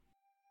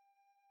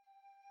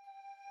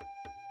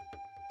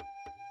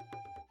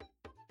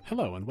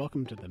Hello and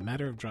welcome to the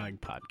Matter of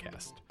Drag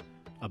podcast,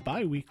 a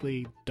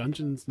bi-weekly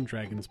Dungeons &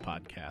 Dragons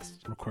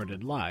podcast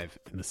recorded live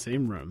in the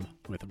same room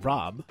with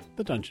Rob,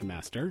 the Dungeon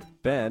Master,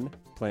 Ben,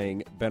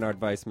 playing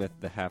Bernard Weissmith,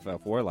 the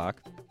half-elf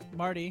warlock,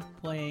 Marty,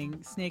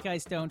 playing Snake Eye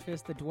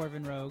Stonefist, the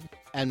Dwarven Rogue,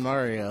 and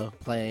Mario,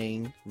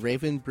 playing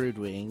Raven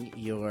Broodwing,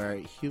 your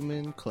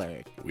human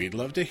cleric. We'd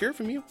love to hear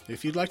from you.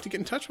 If you'd like to get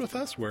in touch with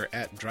us, we're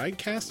at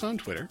Dragcast on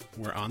Twitter.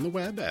 We're on the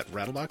web at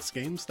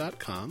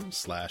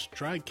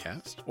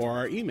rattleboxgames.com/dragcast, or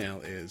our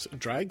email is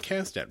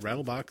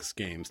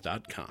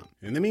dragcast@rattleboxgames.com.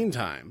 In the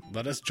meantime,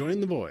 let us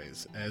join the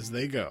boys as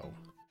they go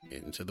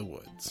into the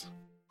woods.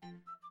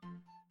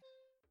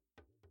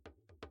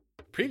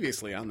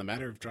 Previously on the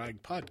Matter of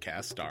Drag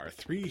podcast, our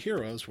three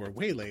heroes were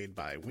waylaid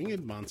by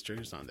winged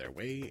monsters on their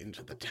way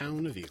into the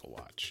town of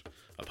Eaglewatch.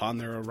 Upon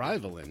their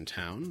arrival in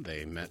town,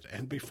 they met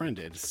and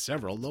befriended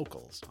several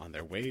locals on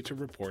their way to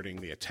reporting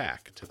the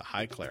attack to the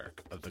High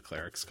Cleric of the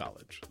Clerics'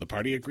 College. The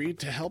party agreed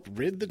to help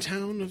rid the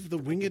town of the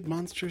winged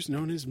monsters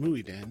known as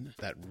Muiden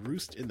that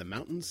roost in the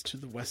mountains to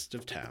the west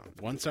of town.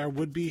 Once our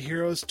would-be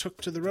heroes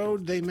took to the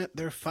road, they met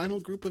their final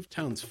group of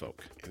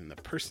townsfolk in the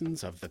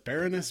persons of the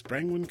Baroness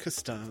Brangwyn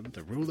Castan,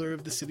 the ruler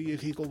of the city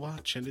of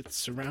Eaglewatch and its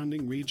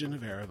surrounding region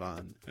of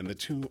Erevan, and the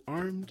two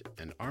armed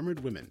and armored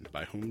women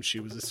by whom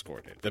she was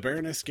escorted. The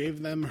Baroness gave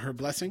them her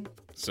blessing,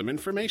 some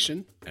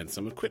information, and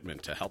some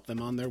equipment to help them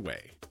on their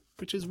way,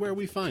 which is where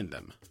we find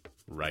them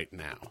right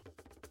now.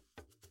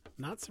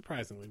 Not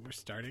surprisingly, we're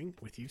starting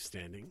with you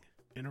standing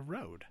in a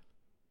road.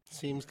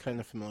 Seems kind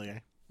of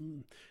familiar.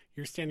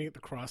 You're standing at the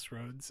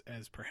crossroads,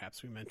 as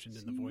perhaps we mentioned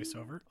in the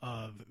voiceover,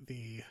 of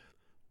the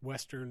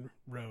western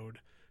road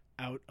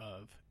out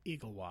of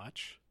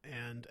Eaglewatch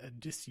and a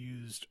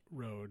disused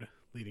road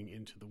leading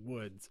into the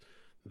woods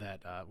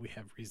that we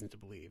have reason to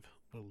believe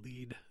will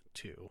lead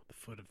to the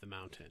foot of the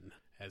mountain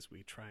as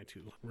we try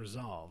to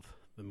resolve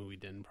the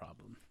Muiden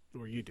problem.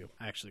 Or you do.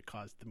 I actually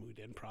caused the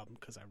Muiden problem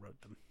because I wrote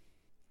them.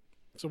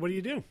 So what do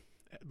you do?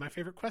 My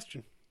favorite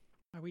question.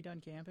 Are we done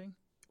camping?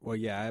 Well,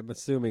 yeah, I'm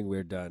assuming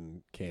we're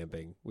done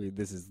camping.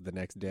 This is the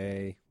next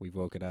day. We've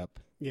woken up.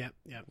 Yeah.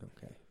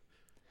 Okay.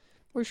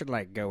 We should,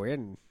 go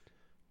in.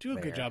 Do a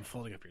good There. job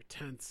folding up your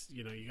tents.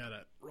 You know, you got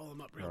to roll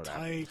them up real Roll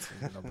tight.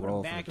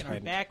 Roll Back for in our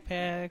tent.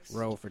 backpacks.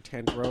 Roll for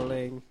tent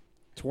rolling.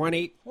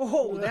 20.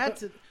 Oh,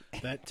 that's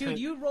That dude! tent,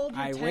 You rolled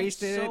your I tent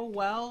wasted so it.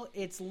 well.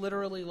 It's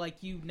literally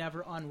like you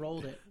never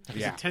unrolled it. there's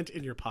Yeah. a tent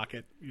in your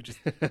pocket. You just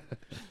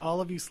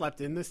all of you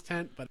slept in this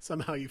tent, but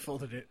somehow you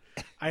folded it.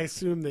 I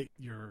assume that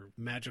your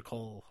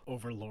magical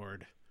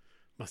overlord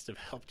must have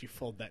helped you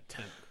fold that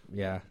tent.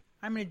 Yeah.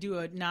 I'm gonna do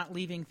a not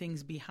leaving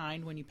things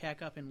behind when you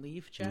pack up and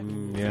leave check.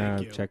 Yeah,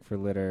 you. check for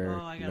litter.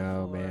 Oh, I got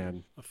no, 4.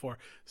 man. Before,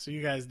 so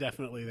you guys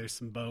definitely there's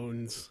some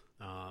bones,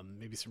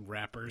 maybe some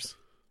wrappers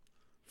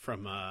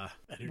from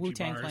energy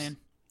Wu-Tang bars. Clan.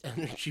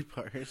 Energy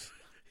bars.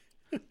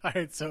 All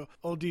right, so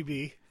old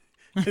DB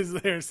is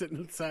there sitting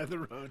on the side of the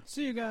road.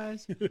 See you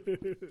guys.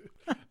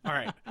 All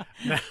right,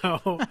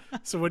 now,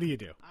 so what do you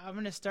do? I'm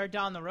gonna start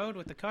down the road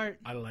with the cart.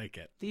 I like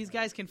it. These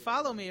guys can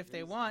follow me if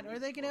they want, or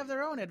they can have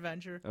their own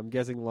adventure. I'm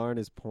guessing Lauren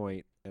is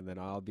point, and then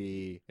I'll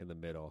be in the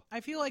middle.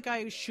 I feel like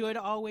I should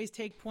always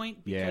take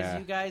point because Yeah.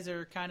 you guys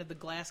are kind of the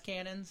glass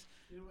cannons,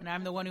 and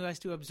I'm the one who has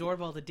to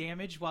absorb all the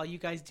damage while you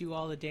guys do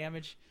all the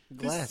damage.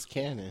 Glass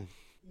cannon.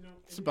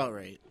 It's about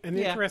right. An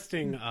Yeah.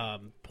 interesting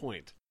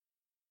point.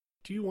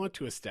 Do you want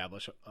to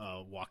establish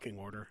a walking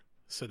order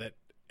so that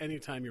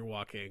anytime you're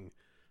walking,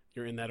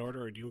 you're in that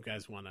order, or do you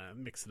guys want to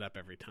mix it up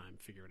every time,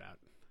 figure it out?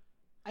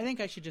 I think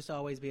I should just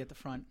always be at the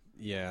front.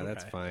 Yeah,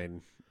 that's Okay.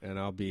 fine. And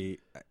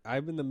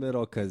I'm in the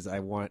middle because I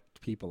want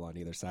people on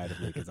either side of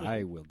me because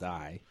I will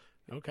die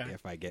Okay.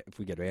 if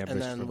we get ambushed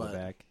then from what? the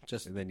back.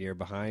 Just- and then you're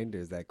behind.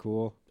 Is that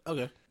cool?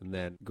 Okay. And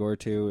then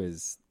Gortu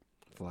is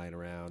flying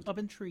around. Up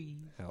in trees.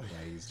 Hell,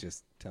 yeah, he's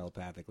just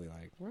telepathically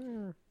like,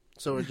 "Where?"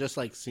 So we're just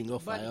like single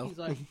But file. he's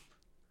like,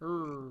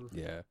 "Err,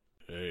 Yeah.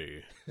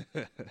 Hey.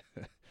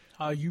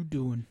 how you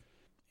doing?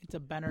 It's a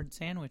Bernard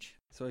sandwich.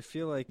 So I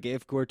feel like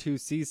if Gortu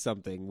sees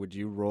something, would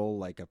you roll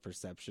like a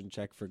perception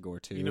check for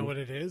Gortu? You know what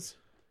it is?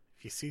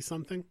 If you see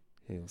something,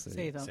 He'll say,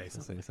 Say them. say he'll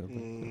something. say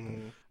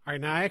something. All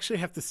right, now I actually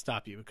have to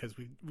stop you because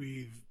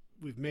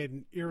we've made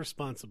an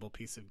irresponsible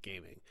piece of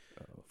gaming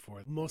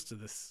for most of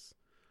this,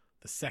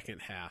 the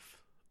second half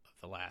of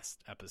the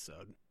last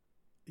episode.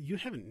 You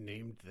haven't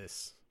named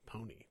this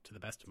pony, to the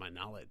best of my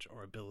knowledge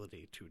or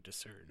ability to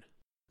discern.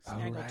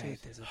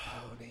 Snaggletooth. there's a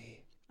pony.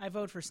 I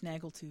vote for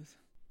Snaggletooth.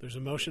 There's a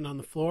motion on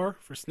the floor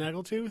for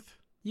Snaggletooth.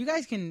 You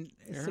guys can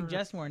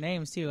suggest more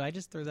names too. I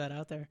just threw that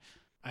out there.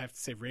 I have to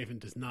say, Raven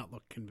does not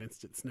look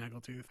convinced it's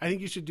Snaggletooth. I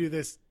think you should do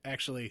this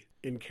actually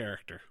in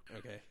character.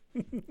 Okay.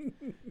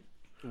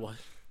 What?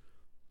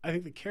 I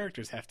think the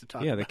characters have to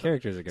talk. Yeah, the about it.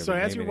 characters are going to So be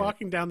as you're naming it.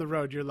 walking down the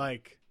road, you're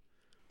like,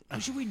 How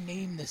should we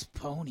name this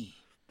pony?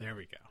 there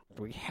we go.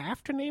 Do we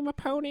have to name a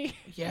pony?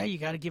 Yeah, you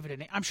got to give it a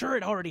name. I'm sure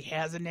it already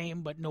has a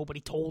name, but nobody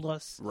told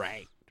us.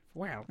 Right.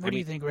 Well, What do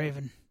you think,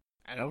 Raven?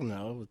 I don't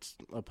know. It's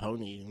a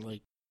pony.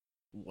 Like,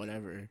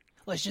 whatever.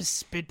 Let's just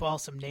spitball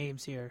some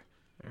names here.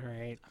 All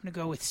right. I'm gonna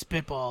go with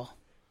Spitball.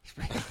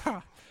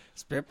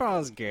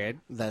 Spitball's good.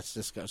 That's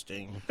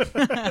disgusting.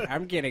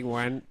 I'm getting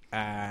one.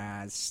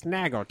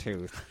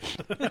 Snaggletooth.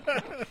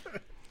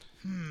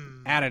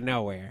 Out of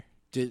nowhere.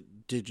 Did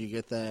you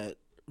get that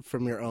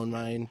from your own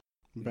mind,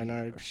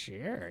 Bernard?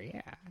 Sure,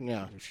 yeah.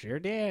 Yeah. Sure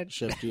did.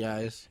 Shifty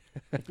eyes.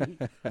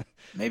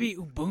 Maybe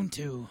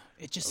Ubuntu.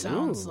 It just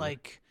sounds Ooh.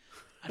 like,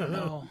 I don't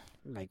know.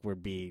 Like we're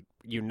be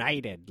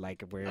united,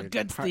 like we're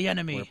Against the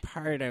enemy. We're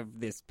part of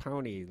this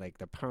pony, like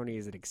the pony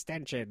is an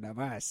extension of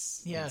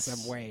us Yes. in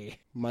some way.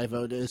 My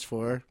vote is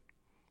for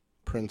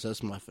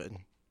Princess Muffin.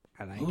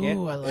 I like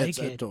Ooh, I like It's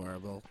it.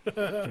 adorable. it.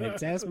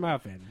 Princess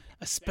Muffin.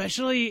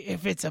 Especially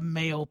if it's a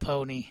male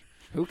pony.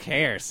 Who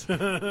cares?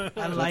 I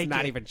Let's like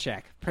not it. even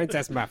check.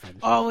 Princess Muffin.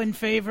 All in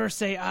favor,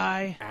 say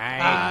aye.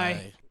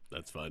 Aye.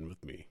 That's fine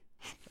with me.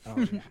 Oh,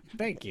 yeah.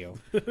 Thank you.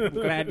 I'm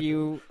glad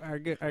you are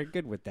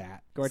good with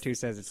that. Gortu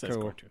says it's Says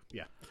cool. Gortu.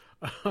 Yeah.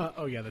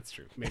 Oh, yeah, that's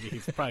true. Maybe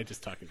he's probably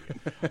just talking to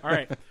you. All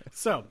right.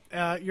 So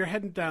you're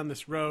heading down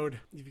this road.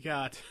 You've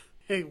got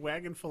a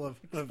wagon full of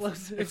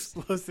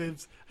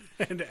explosives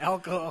and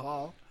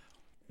alcohol.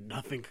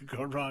 Nothing could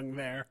go wrong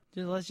there.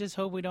 Let's just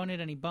hope we don't hit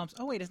any bumps.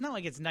 Oh, wait, it's not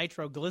like it's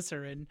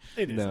nitroglycerin.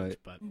 It No, isn't,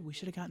 but... Ooh, we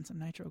should have gotten some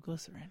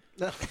nitroglycerin.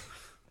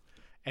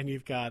 And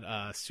you've got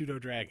a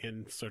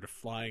pseudo-dragon sort of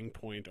flying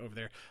point over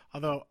there.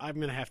 Although, I'm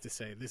going to have to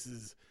say, this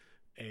is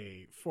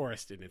a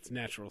forest in its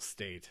natural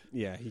state.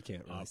 Yeah, he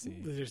can't really see.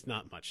 There's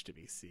not much to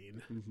be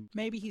seen.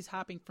 Maybe he's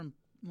hopping from,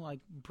 like,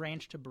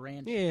 branch to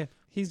branch. Yeah,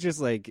 he's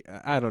just like,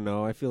 I don't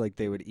know. I feel like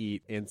they would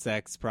eat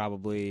insects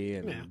probably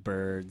and Yeah.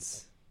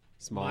 birds,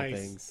 small Mice,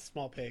 things.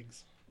 small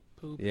pigs.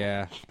 Poop.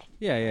 Yeah.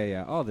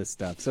 All this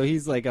stuff. So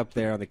he's like up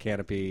there on the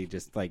canopy,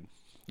 just like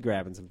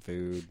grabbing some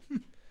food.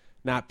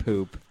 Not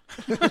poop.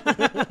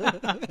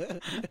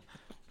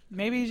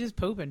 Maybe he's just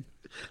pooping.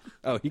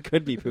 Oh, he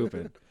could be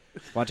pooping.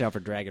 Watch out for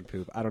dragon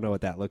poop. I don't know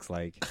what that looks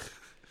like.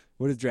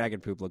 What does dragon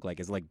poop look like?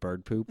 Is it like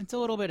bird poop? It's a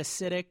little bit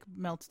acidic,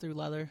 melts through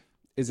leather.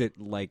 Is it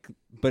like,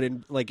 but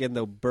in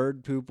the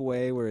bird poop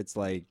way where it's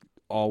like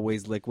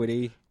always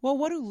liquidy? Well,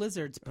 what do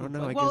lizards poop Oh, no,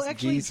 like? I Well, guess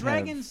actually, geese have-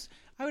 dragons,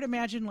 I would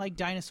imagine, like,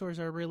 dinosaurs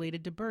are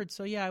related to birds.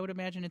 So, yeah, I would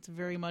imagine it's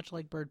very much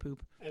like bird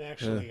poop. And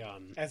actually,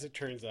 as it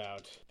turns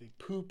out, the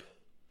poop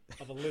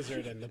of a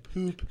lizard and the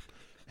poop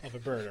of a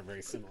bird are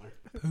very similar.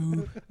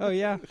 Oh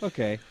yeah,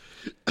 okay.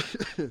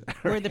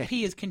 Where the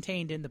pee is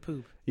contained in the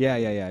poop. Yeah.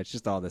 It's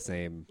just all the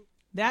same.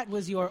 That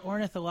was your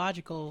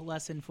ornithological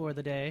lesson for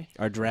the day.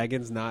 Are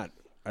dragons not?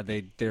 Are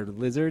they? They're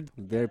lizards.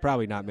 They're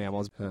probably not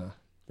mammals.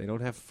 They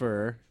don't have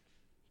fur.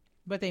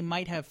 But they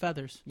might have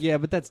feathers. Yeah,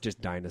 but that's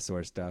just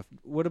dinosaur stuff.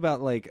 What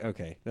about like?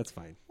 Okay, that's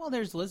fine. Well,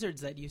 there's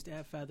lizards that used to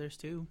have feathers,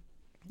 too.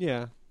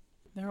 Yeah.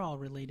 They're all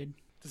related.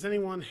 Does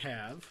anyone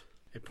have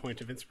a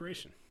point of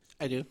inspiration?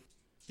 I do.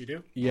 You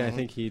do? Yeah, I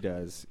think he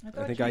does. I I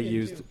thought think you I did,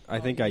 used. too. I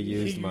think I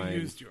used You mine.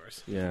 used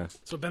yours. Yeah.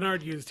 So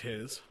Bernard used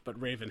his, but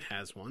Raven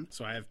has one.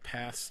 So I have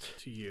passed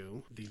to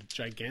you the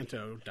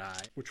Giganto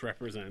die, which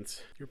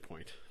represents your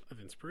point of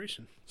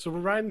inspiration. So we're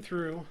riding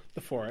through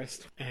the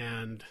forest,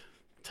 and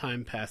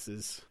time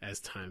passes as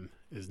time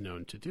is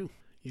known to do.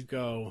 You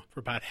go for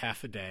about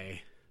half a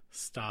day,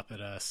 stop at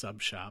a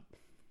sub shop,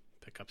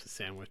 pick up a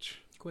sandwich.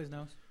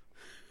 Quiznos.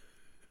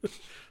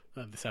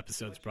 This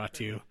episode's brought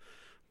to you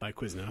by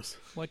Quiznos.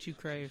 What you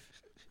crave.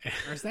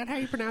 Or is that how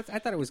you pronounce it? I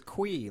thought it was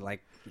Quee.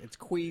 Like it's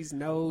Quee's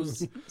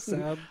nose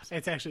subs.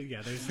 It's actually,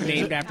 yeah, there's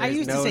Named after I his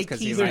used to nose say because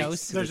he Keys likes.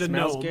 nose. there's it a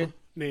smells gnome good.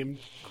 named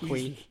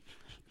Quee.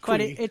 But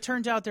Quee. it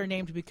turns out they're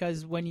named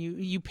because when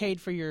you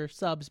paid for your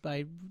subs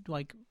by,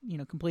 like,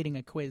 completing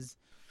a quiz.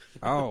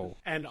 Oh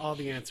And all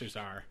the answers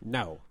are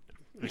no.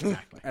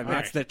 exactly. And All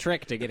that's right. the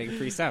trick to getting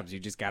free subs. You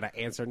just got to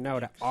answer no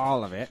to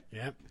all of it.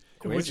 Yep.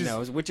 Quiz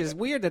knows, which is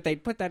weird that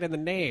they'd put that in the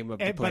name of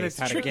the But place, it's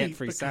how to tricky get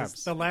free because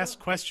subs. the last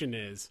question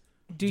is,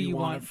 Do you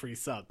want want a free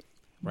sub?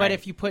 But Right.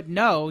 if you put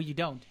no, you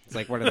don't. It's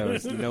like one of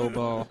those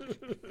noble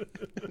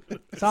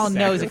It's all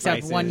no's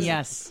except one Sacrifices.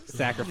 yes.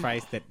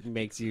 sacrifice that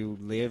makes you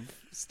live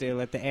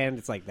still at the end.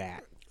 It's like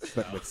that,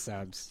 but with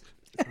subs.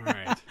 All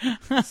right.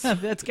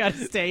 That's got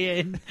to stay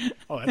in.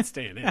 Oh, that's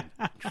staying in.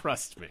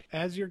 Trust me.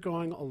 As you're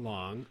going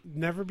along,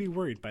 never be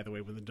worried, by the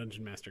way, when the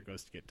dungeon master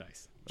goes to get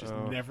dice. Just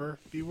never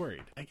be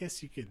worried. I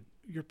guess you could,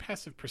 your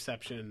passive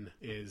perception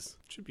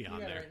should be on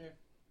there.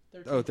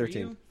 Oh,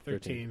 13.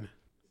 13,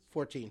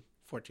 14.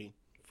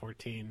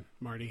 14,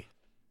 Marty.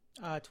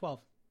 12.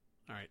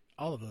 All right.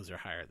 All of those are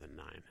higher than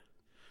 9.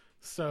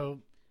 So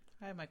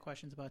I have my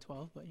questions about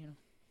 12, but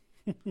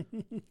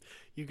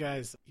you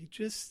guys, you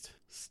just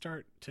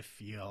start to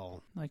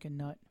feel like a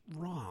nut.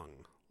 wrong.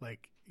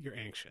 Like you're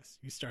anxious.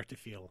 You start to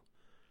feel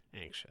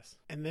anxious.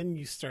 And then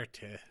you start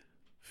to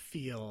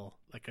feel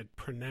like a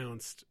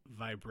pronounced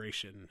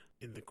vibration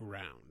in the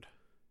ground.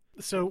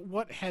 So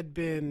what had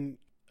been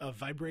a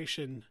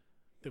vibration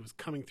that was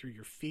coming through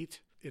your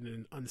feet in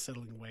an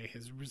unsettling way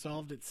has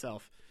resolved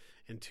itself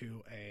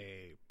into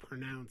a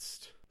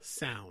pronounced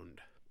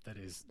sound that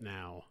is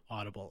now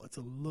audible. It's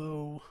a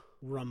low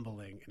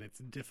rumbling, and it's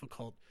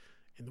difficult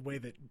in the way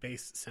that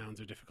bass sounds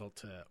are difficult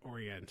to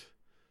orient.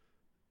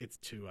 it's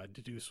to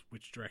deduce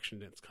which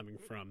direction it's coming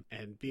from,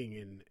 and being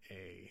in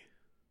a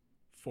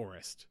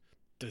forest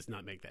does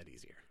not make that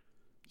easier.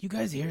 You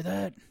guys hear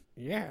that?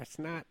 Yeah, it's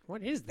not.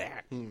 What is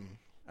that?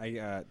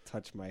 I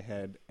touch my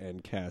head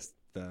and cast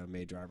the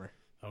mage armor.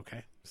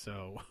 Okay,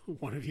 so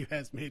one of you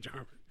has mage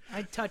armor.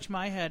 I touch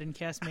my head and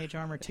cast mage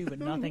armor too, but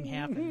nothing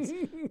happens.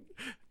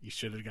 You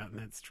should have gotten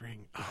that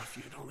string. Oh, if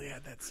you'd only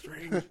had that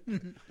string.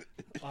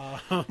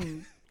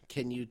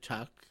 Can you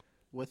talk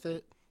with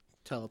it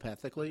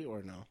telepathically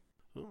or no?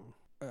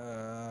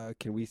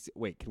 Can we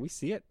can we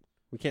see it?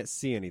 We can't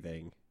see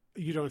anything.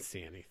 You don't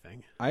see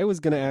anything. I was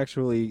going to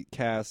actually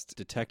cast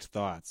Detect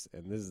Thoughts,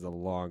 and this is a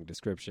long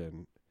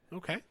description.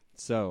 Okay.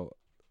 So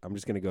I'm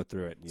just going to go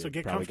through it. So You're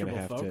get probably going to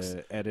comfortable, have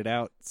folks. to edit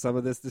out some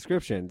of this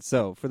description.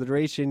 So for the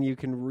duration, you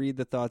can read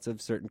the thoughts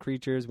of certain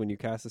creatures when you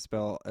cast a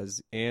spell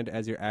as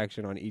your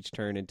action on each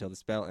turn until the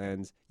spell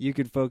ends. You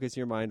could focus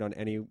your mind on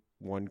any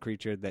one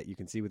creature that you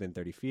can see within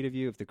 30 feet of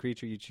you. If the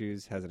creature you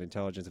choose has an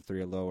intelligence of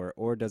 3 or lower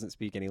or doesn't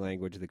speak any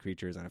language, the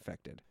creature is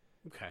unaffected.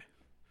 Okay.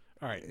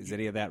 All right. Is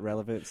any of that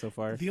relevant so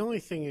far? The only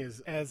thing is,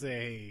 as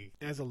a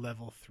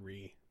level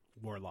 3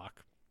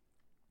 warlock,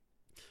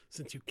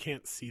 since you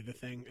can't see the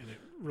thing and it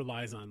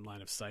relies on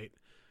line of sight,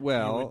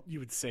 Well, you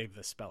would save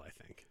the spell, I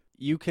think.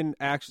 you can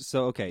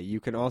actually you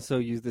can also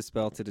use the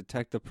spell to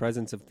detect the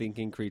presence of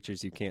thinking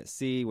creatures you can't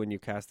see when you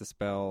cast the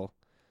spell,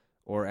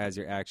 or as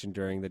your action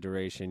during the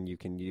duration. You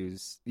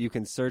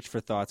can search for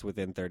thoughts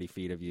within 30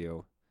 feet of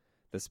you.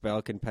 The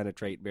spell can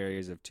penetrate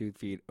barriers of 2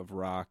 feet of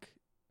rock,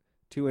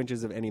 2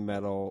 inches of any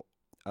metal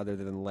other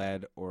than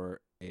lead,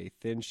 or a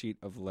thin sheet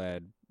of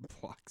lead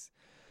blocks.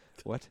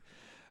 What?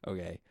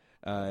 Okay.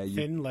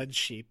 Thin lead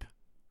sheep.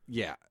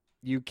 Yeah.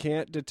 You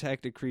can't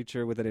detect a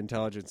creature with an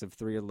intelligence of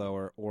 3 or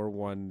lower, or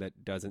one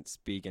that doesn't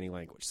speak any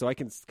language. So I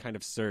can kind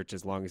of search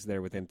as long as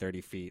they're within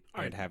 30 feet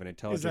All and right. have an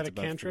intelligence Is that a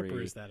above cantrip 3.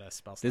 or is that a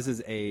spell slot? This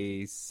is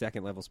a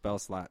 2nd level spell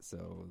slot,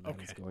 so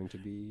that's Okay. going to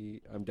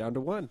be... I'm down to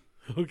 1.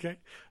 Okay.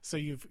 So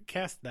you've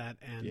cast that,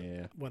 and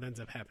Yeah. what ends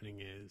up happening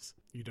is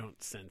you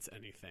don't sense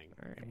anything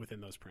All right.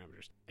 within those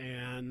parameters.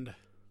 And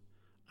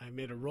I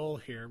made a roll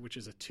here, which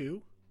is a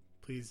 2.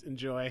 Please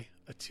enjoy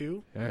a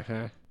 2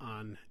 Uh-huh.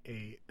 on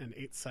an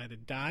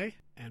 8-sided die.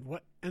 And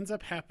what ends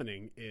up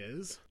happening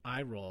is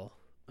I roll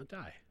a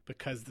die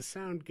because the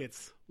sound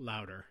gets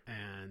louder,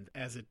 and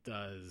as it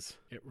does,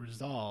 it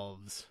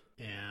resolves.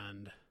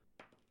 And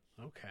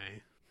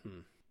okay,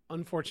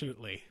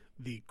 unfortunately,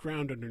 the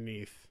ground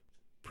underneath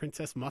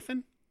Princess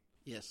Muffin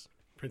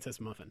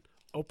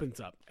opens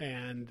up,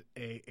 and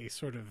a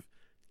sort of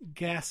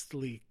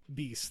ghastly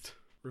beast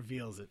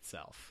reveals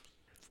itself.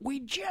 We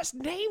just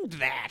named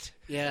that!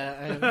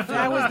 Yeah,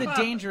 That was the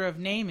danger of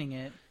naming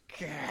it,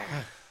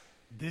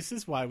 This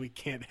is why we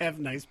can't have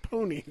nice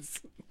ponies.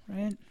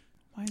 right?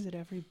 Why is it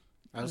every...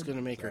 I was going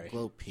to make her Sorry.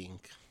 glow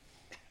pink.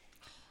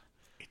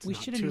 It's We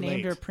not should have too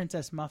named her late.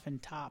 Princess Muffin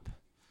Top.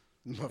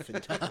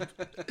 Muffin top.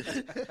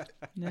 And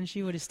then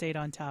she would have stayed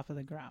on top of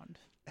the ground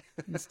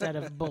instead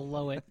of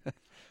below it.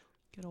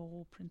 Good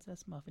old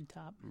Princess Muffin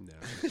Top. No,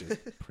 it's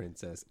just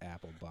Princess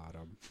Apple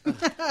Bottom.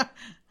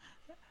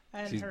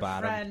 And She's her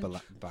bottom,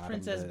 friend, bottom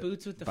Princess the,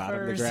 Boots with the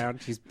bottom furs. the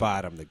ground. She's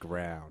bottom the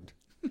ground.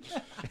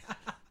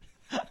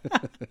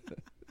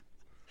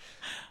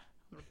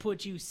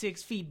 Put you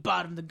 6 feet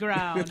bottom the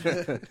ground.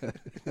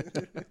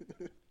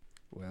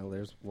 Well,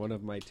 there's one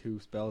of my 2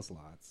 spell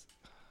slots.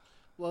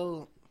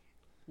 Well,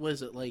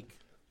 was it like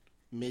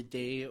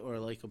midday or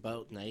like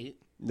about night?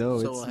 No,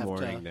 So it's we'll have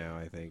morning to- now,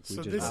 I think. We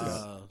So just this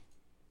got- is-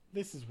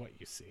 This is what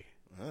you see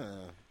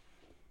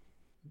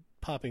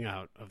popping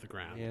out of the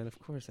ground. And of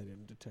course I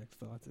didn't detect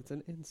thoughts. It's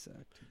an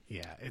insect.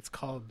 Yeah, it's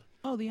called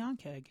Oh, the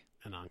Onkeg.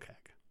 an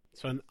onkeg.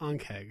 So an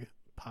onkeg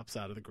pops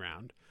out of the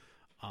ground.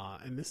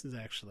 And this is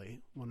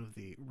actually one of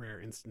the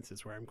rare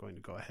instances where I'm going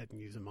to go ahead and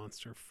use a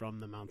monster from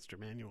the monster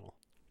manual.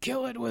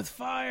 Kill it with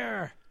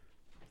fire.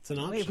 It's an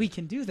option. Wait, we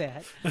can do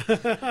that.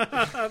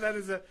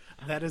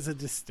 that is a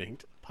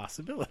distinct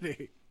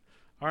possibility.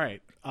 All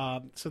right.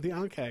 So the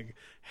onkeg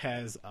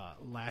has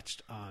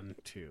latched on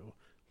to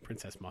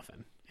Princess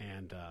Muffin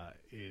and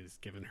is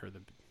giving her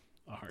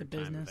a hard The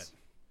time of business.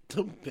 it.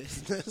 The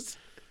business.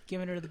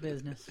 Giving her the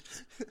business.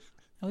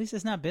 At least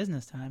it's not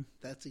business time.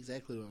 That's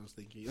exactly what I was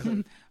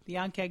thinking. The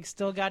Onkeg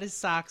still got his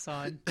socks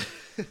on.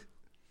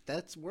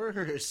 That's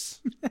worse.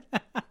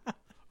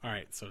 All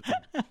right. So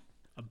it's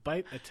a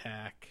bite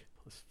attack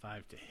plus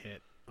 5 to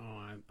hit. Oh,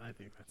 I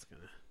think that's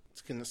going to...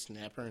 It's gonna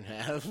snap her in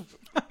half.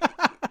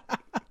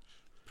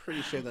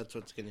 Pretty sure that's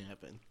what's gonna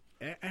happen.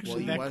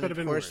 Actually, you that wanted could have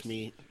been horse worse.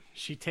 meat.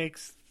 She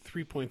takes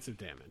 3 points of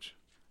damage.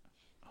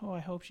 Oh, I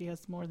hope she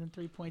has more than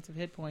 3 points of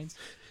hit points.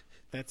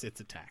 That's its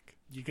attack.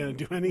 You gonna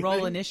do anything?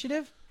 Roll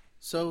initiative.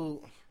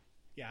 So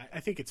Yeah, I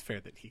think it's fair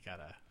that he got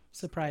a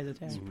Surprise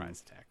attack.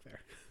 surprise attack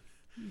there.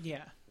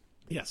 Yeah.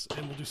 Yes,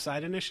 and we'll do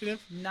side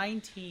initiative.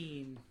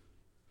 19.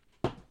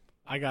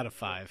 I got a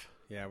 5.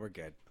 Yeah, we're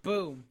good.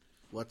 Boom.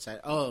 what side?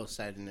 Oh,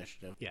 side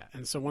initiative. Yeah,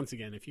 and so once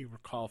again, if you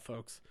recall,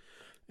 folks,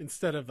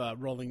 instead of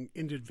rolling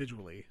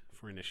individually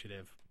for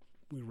initiative,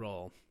 we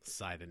roll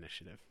side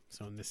initiative.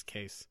 So in this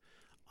case,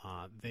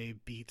 They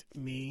beat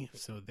me,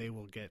 so they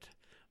will get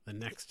the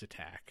next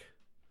attack,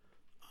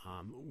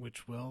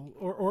 which will,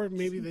 or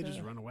maybe they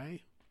just run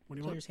away. What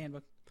do you Player's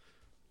Handbook.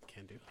 want?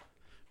 Can do.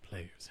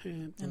 Player's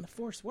Handbook. And the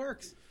Force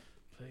works.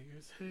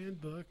 Player's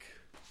Handbook.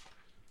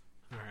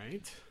 All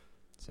right.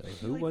 So I who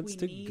feel like wants we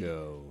to need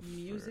go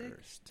music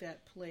first?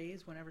 that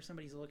plays whenever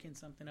somebody's looking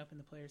something up in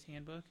the Player's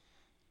Handbook.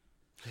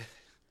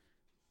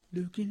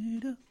 Looking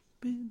it up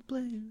in the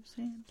Player's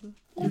Handbook.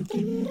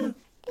 Looking it up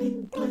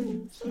in the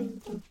Player's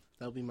Handbook.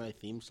 That'll be my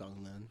theme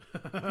song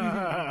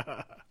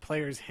then.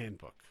 Player's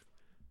Handbook.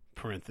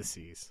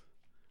 Parentheses.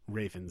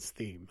 Raven's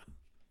theme.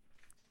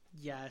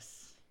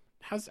 Yes.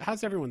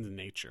 How's everyone's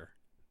nature?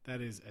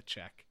 That is a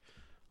check.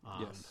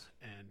 Yes.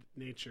 And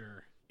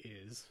nature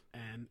is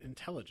an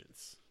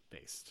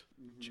intelligence-based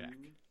check.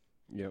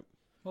 Yep.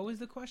 What was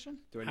the question?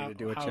 Do I How- need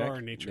to do a how check? are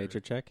nature-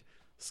 check?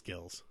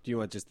 Skills. Do you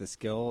want just the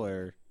skill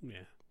or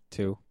Yeah.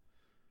 2?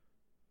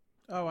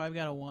 Oh, I've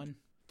got a 1.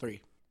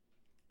 3.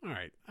 All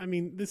right. I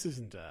mean, this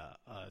isn't a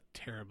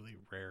terribly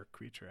rare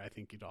creature. I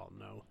think you'd all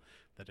know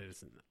that it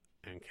is an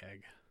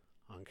Ankeg.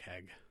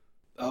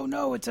 Oh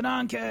no, it's an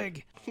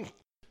Ankeg.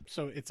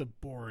 So it's a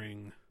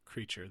boring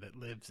creature that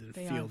lives in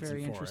They aren't fields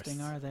very and forests.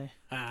 interesting, are they?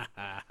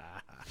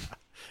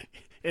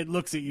 It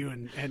looks at you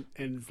and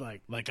it's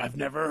like I've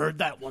never heard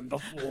that one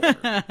before.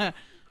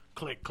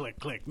 Click, click,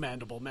 click.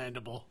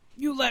 Mandible.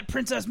 You let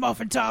Princess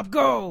Muffin Top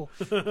go.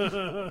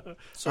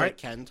 So Right. it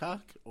can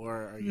talk,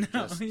 or are you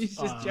just, he's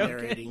just joking.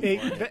 narrating Hey,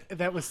 for it?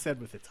 that was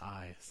said with its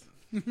eyes.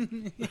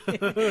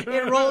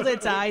 It rolled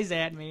its eyes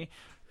at me.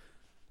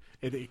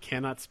 It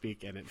cannot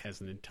speak, and it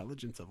has an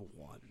intelligence of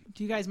 1.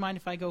 Do you guys mind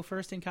if I go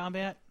first in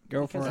combat?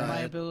 Go Because for of it. my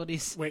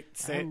abilities. Wait,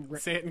 say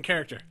it in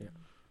character.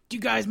 Do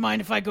you guys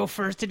mind if I go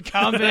first in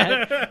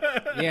combat?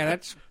 Yeah,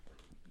 that's...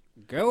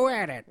 Go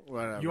at it.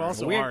 Whatever. You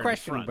also are Weird in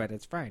question, front. but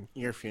it's fine.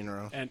 Your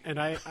funeral. And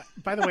I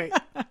by the way,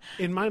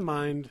 in my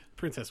mind,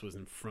 Princess was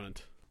in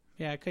front.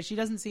 Yeah, because she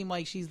doesn't seem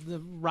like she's the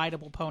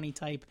rideable pony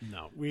type.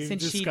 No, we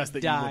Since she'd discussed that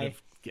you die.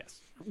 would have,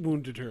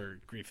 wounded her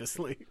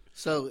grievously.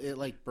 So it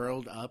like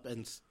burrowed up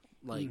and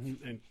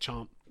And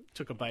Chomp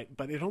took a bite,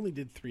 but it only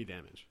did 3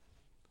 damage.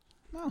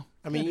 No,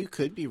 I mean, you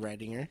could be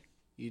riding her.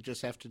 You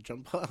just have to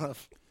jump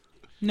off.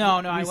 no,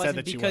 I said wasn't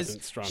that she because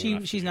wasn't strong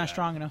enough to she's do not that.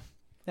 strong enough.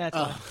 That's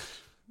all. Oh,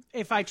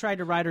 If I tried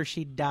to ride her,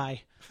 she'd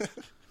die.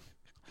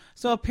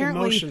 So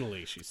apparently,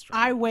 Emotionally, she's strong.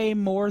 I weigh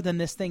more than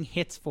this thing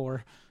hits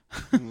for.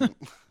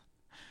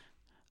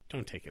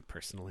 Don't take it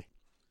personally.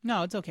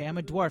 No, it's okay. I'm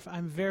a dwarf.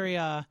 I'm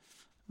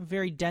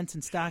very dense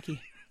and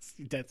stocky.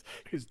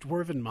 His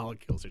dwarven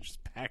molecules are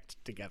just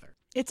packed together.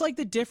 It's like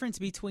the difference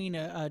between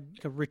a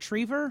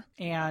retriever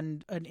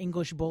and an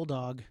English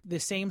bulldog. The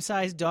same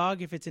size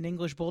dog, if it's an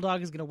English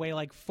bulldog, is going to weigh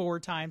like 4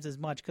 times as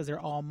much because they're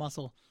all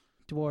muscle.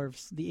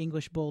 Dwarves, the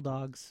English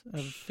bulldogs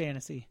of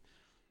fantasy.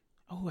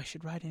 Oh, I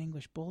should ride an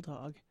English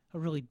bulldog. A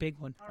really big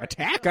one.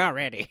 Attack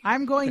already.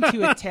 I'm going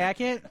to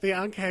attack it. The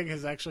Ankeg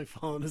has actually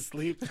fallen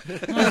asleep.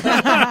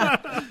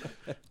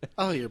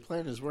 oh, your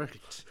plan has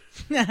worked.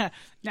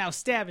 Now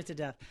stab it to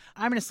death.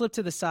 I'm going to slip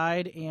to the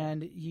side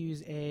and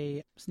use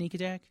a sneak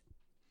attack.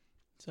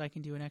 So I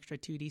can do an extra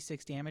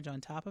 2d6 damage on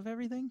top of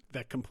everything.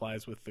 That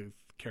complies with the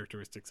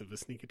characteristics of the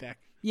sneak attack.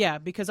 Yeah,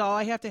 because all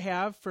I have to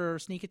have for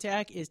sneak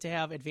attack is to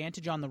have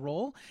advantage on the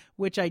roll,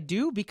 which I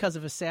do because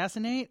of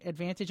assassinate.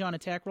 Advantage on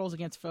attack rolls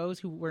against foes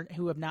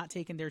who have not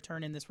taken their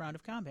turn in this round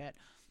of combat.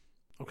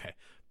 Okay.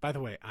 By the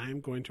way, I'm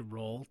going to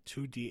roll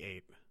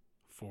 2d8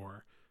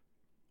 for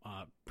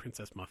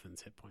Princess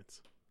Muffin's hit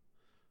points.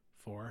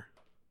 4,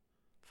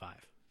 5.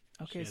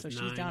 Okay, She so has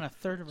she's 9. down a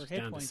third of her She's hit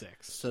down points. to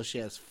 6. So she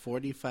has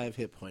 45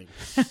 hit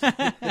points.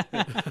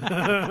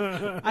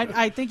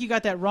 I think you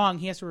got that wrong.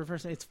 He has to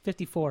reverse it. It's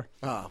 54.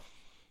 Oh,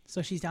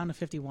 So she's down to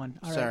 51.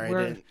 All right,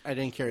 sorry, I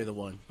didn't carry the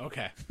 1.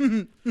 Okay. All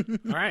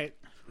right.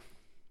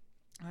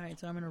 All right,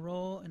 so I'm going to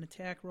roll an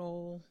attack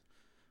roll.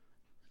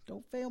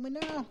 Don't fail me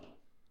now.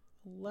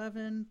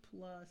 11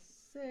 plus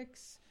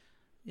 6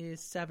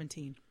 is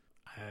 17.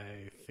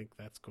 I think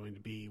that's going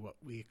to be what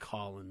we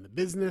call in the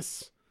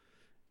business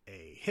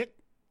a hit.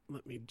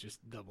 Let me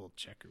just double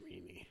check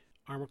Arini.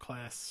 Armor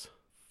class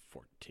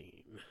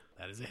 14.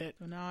 That is a hit.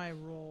 So now I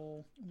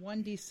roll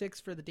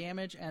 1d6 for the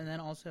damage and then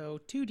also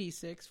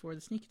 2d6 for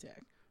the sneak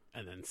attack.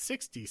 And then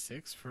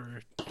 6d6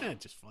 for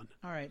just fun.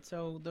 All right,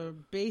 so the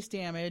base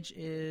damage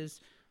is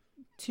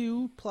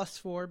 2 plus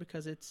 4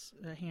 because it's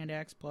a hand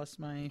axe plus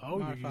my Oh,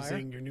 modifier. you're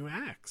using your new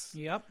axe.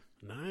 Yep.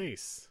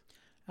 Nice.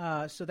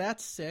 So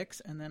that's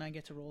 6, and then I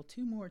get to roll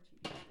 2 more.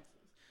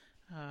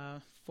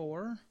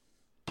 4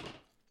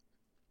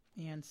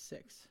 and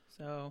 6.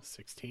 So,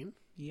 16.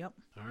 yep,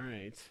 All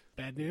right.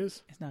 Bad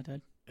news? it's not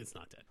dead. It's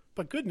not dead.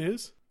 But good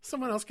news,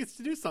 someone else gets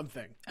to do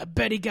something. I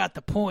bet he got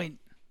the point.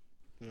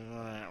 Do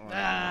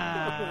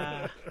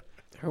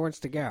Who wants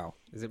to go?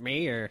 Is it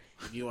me or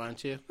you want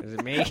to? is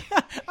it me?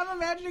 I'm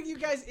imagining you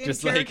guys in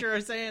Just character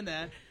are saying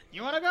that.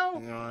 You want to go?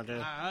 You want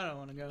to? I don't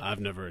want to go. I've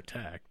never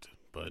attacked,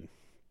 but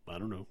I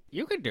don't know.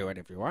 You can do it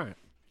if you want.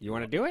 You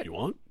want to do it? You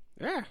want?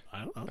 Yeah.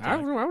 I'll I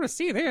attack. want to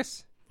see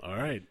this. All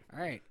right. All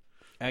right.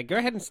 Go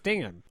ahead and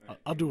sting him.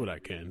 I'll do what I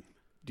can.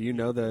 Do you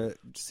know the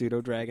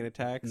pseudo dragon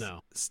attacks?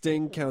 No.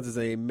 Sting counts as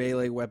a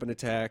melee weapon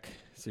attack,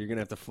 so you're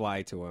gonna have to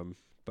fly to him.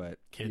 But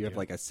Can you have do.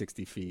 like a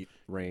 60 feet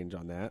range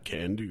on that.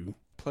 Can do.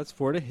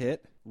 +4 to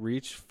hit.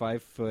 Reach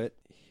 5 foot.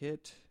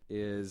 Hit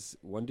is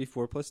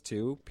 1d4 plus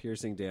 2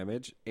 piercing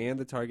damage, and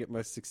the target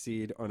must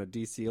succeed on a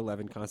DC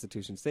 11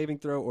 Constitution saving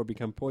throw or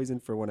become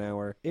poisoned for 1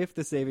 hour. If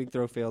the saving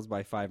throw fails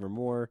by 5 or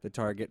more, the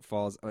target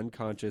falls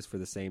unconscious for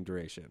the same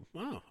duration,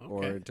 Wow. Okay.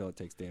 or until it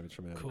takes damage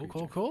from another Cool.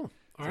 creature. All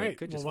So right. it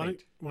could Well, just why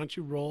faint. don't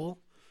you roll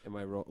Am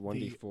I roll the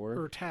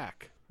 1d4?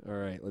 attack? All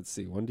right, let's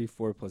see.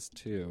 1d4 plus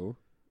 2.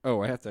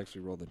 Oh, I have to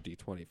actually roll the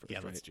d20 first, Yeah,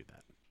 right? let's do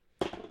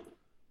that.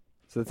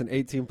 So that's an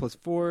 18 plus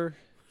 4,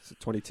 so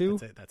 22.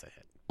 That's a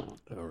hit.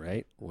 All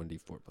right,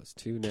 1d4 plus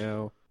 2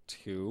 now.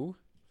 2,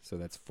 so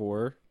that's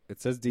 4.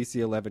 It says DC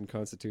 11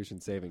 Constitution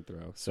saving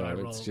throw, so I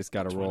it's roll just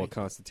got to roll a 20.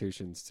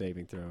 Constitution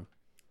saving throw.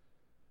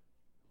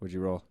 What'd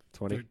you roll?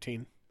 20?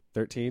 13.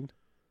 13?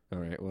 All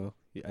right, well,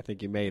 I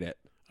think you made it.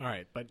 All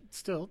right, but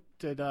still,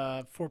 did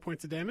 4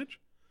 points of damage?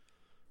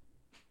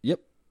 Yep.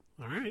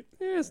 All right.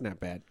 Yeah, it's not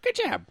bad. Good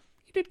job.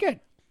 You did good.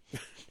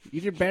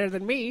 You did better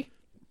than me.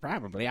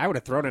 Probably. I would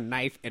have thrown a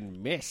knife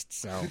and missed,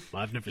 so.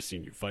 I've never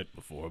seen you fight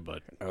before,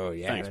 but Oh,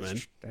 yeah. Thanks,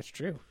 man. That's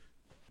true.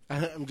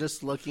 I'm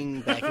just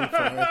looking back and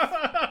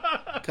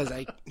forth because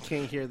I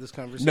can't hear this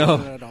conversation No.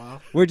 at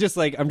all. We're just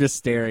like, I'm just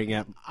staring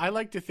at I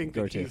like to think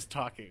that Go-to. he's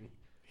talking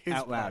his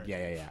out loud. part.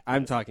 Yeah.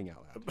 I'm talking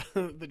out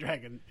loud. The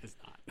dragon is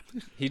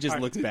not. He just All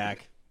right. looks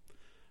back.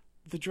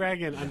 The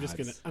dragon.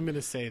 it's- I'm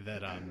gonna say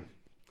that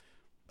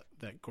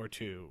that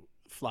Gortu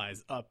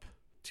flies up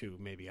to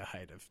maybe a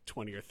height of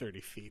 20 or 30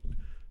 feet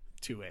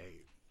to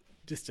a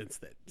distance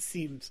that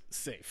seems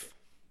safe.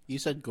 You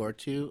said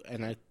Gortu,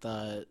 and I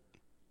thought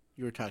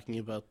you were talking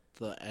about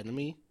the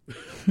enemy.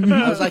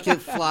 I was like,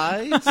 it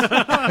flies?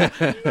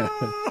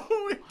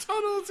 No, it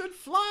tunnels and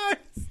flies.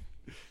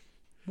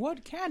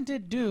 What can't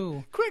it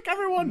do? Quick,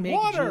 everyone, Make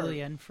water!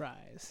 julienne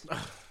fries.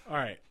 All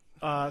right.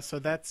 So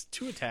that's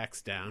 2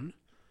 attacks down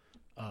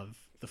of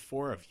the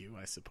 4 of you,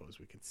 I suppose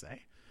we could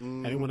say.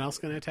 Anyone else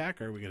going to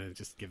attack, or are we going to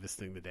just give this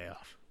thing the day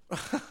off?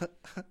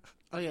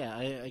 Oh, yeah,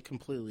 I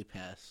completely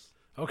pass.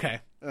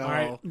 Okay. Oh. All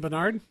right,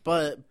 Bernard.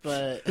 But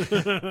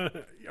Oh,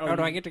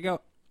 do I get to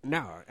go?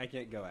 No, I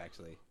can't go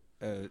actually.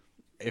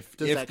 If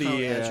Does if that the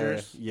count as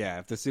yours? yeah,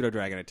 if the pseudo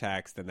dragon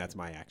attacks, then that's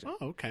my action.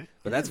 Oh, okay.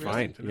 But that's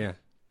fine. Interesting to know.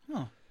 Yeah,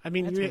 Huh. I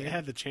mean, That's you weird.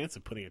 had the chance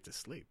of putting it to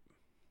sleep.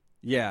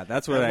 yeah,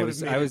 that's what That I would've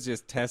was. made I it- was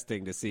just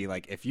testing to see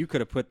like if you could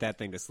have put that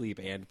thing to sleep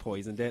and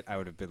poisoned it, I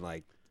would have been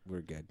like,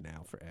 we're good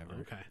now forever.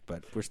 Okay.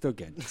 But we're still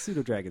good. The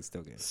pseudo dragon's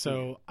still good.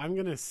 So I'm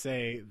going to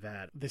say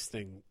that this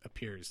thing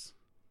appears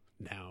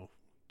now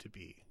to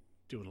be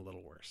doing a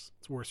little worse.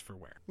 It's worse for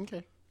wear.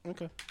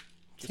 okay.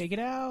 Take it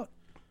out.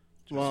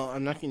 Well,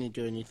 I'm not going to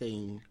do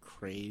anything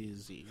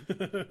crazy.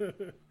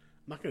 I'm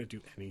not going to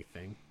do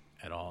anything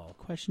at all.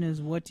 Question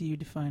is, what do you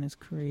define as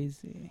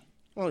crazy?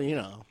 Well, you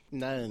know,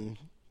 not in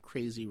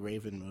crazy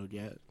Raven mode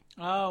yet.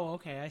 Oh,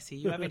 okay, I see.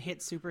 You haven't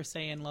hit Super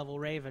Saiyan level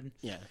Raven.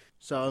 Yeah.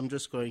 So I'm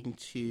just going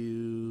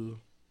to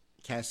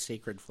cast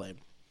Sacred Flame.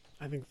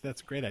 I think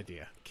that's a great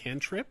idea.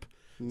 Cantrip,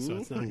 so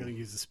it's not going to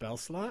use a spell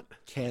slot.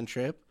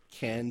 Cantrip.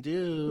 Can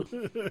do.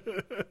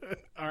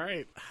 All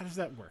right. How does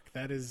that work?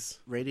 That is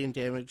Radiant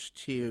damage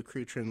to a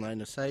creature in line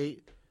of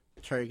sight.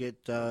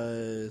 Target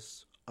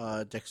does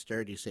a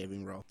dexterity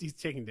saving roll. he's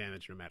taking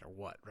damage no matter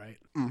what, right?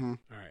 Mm-hmm.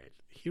 All right.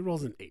 He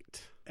rolls an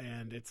 8,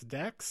 and it's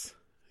Dex.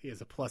 He has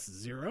a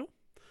 +0,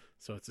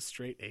 so it's a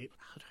straight 8.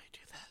 How do I do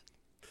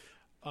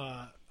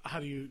that? How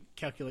do you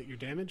calculate your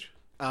damage?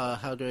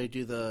 How do I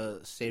do the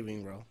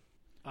saving roll?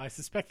 I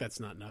suspect that's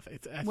not enough. I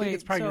think Wait,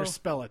 it's probably your so-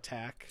 spell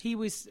attack. He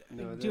was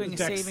No, doing a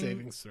Dex saving.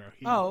 savings throw.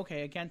 Oh,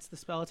 okay, against the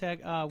spell attack.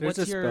 There's What's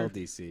a your spell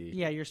DC.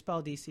 Yeah, your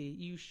spell DC.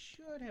 You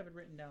should have it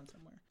written down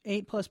somewhere.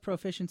 8 plus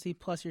proficiency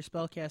plus your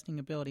spellcasting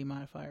ability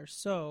modifier.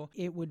 So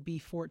it would be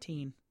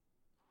 14.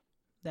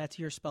 That's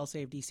your spell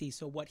save DC.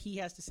 So what he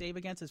has to save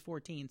against is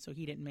 14. So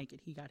he didn't make it.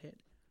 He got hit.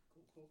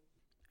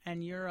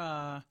 And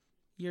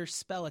your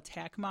spell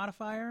attack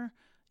modifier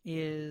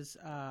is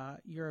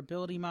your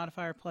ability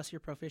modifier plus your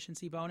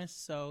proficiency bonus.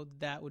 So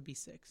that would be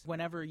 6.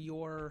 Whenever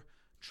you're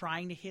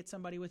trying to hit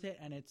somebody with it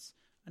and it's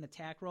an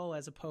attack roll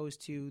as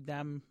opposed to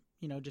them,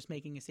 just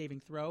making a saving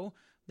throw,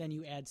 then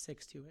you add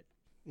 6 to it.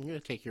 I'm going to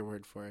take your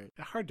word for it.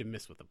 Hard to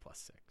miss with a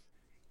 +6.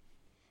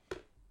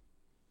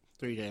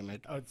 3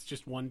 damage. Oh, it's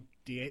just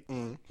 1d8?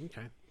 Mm.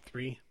 Okay.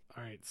 3.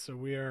 All right, so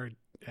we are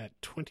at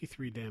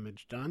 23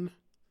 damage done.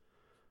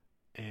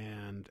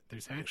 And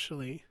there's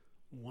actually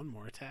one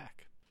more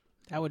attack.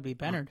 That would be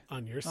Bernard.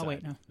 On your side. Oh,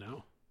 wait, no.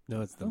 No.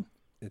 No,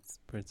 it's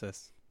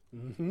Princess.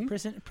 Mm-hmm.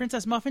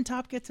 Princess Muffin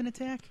Top gets an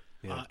attack?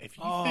 Yeah. If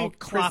you Oh, think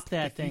clop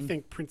that if you thing.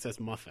 think Princess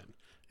Muffin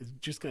is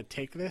just going to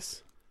take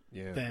this,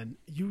 Yeah. then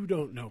you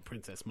don't know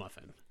Princess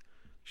Muffin.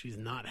 She's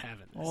not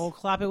having this. Oh,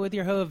 clop it with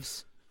your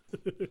hooves.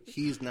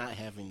 He's not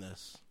having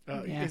this.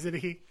 Yeah. Is it a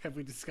he? Have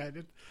we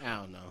decided? I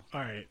don't know.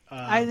 All right.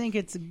 I think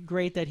it's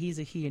great that he's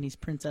a he and he's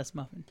Princess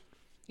Muffin.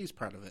 He's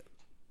proud of it.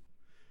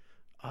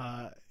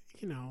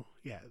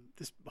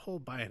 this whole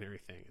binary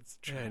thing, it's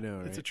a trap. I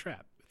know, It's a right?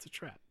 trap. It's a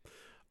trap.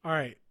 All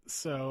right,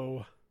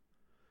 so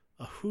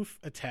a hoof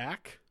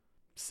attack,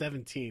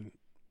 17.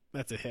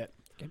 That's a hit.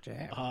 Good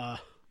job.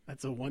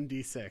 That's a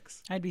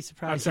 1d6. I'd be I'm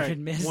surprised sorry, if it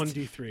missed.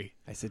 1d3.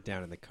 I sit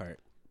down in the cart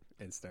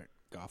and start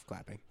golf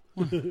clapping.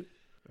 1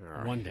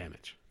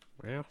 damage.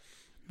 Well,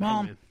 Well,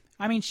 Batman.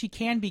 I mean, she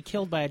can be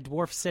killed by a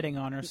dwarf sitting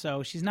on her,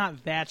 so she's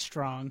not that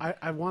strong.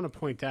 I want to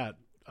point out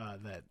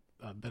that,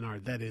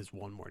 Bernard, that is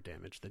 1 more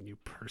damage than you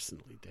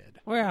personally did.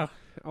 well,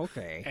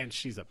 okay, And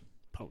she's a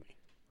pony.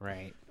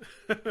 right.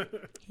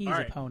 He's all a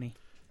right. pony.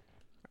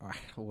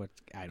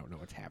 I don't know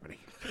what's happening.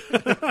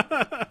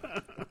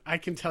 I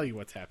can tell you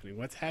what's happening.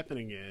 What's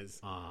happening is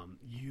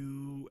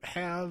you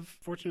have,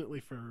 fortunately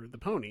for the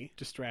pony,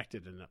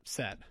 distracted and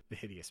upset the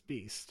hideous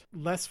beast.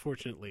 Less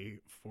fortunately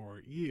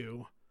for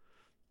you,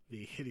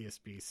 the hideous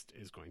beast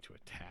is going to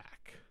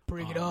attack.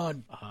 Bring it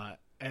on.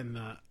 And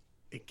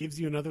it gives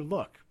you another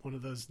look, one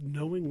of those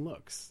knowing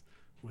looks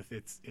with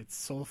its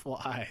soulful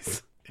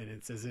eyes. And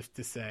it's as if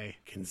to say,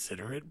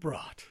 consider it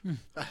brought.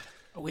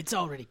 Oh, it's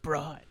already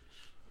brought.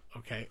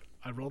 Okay,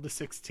 I rolled a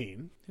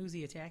 16. Who's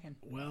he attacking?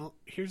 Well,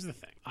 here's the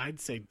thing. I'd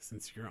say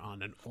since you're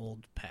on an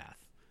old path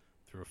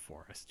through a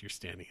forest, you're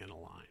standing in a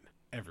line.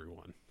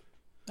 Everyone.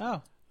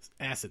 Oh,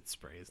 Acid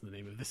spray is the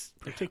name of this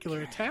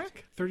particular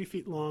attack. 30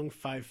 feet long,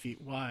 5 feet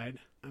wide.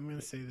 I'm going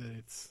to say that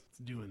it's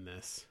doing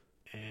this.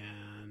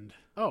 And,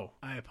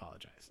 I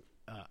apologize.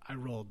 I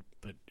rolled,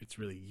 but it's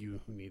really you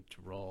who need to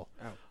roll.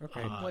 Oh,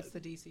 okay. what's the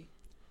DC?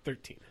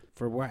 13.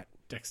 For what?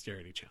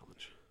 Dexterity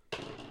challenge.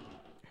 Okay.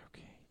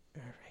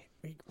 All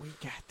right. We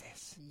got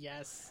this.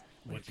 Yes.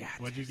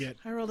 What'd you get?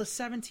 I rolled a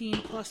 17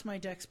 plus my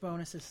dex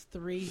bonus is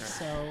 3,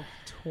 so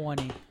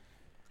 20.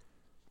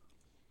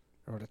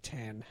 I rolled a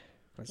 10.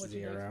 Plus What's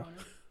your 0. dex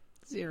bonus?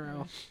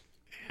 0.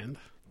 And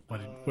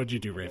what'd you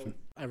do, Raven?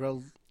 I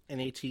rolled an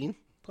 18.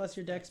 Plus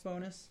your dex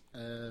bonus,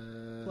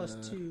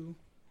 plus 2.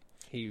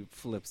 He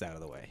flips out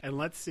of the way. And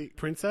let's see.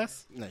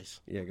 Princess? Nice.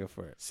 Yeah, go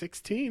for it.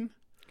 16.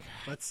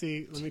 Let's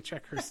see. Let me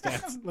check her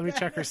stats. Let me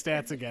check her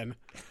stats again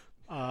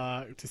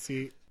to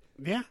see.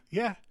 Yeah.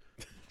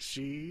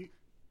 She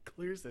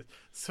clears it.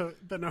 So,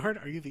 Bernard,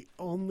 are you the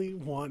only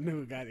one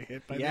who got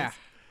hit by this?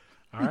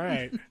 All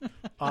right.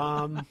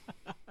 All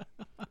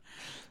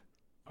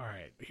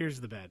right.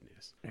 Here's the bad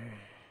news.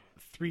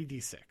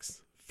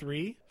 3d6.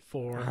 3,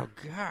 4, Oh,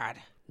 God.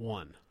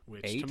 1,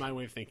 which 8? to my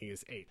way of thinking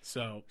is 8.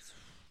 So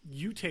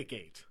you take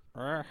 8.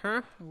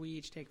 Uh-huh. We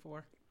each take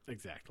 4.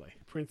 Exactly.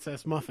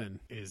 Princess Muffin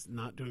is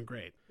not doing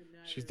great.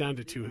 She's down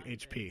to 2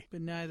 HP.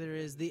 But neither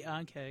is the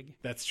Ankeg.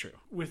 That's true.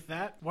 With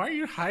that, why are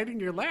you hiding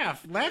your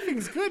laugh?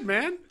 Laughing's good,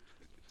 man.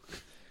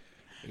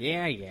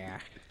 Yeah.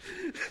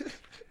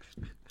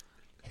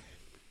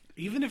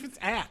 Even if it's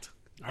at.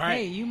 All Hey,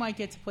 right. you might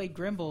get to play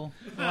Grimble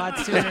a lot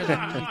sooner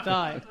than you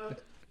thought.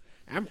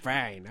 I'm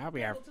fine. I'll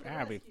be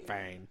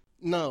fine.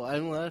 No,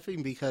 I'm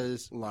laughing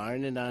because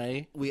Lauren and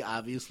I, we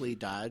obviously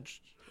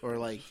dodged or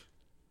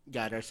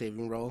got our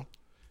saving roll,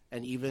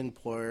 and even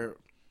poor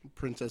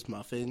Princess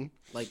Muffin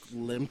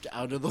limped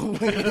out of the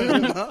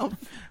way.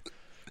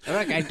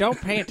 Look, I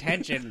don't pay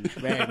attention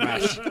very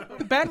much.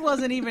 Ben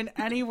wasn't even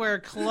anywhere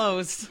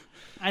close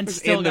and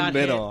still In the got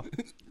middle.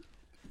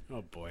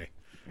 Oh, boy.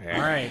 All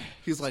right.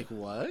 He's like,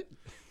 what?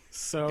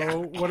 So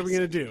what are we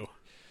going to do?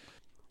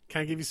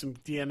 Can I give you some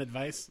DM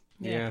advice?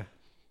 Yeah.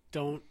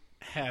 Don't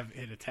have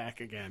it attack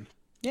again.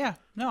 Yeah,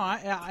 no,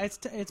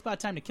 it's about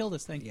time to kill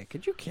this thing. Yeah,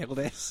 could you kill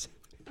this?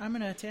 I'm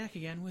going to attack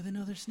again with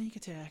another sneak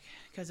attack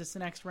because it's the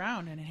next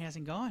round and it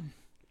hasn't gone.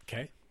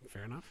 Okay.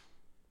 Fair enough.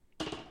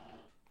 Oh,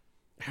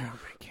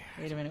 my God.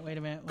 Wait a minute.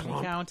 Let me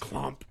Clomp, count.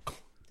 clomp.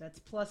 That's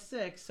plus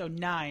 6, so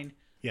 9.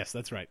 Yes,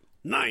 that's right.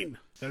 9.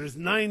 There is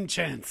 9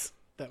 chance.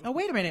 Oh,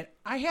 wait a minute.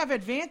 I have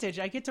advantage.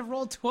 I get to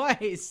roll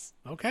twice.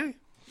 Okay.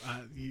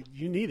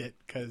 You need it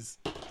because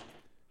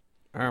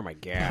Oh, my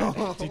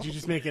God. did you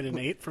just make it an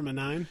 8 from a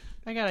 9?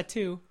 I got a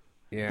 2.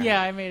 Yeah.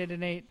 Yeah, I made it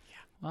an 8. Yeah.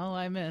 Well,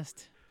 I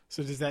missed.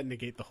 So does that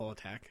negate the whole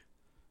attack?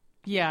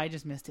 Yeah, I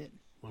just missed it.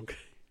 Okay.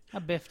 I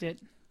biffed it.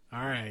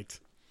 All right.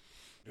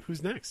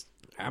 Who's next?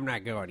 I'm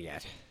not going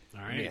yet.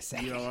 All Give me a right.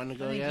 second. You don't want to I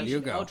go think yet? you You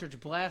should go. Eldritch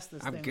Blast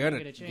this I'm thing gonna. when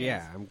you get a chance.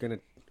 Yeah, I'm gonna.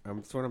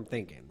 That's what I'm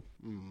thinking.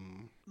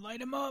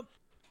 Light him up.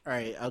 All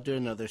right, I'll do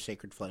another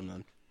Sacred Flame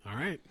then. All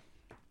right.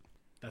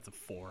 That's a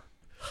 4.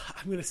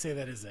 I'm going to say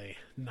that is a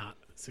not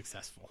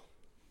successful.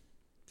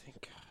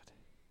 Thank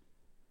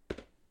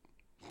God.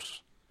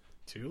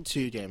 2.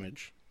 2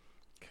 damage.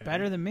 Okay.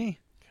 Better than me.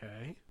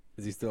 Okay.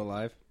 Is he still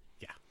alive?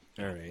 Yeah.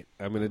 All right.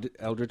 I'm gonna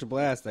Eldritch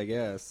Blast, I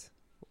guess.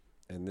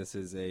 And this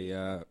is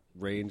a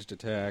ranged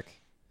attack.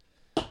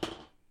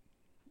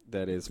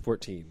 That is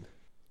 14.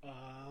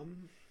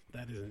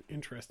 That is an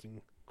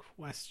interesting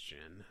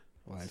question.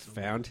 Well, I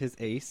found his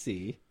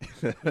AC.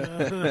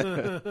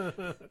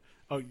 Oh,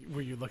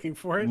 were you looking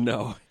for it?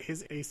 No.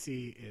 His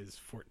AC is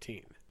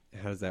 14.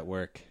 How does that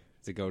work?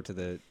 Does it go to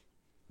the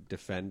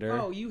defender?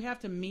 Oh, you have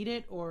to meet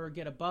it or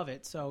get above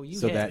it, so you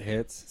so hit that it.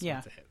 hits? Yeah.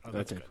 That's a hit. Oh,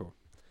 that's Okay, good. cool.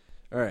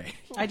 All right.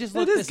 I just That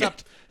looked is this good.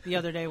 up the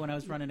other day when I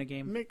was running a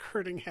game. Make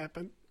hurting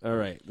happen. All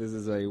right, this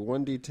is a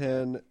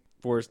 1d10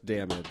 force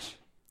damage.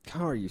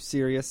 How are you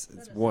serious?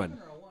 It's 1.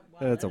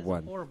 That's a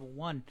 1. Horrible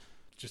 1.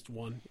 Just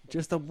one.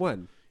 Just a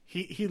 1.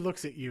 He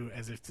looks at you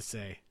as if to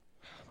say,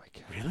 Oh my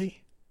god.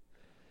 "Really?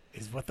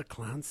 Is what the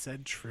clown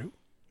said true?"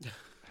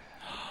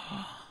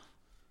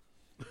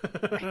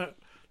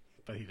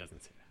 But he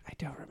doesn't say that. I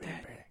don't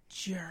remember.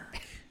 Jerk.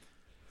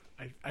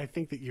 I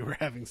think that you were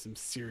having some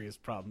serious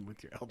problem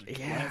with your elder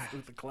class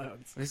with the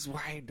clowns. This is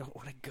why I don't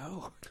want to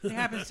go. It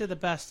happens to the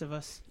best of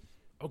us.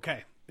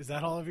 Okay, is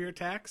that all of your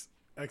attacks?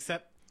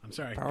 Except, I'm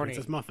sorry, Pony.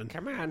 Princess Muffin.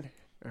 Come on.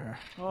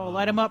 Oh,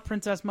 light him up,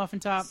 Princess Muffin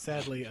Top.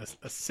 Sadly,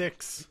 a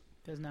 6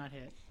 Does not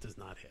hit. does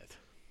not hit.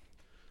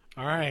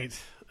 All right,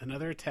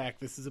 another attack.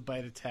 This is a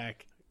bite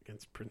attack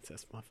against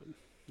Princess Muffin.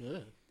 Yeah.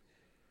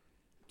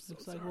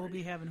 Looks like we'll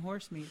be having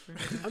horse meat for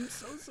I'm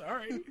so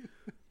sorry.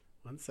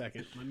 1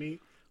 second.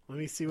 Let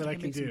me see what I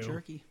can make do. some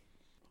jerky.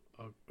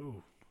 Oh,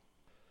 ooh.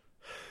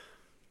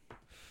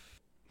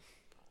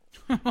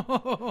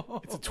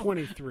 It's a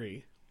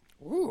 23,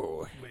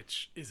 Ooh.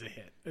 which is a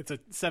hit. It's a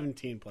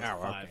 17 plus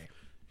Oh, 5 okay.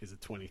 is a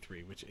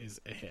 23, which is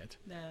a hit.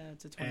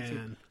 That's a 22.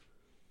 And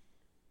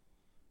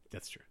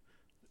that's true.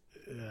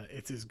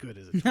 It's as good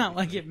as a 23. Not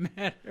like it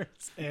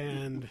matters.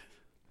 And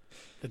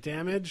the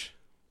damage,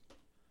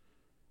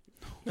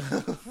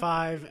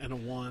 5 and a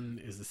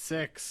 1 is a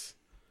 6.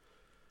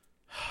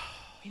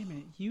 Wait a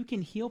minute. You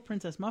can heal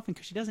Princess Muffin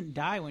because she doesn't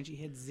die when she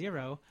hits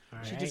 0. All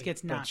She right. just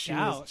gets But knocked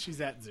out. She's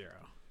at 0.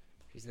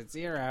 She's at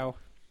 0.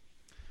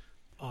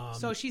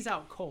 So she's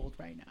out cold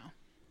right now.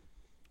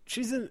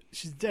 She's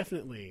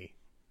definitely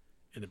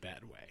in a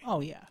bad way.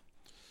 Oh, yeah.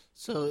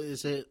 So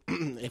is it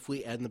if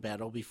we end the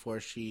battle before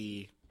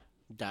she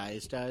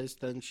dies,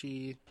 then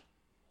she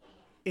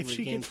If she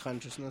regains can,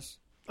 consciousness?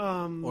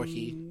 Or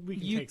he? we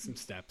can You- take some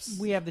steps.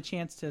 We have the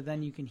chance to,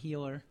 then you can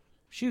heal her.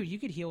 Shoot, you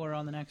could heal her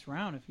on the next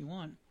round if you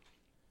want.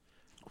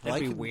 Well, I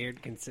That'd be could-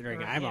 weird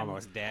considering Or I'm him.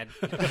 almost dead.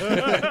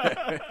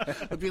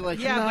 I'd be like,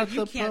 Yeah, not but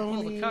you the can't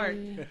pull pony.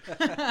 the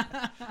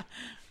cart.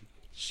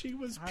 She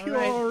was All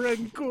pure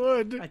and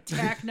good.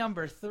 Attack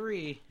number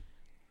 3.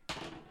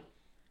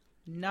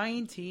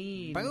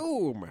 19.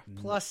 Boom.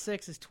 Plus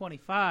 6 is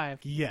 25.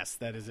 Yes,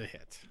 that is a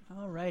hit.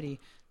 Alrighty.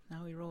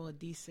 Now we roll a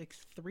d6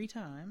 3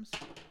 times.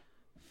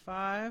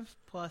 5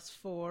 plus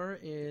 4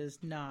 is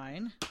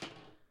 9.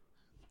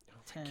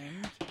 10.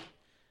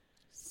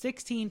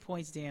 16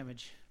 points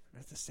damage.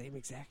 That's the same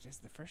exact as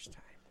the first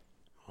time.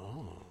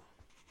 Oh.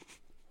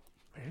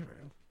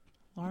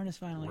 Lauren is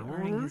finally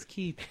earning his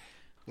keep.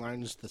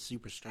 Lauren's the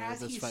superstar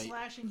As of this he's fight.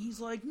 slashing, he's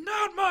like,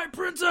 "Not my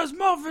Princess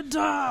Muffin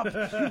Top!"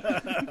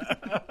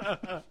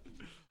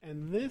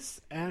 And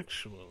this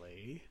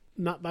actually,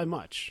 not by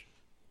much,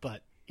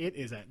 but it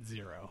is at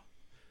 0.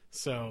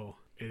 So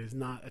it is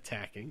not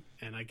attacking.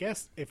 And I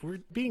guess if we're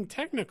being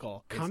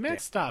technical, combat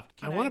stopped.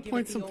 I want to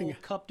point something.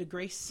 Cup de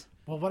Grace.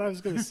 Well, what I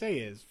was going to say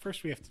is,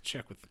 first we have to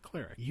check with the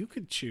cleric. You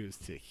could choose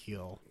to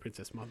heal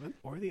Princess Muffin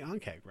or the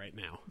Ankeg right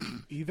now.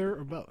 Either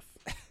or both.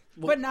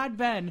 But not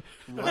Ben.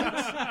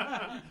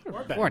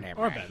 Or Ben. Whatever.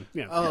 Or Ben.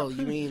 Yeah. Oh,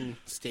 you mean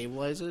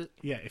stabilize it?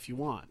 Yeah, if you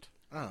want.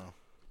 Oh.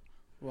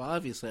 Well,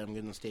 obviously I'm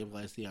going to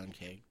stabilize the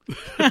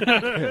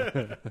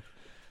Ankeg.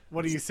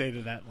 What do you say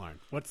to that, Lauren?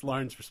 What's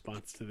Lauren's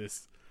response to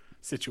this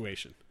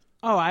situation?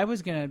 Oh, I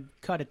was going to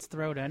cut its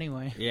throat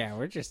anyway. Yeah,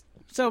 we're just...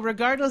 So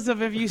regardless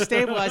of if you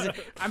stabilize it,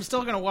 I'm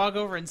still going to walk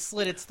over and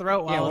slit its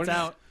throat while what it's is-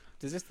 out.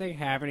 Does this thing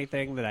have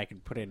anything that I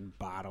can put in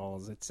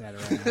bottles, etc.?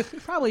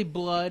 Probably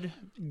blood.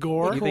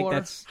 Gore? You think Gore.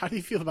 that's... How do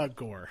you feel about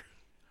gore?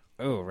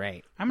 Oh,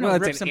 right. I'm going to Well,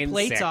 rip it's some an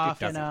plates insect.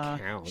 off It and doesn't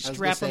count. strap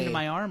gonna them to say-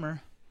 my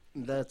armor.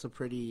 That's a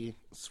pretty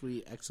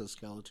sweet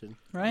exoskeleton.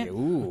 Right?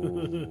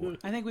 Ooh.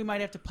 I think we might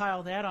have to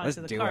pile that Let's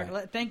onto the do cart.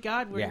 it. Thank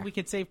God Yeah. we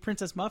could save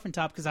Princess Muffin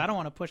Top because I don't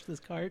want to push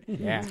this cart.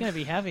 Yeah. It's going to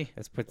be heavy.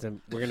 Let's put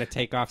some... We're going to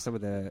take off some of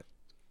the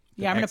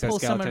Yeah, I'm going to pull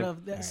some exoskeleton.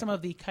 of the, All right. some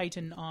of the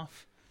chitin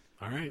off.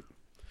 All right.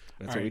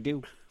 That's All what we right.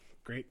 do.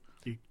 Great.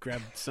 You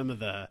grab some of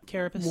the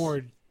Carapace.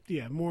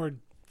 more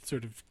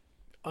sort of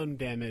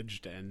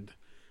undamaged and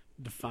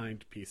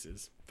defined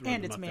pieces. Throw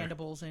And them its up there.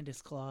 mandibles and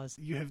its claws.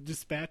 You have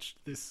dispatched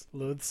this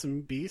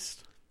loathsome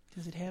beast.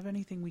 Does it have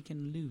anything we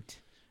can loot?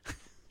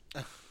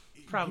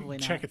 Probably You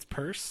not. check its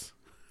purse.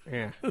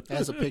 Yeah. It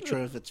has a picture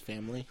of its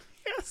family.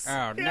 Yes.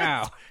 Oh, yes.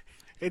 no.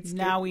 It's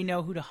Now we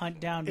know who to hunt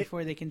down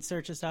before they can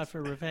search us out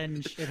for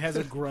revenge. It has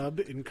a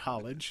grub in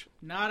college.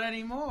 Not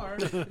anymore.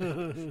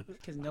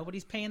 Because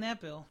nobody's paying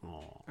that bill.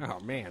 Oh,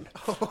 man.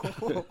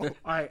 All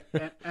right,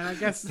 and I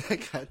guess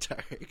That got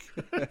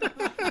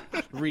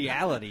dark.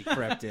 Reality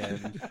crept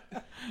in.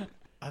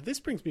 this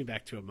brings me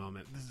back to a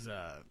moment. This is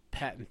a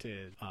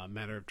patented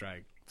Matter of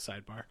Drag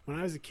sidebar. When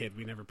I was a kid,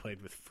 we never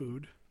played with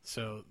food,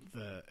 so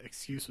the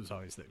excuse was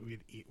always that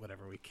we'd eat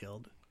whatever we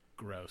killed.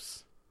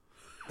 Gross.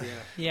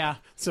 Yeah.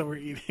 So we're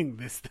eating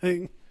this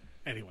thing.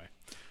 Anyway,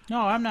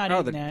 No, I'm not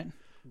Oh, eating that.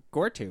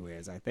 Gortu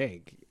is, I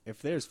think.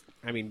 If there's...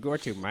 I mean,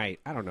 Gortu might.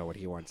 I don't know what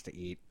he wants to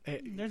eat.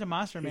 There's a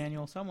monster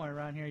manual somewhere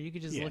around here. You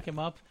could just Yeah. look him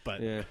up.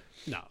 but Yeah.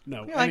 no.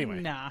 You're like,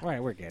 Anyway, nah. All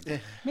right, we're good.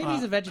 Maybe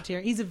he's a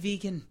vegetarian. He's a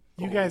vegan.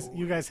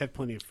 You guys have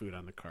plenty of food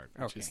on the cart,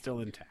 which Okay. is still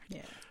intact.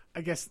 Yeah.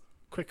 I guess,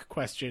 quick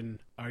question,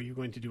 are you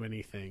going to do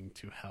anything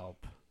to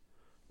help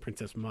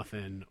Princess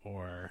Muffin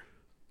or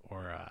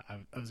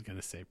I was going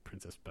to say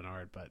Princess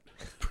Bernard, but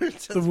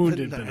Princess the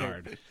wounded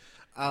Bernard.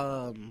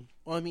 Well,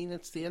 I mean,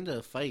 it's the end of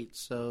the fight,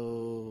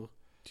 so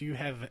Do you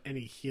have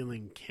any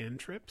healing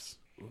cantrips?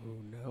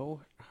 Ooh,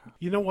 no.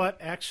 You know what?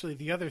 Actually,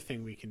 the other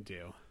thing we can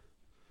do,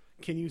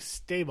 can you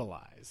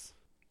stabilize?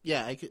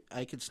 yeah,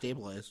 I could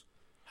stabilize.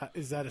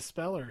 Is that a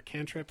spell or a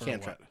cantrip or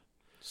Cantrip. what?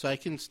 So I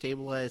can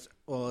stabilize.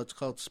 Well, it's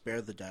called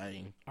Spare the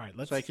Dying. All right,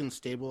 let's. So I can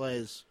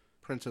stabilize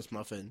Princess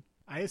Muffin.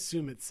 I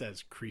assume it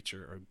says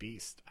creature or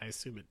beast. I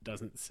assume it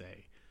doesn't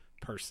say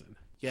person.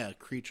 Yeah,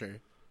 creature.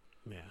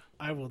 Yeah,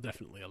 I will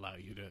definitely allow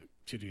you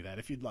to do that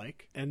if you'd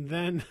like. And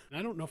then,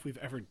 I don't know if we've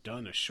ever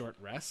done a short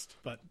rest,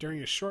 but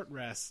during a short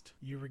rest,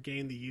 you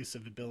regain the use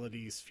of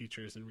abilities,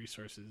 features, and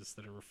resources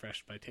that are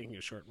refreshed by taking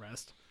a short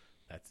rest.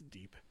 That's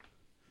deep.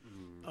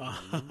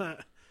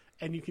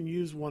 And you can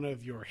use one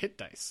of your hit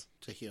dice.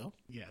 To heal.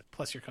 Yeah,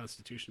 plus your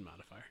constitution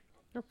modifier.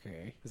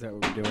 Okay. Is that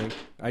what we're doing?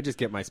 I just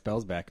get my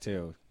spells back,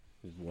 too.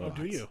 Oh,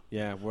 do you?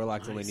 Yeah,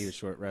 warlocks only Nice. need a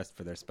short rest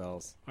for their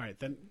spells. All right,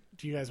 then,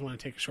 do you guys want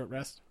to take a short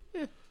rest?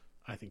 Yeah.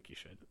 I think you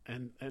should.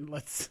 And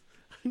let's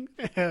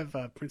have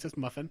Princess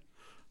Muffin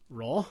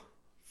roll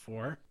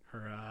for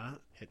her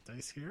hit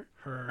dice here.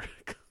 Her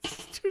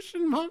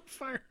Constitution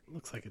modifier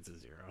looks like it's a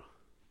 0.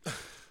 5.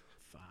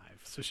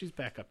 So she's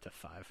back up to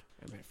 5.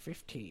 I'm at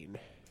 15.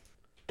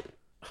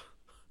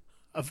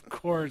 Of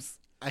course,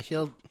 I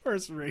healed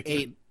first rate.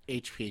 8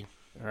 HP.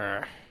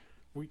 Urgh.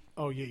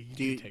 Oh yeah,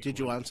 you Did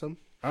you want some?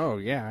 Oh,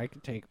 yeah, I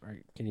can take...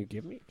 Can you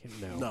give me?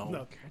 No.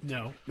 No.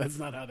 No, that's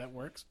not how that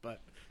works.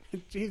 But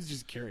he's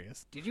just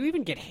curious. Did you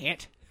even get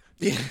hit?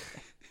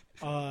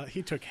 Yeah.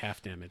 He took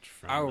half damage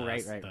from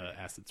right. the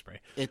acid spray.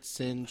 It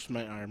singed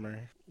my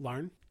armor.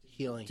 Larn,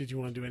 Healing. did you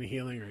want to do any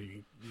healing, or are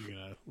you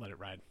gonna let it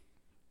ride?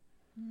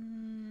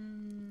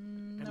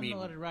 I'm mean-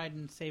 gonna let it ride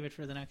and save it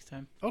for the next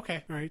time.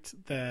 Okay, all right.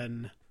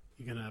 Then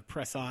you're gonna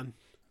press on.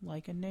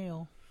 Like a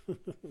nail. All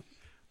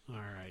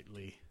right,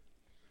 Lee.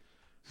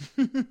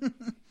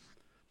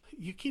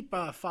 You keep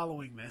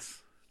following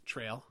this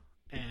trail,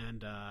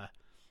 and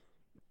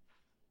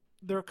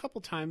there are a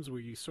couple times where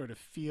you sort of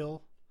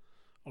feel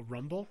a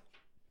rumble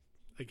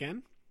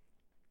again,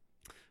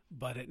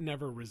 but it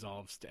never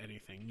resolves to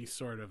anything. You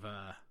sort of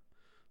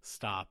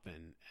stop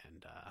and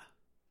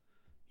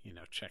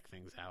check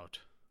things out,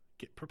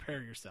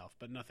 prepare yourself,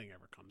 but nothing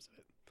ever comes of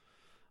it.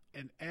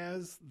 And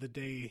as the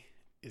day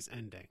is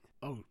ending,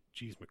 oh,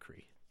 geez,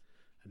 McCree,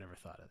 I never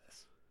thought of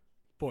this.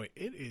 Boy,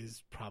 it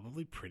is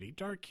probably pretty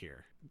dark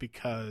here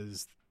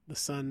because the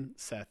sun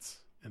sets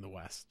in the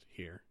west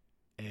here,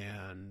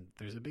 and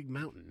there's a big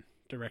mountain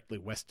directly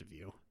west of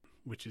you,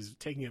 which is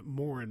taking up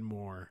more and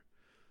more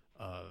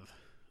of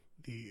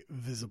the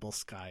visible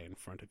sky in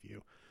front of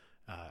you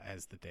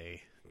as the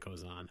day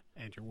goes on.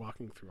 And you're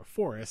walking through a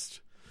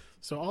forest,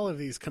 so all of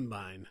these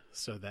combine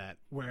so that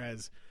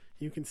whereas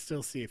you can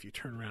still see if you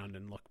turn around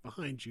and look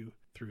behind you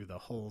through the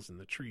holes in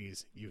the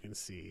trees, you can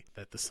see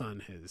that the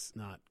sun has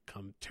not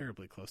come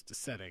terribly close to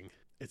setting.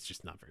 It's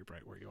just not very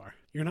bright where you are.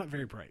 You're not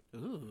very bright.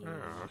 Ooh.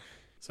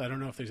 So I don't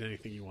know if there's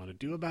anything you want to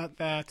do about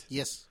that.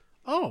 Yes.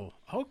 Oh,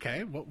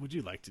 okay. What would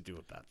you like to do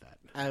about that?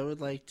 I would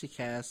like to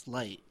cast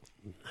light.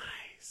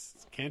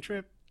 Nice.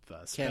 Cantrip?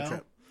 Spell?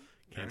 Cantrip.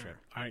 Cantrip.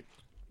 All right.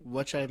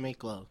 What should I make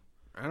glow?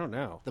 I don't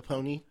know. The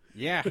pony?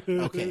 Yeah.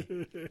 Okay.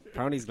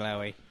 Pony's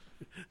glowy.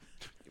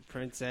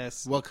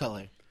 Princess What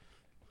color?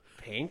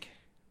 pink,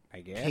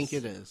 I guess. Pink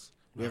it is.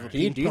 We have a Alright.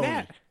 Can you pink do pony.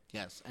 that?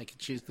 Yes, I can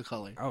choose the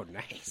color. Oh,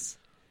 nice.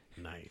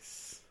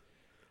 Nice.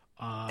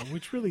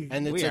 Which really...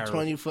 And it's We a are-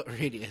 20-foot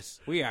radius.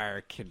 We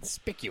are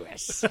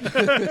conspicuous. an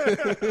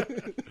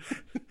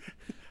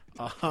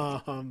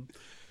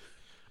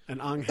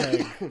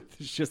Angheg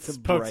It's just a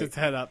pokes bright. its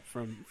head up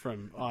from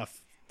off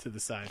to the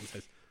side and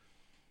says,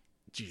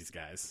 "Geez,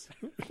 guys,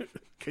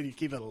 could you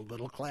keep it a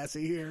little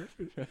classy here?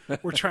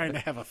 We're trying to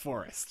have a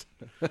forest."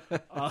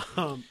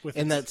 With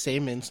In its- that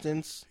same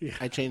instance, Yeah.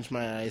 I changed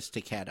my eyes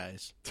to cat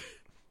eyes.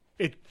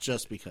 It-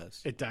 Just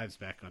because. it dives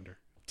back under.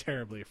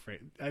 Terribly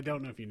afraid. I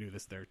don't know if you knew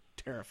this. They're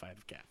terrified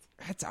of cats.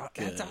 That's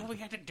all we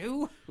had to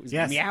do. Was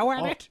Yes. meow at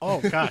oh, it.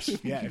 Oh gosh,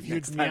 yeah. If you'd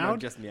Next time I'm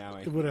meowed, just it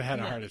meowing. would have had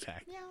a heart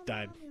attack.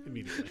 Died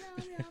immediately.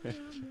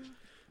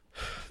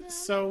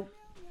 So,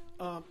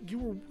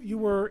 you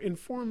were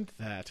informed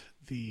that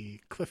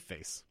the cliff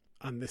face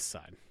on this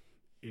side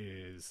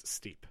is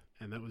steep,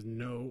 and that was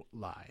no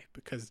lie,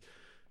 because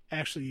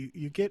actually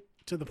you get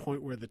to the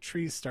point where the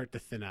trees start to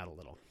thin out a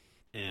little,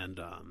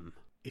 and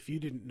if you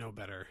didn't know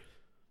better,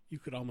 you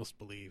could almost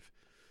believe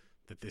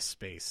that this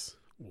space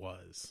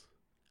was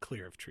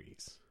clear of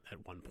trees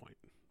at one point,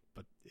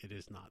 but it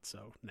is not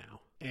so now.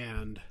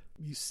 And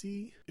you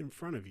see in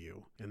front of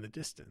you in the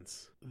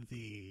distance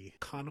the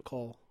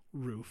conical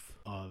roof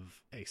of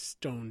a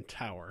stone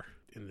tower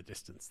in the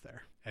distance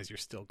there as you're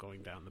still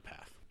going down the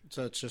path.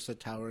 So it's just a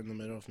tower in the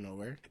middle of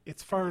nowhere.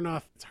 It's far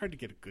enough, it's hard to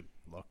get a good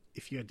look.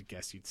 If you had to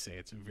guess, you'd say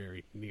it's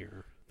very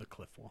near the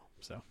cliff wall.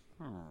 So,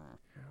 How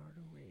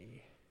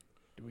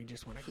do we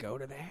just want to go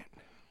to that?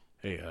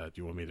 hey, do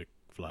you want me to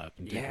fly up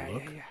and take a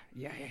look?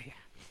 Yeah.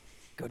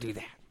 Go do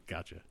that.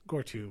 Gotcha.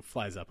 Gortu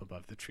flies up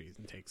above the trees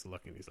and takes a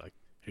look, and he's like,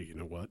 hey, you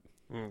know what?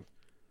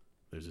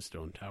 There's a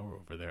stone tower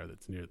over there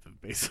that's near the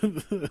base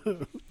of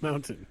the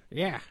mountain.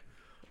 Yeah.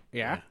 Can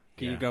Yeah.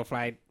 you go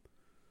fly?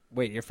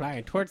 Wait, you're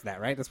flying towards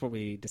that, right? That's what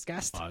we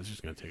discussed. I was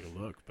just going to take a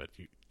look, but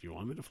do you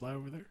want me to fly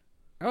over there?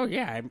 Oh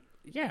yeah,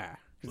 yeah.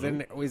 'Cause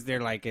then was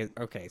there like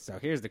okay? So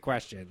here's the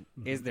question: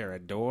 Is there a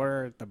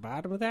door at the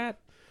bottom of that?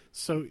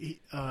 So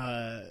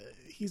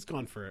he's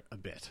gone for a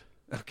bit.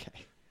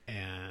 Okay.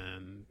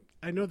 And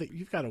I know that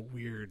you've got a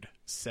weird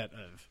set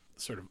of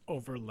sort of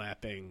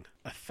overlapping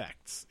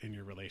effects in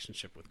your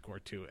relationship with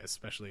Gortu,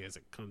 especially as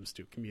it comes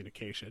to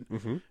communication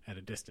at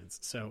a distance.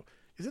 So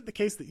is it the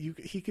case that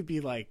he could be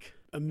like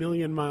a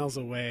million miles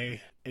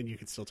away and you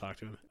could still talk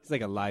to him? It's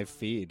like a live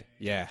feed.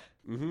 Yeah.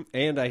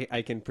 And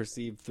I can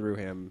perceive through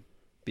him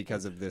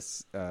because of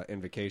this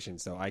invocation.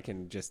 So I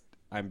can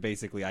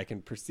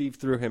perceive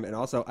through him, and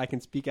also I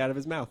can speak out of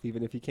his mouth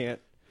even if he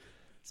can't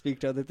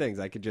speak to other things.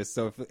 I could just,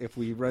 so if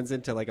we runs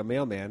into like a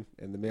mailman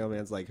and the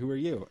mailman's like, who are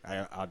you?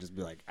 I'll just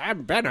be like,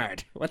 I'm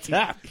Bernard. What's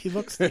up? He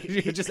looks.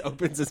 He just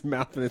opens his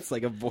mouth and it's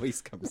like a voice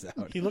comes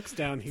out. He looks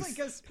down. It's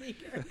like a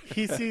speaker.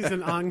 He sees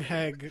an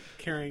Ongheg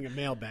carrying a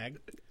mailbag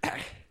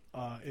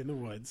in the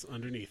woods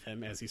underneath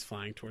him as he's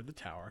flying toward the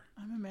tower.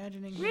 I'm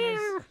imagining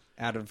him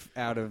as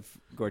Out of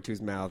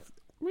Gortu's mouth.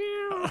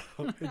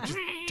 It just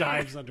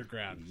dives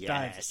underground. Yes.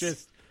 Dives,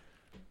 just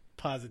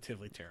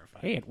positively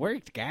terrified. Hey, it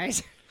worked,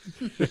 guys.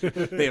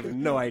 They have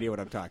no idea what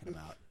I'm talking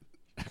about.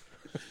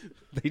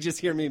 They just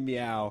hear me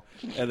meow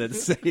and then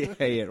say,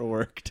 hey, it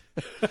worked.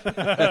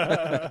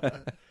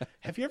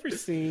 Have you ever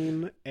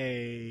seen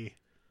a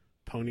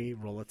pony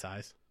roll its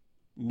eyes?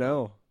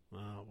 No.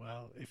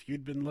 Well, if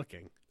you'd been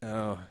looking.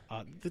 Oh.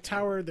 The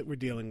tower that we're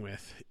dealing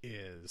with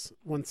is,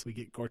 once we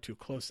get Gortu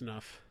close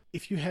enough,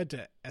 if you had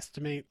to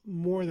estimate,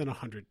 more than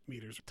 100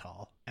 meters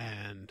tall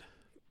and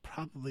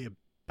probably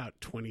about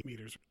 20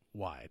 meters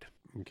wide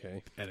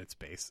Okay. at its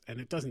base, and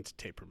it doesn't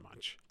taper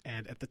much.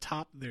 And at the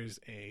top, there's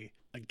a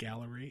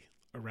gallery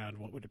around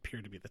what would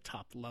appear to be the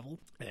top level,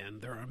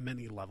 and there are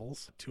many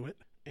levels to it.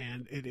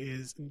 And it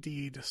is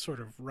indeed sort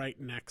of right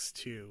next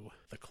to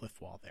the cliff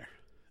wall there.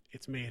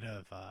 It's made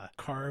of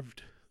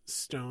carved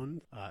stone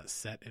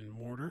set in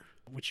mortar,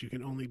 which you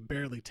can only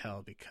barely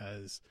tell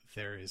because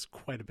there is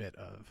quite a bit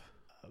of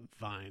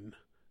vine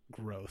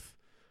growth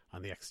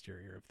on the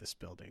exterior of this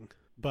building.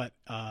 But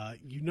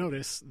you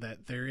notice that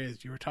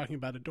you were talking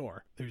about a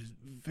door. There's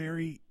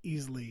very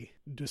easily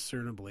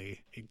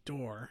discernibly a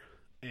door,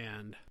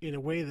 and in a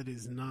way that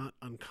is not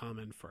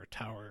uncommon for a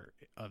tower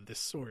of this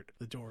sort,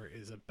 the door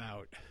is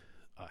about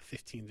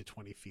 15 to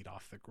 20 feet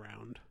off the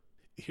ground.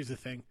 Here's the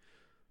thing.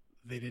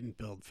 They didn't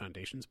build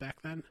foundations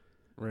back then.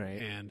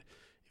 Right. And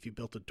if you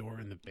built a door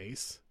in the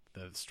base,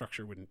 the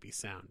structure wouldn't be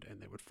sound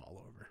and they would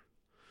fall over.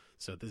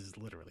 So this is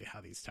literally how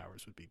these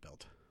towers would be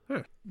built.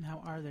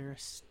 Now, are there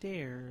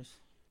stairs?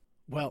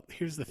 Well,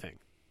 here's the thing.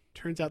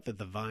 Turns out that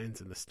the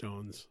vines and the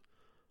stones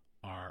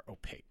are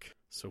opaque,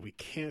 so we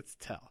can't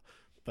tell.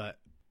 But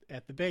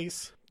at the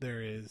base,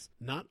 there is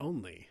not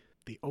only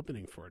the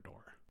opening for a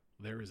door,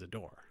 there is a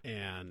door.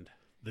 And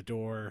the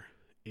door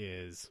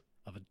is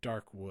of a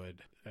dark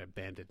wood,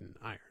 banded in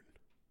iron.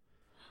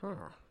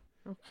 Huh.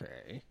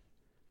 Okay.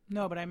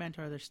 No, but I meant,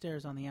 are there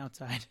stairs on the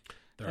outside?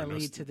 There That are, no,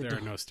 lead to the there are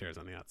door. no stairs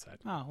on the outside.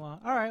 Oh,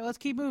 well, all right, let's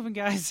keep moving,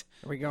 guys.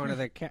 Are we going to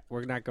the?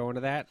 We're not going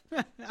to that.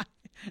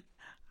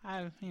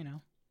 All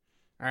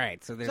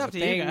right. So there's up a to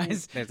you thing.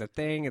 guys. There's a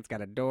thing. It's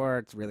got a door.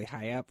 It's really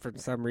high up for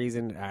some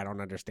reason. I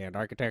don't understand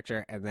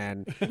architecture. And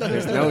then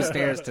there's no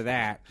stairs to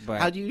that.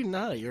 But How do you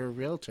know? You're a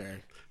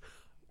realtor.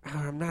 Oh,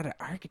 I'm not an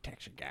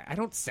architecture guy. I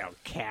don't sell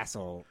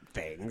castle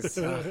things.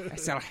 I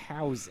sell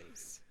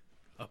houses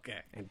Okay.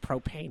 and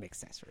propane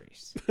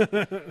accessories.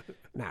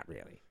 Not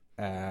really.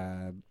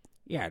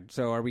 Yeah.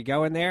 So are we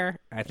going there?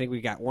 I think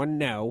we got one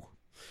no,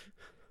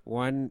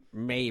 one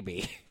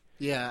maybe.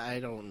 Yeah, I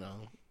don't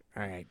know.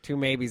 All right, two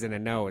maybes and a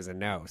no is a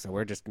no. So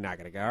we're just not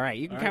gonna go. All right,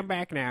 you can All come right.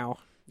 back now.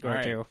 Go All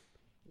right. to.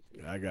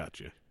 I got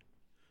you.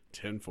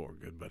 10-4,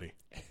 good buddy.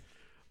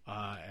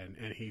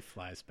 And he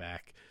flies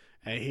back,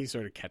 and he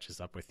sort of catches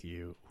up with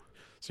you.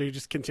 So you're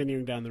just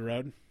continuing down the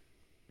road?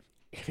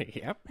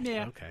 Yep.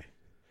 Yeah. Okay.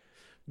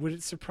 Would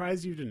it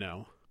surprise you to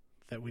know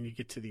that when you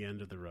get to the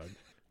end of the road,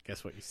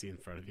 guess what you see in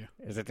front of you?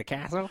 Is it the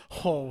castle?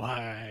 Oh,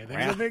 why?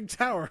 There's Well. a big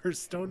tower,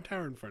 stone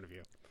tower in front of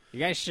you. You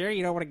guys sure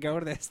you don't want to go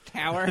to this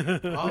tower?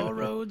 All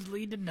roads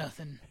lead to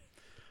nothing.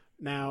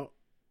 Now,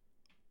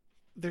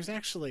 there's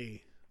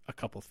actually a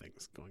couple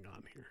things going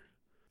on here.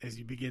 As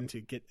you begin to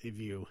get a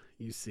view,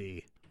 you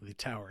see the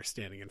tower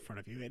standing in front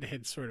of you. It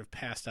had sort of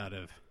passed out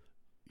of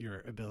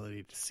your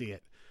ability to see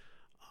it.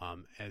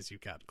 As you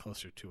got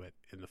closer to it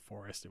in the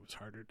forest, it was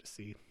harder to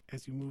see.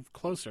 As you move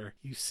closer,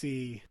 you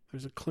see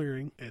there's a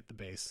clearing at the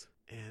base,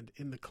 and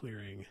in the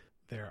clearing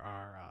there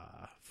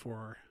are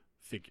 4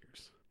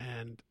 figures.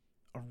 And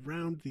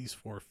around these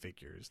 4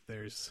 figures,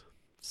 there's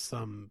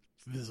some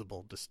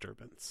visible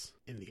disturbance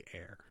in the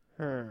air.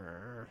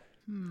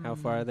 How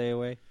far are they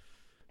away?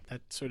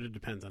 That sort of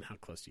depends on how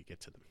close you get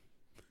to them.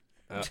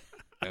 Okay.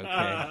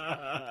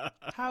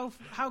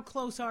 How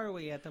close are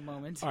we at the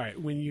moment? All right,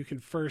 when you can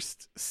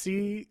first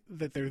see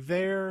that they're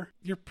there,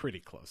 you're pretty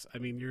close. I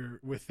mean, you're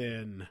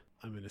within,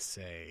 I'm going to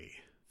say,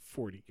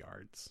 40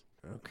 yards.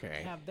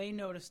 Okay. Have they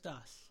noticed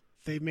us?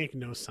 They make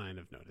no sign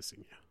of noticing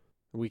you.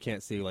 We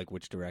can't see like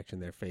which direction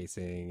they're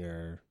facing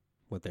or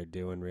what they're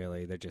doing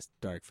really. They're just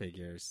dark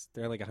figures.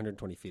 They're like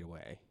 120 feet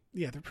away.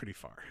 Yeah, they're pretty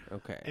far.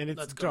 Okay. And it's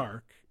Let's go.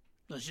 dark.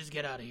 Let's just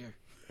get out of here.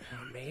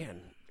 Oh,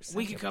 man.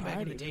 We can come back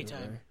in the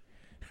daytime.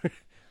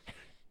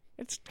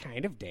 It's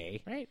kind of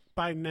day, right?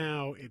 By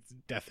now, it's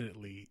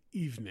definitely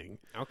evening.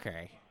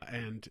 Okay.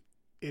 And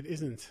it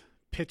isn't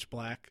pitch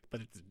black,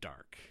 but it's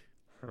dark.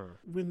 Huh.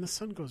 When the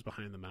sun goes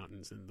behind the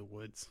mountains in the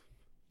woods,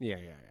 Yeah.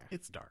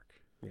 it's dark.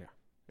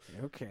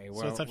 Okay,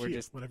 well, So it's up to we're you.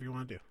 just... Whatever you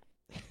want to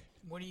do.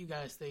 What do you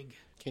guys think?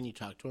 Can you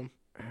talk to him?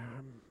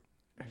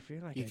 I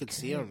feel like You could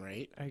see him,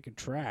 right? I could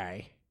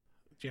try.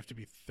 Do you have to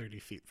be 30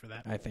 feet for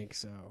that? I think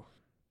so.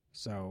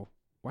 So,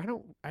 why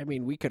don't... I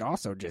mean, we could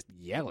also just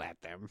yell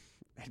at them.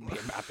 That'd be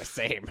about the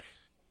same.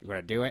 You want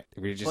to do it?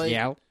 We just Like-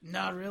 yell?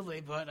 Not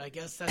really, but I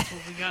guess that's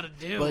what we gotta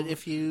do. But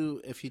if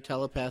you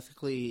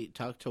telepathically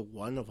talk to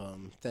one of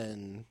them,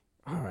 then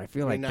Oh, I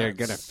feel like they're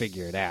going to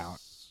figure it out.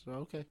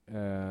 Okay.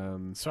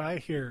 So I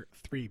hear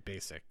 3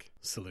 basic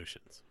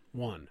solutions.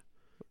 1,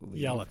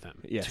 yell at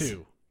them. Yes.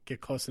 2,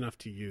 get close enough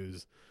to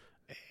use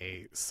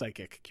a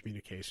psychic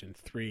communication.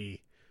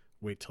 3,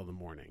 wait till the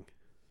morning.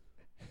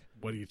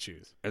 What do you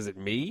choose? Is it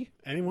me?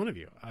 Any one of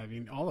you. I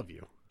mean, all of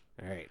you.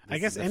 All right. I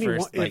guess the any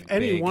first, one, like, if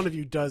any big- one of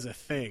you does a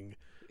thing,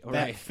 All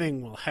that right.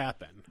 thing will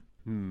happen.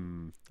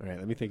 All right,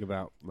 let me think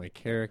about my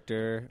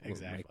character. What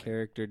Exactly. my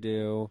character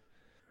do?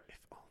 If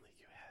only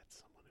you had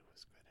someone who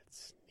was good at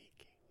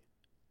sneaking.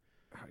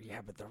 Oh,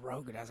 yeah, but the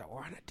rogue doesn't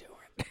want to do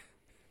it.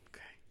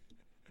 Okay.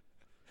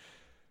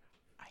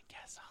 I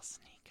guess I'll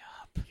sneak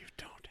up. You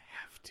don't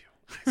have to.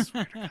 I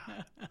swear to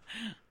God.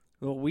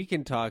 Well, we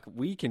can talk.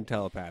 We can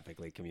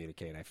telepathically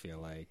communicate. I feel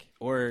like,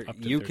 or Up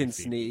to you 30 can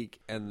feet. sneak,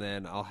 and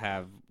then I'll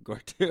have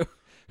Gortu,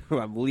 who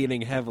I'm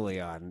leaning heavily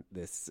on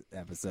this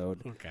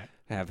episode, Okay.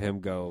 have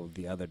him go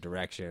the other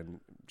direction.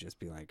 Just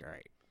be like, all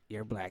right,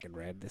 You're black and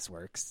red. This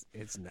works.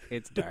 It's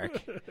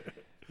dark.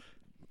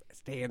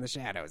 Stay in the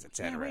shadows, Yeah,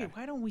 etc. wait,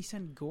 why don't we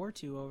send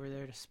Gortu over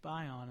there to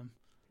spy on him?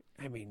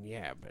 I mean,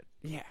 yeah, but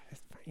yeah,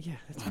 that's fine. Yeah,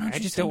 that's Why fine. don't I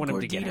you just send don't want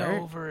him to get Gordito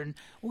hurt. over and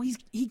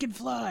he can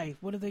fly.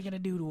 What are they gonna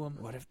do to him?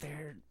 What if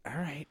they're all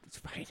right? It's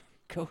fine.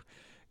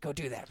 Go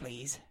do that,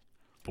 please.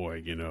 Boy,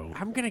 you know,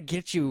 I'm gonna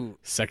get you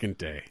second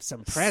day.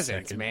 some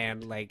presents, Second-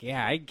 man. Like,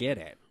 yeah, I get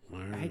it.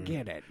 I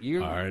get it.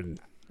 You, Hard.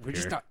 we're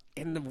just Here. not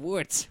in the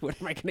woods.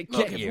 What am I gonna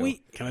Look, get if you?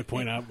 we Can I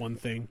point out one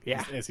thing?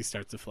 Yeah. As he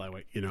starts to fly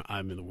away, you know,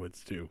 I'm in the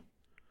woods too.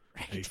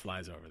 And he Right.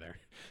 flies over there.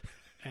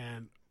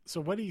 And so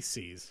what he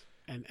sees,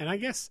 and I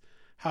guess,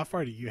 how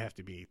far do you have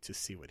to be to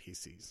see what he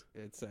sees?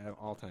 it's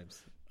all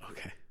times.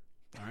 Okay.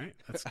 All right.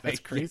 That's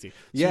crazy. So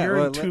Yeah, you're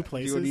well, in 2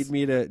 places. Do you need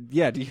me to?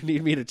 Yeah. Do you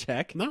need me to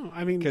check? No,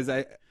 I mean, Because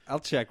I'll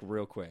check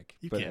real quick.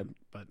 you but can,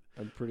 but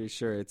I'm pretty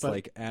sure it's But-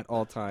 like at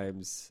all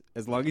times,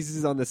 as long as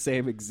he's on the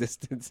same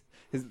existence,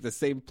 the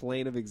same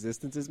plane of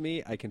existence as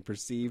me, I can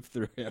perceive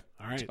through him.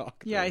 all right.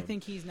 Talk Yeah, through I him.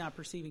 think he's not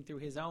perceiving through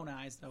his own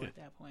eyes though at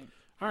that point.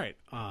 All right.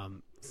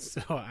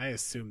 So I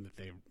assume that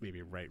they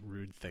maybe write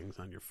rude things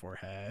on your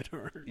forehead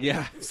or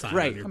Yeah, sign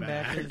right. on your Come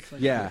back back. and it's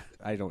like, Yeah,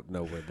 I don't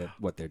know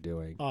what they're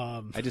doing.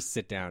 Um, I just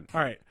sit down. all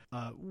right.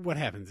 What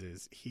happens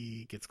is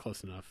he gets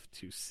close enough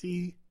to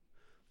see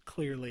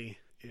clearly,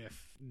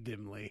 if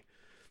dimly,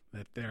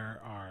 that there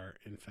are,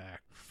 in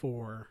fact,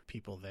 4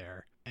 people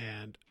there.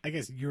 And I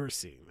guess you're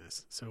seeing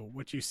this. So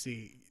what you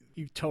see,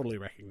 you totally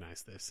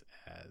recognize this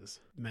as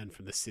men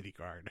from the city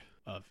guard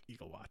of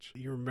Eagle Watch.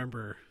 You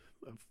remember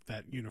of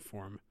that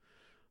uniform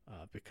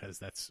because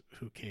that's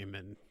who came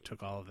and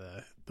took all of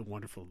the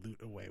wonderful loot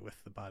away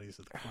with the bodies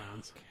of the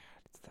clowns.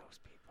 It's those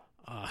people.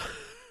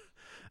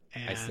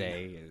 And I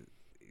say,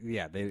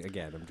 yeah.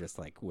 I'm just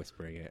like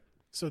whispering it.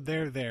 so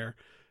they're there,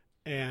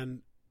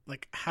 and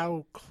like,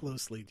 how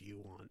closely do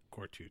you want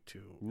Gortu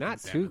to? Not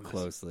examine too this?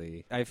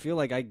 closely. I feel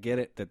like I get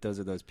it that those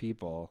are those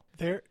people.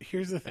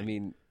 Here's the thing. I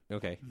mean,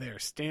 okay. They're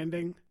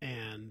standing,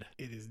 and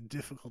it is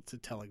difficult to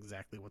tell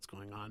exactly what's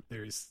going on.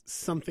 There's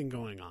something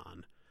going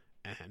on,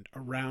 and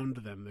around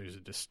them there's a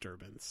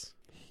disturbance.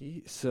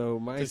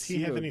 Does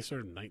he have any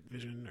sort of night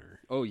vision or?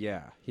 Oh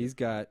yeah, he's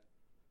got.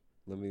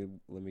 Let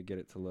me get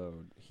it to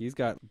load. He's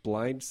got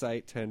blind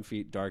sight 10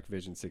 feet, dark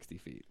vision 60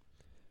 feet,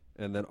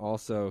 and then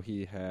also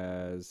he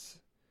has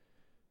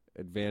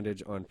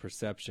advantage on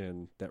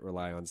perception that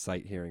rely on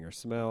sight, hearing, or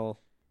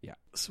smell. Yeah.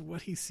 So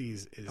what he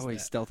sees is Oh, he's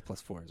that, stealth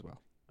 +4 as well.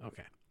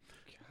 okay.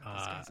 God,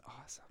 this guy's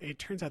awesome. It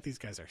turns out these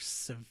guys are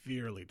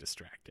severely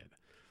distracted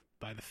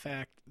by the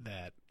fact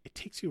that it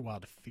takes you a while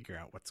to figure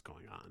out what's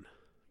going on.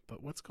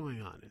 But what's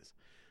going on is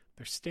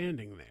they're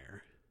standing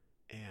there,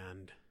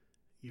 and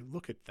you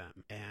look at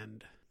them,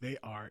 and they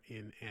are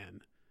in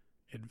an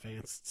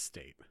advanced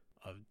state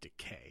of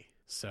decay.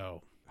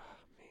 So,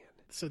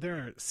 so there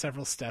are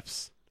several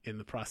steps in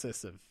the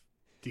process of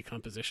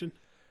decomposition.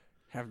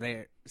 Have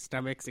their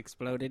stomachs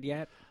exploded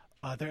yet?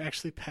 They're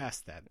actually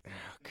past that.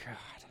 Oh,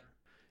 God.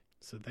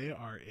 So they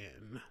are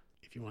in,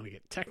 if you want to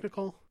get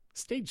technical,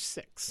 stage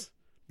 6,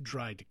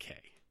 dry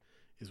decay,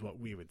 is what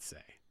we would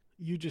say.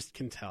 You just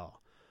can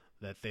tell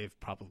that they've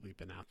probably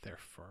been out there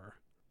for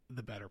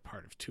the better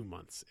part of 2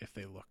 months if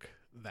they look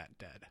that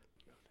dead.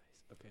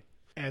 Okay.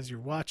 As you're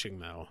watching,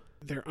 though,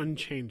 they're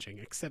unchanging,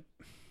 except,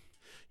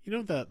 you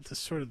know, the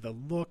sort of the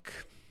look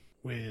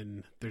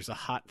when there's a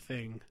hot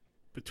thing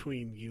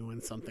between you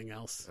and something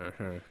else?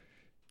 Uh-huh.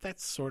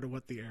 That's sort of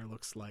what the air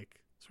looks like,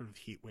 sort of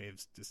heat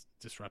waves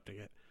disrupting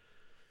it.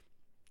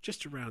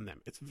 Just around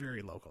them. It's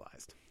very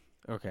localized.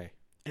 Okay.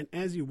 And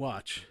as you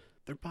watch,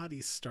 their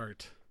bodies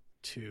start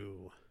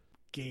to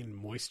gain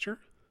moisture.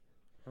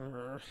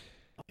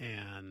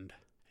 And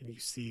you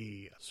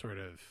see sort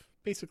of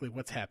basically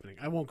what's happening.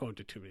 I won't go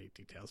into too many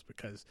details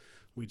because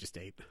we just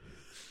ate.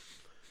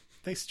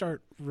 They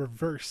start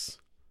reverse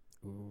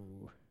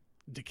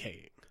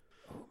decaying.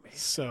 Oh, man.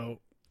 So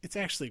it's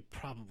actually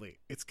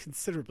it's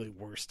considerably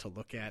worse to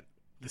look at.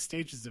 The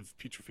stages of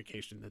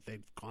putrefaction that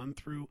they've gone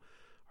through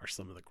are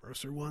some of the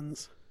grosser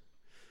ones.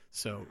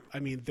 So, I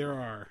mean, there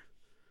are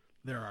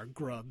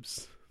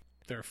grubs,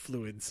 there are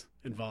fluids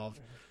involved,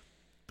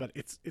 but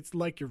it's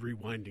like you're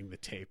rewinding the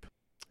tape,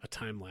 a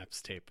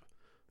time-lapse tape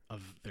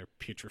of their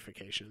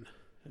putrefaction.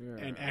 Yeah.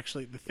 And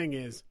actually, the thing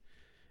is,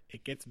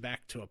 it gets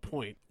back to a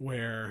point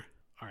where,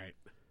 all right,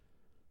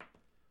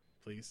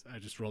 please, I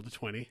just rolled a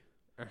 20.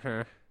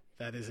 Uh-huh.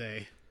 That is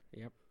a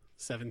Yep.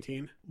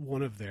 17.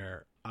 One of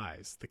their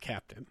eyes, the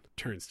captain,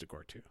 turns to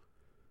Gortu.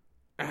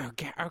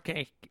 Okay.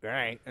 Okay. All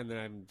right. And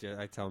then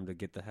I tell him to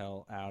get the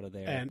hell out of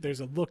there. And there's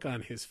a look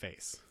on his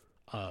face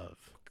of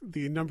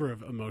the number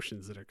of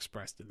emotions that are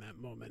expressed in that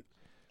moment.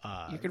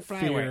 You can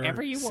fly fear,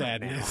 wherever you want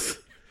sadness,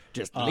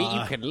 Just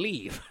you can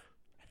leave.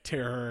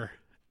 terror,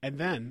 and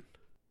then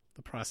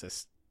the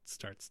process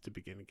starts to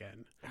begin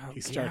again. Oh,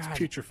 He starts God.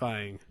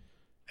 putrefying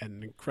at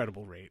an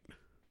incredible rate.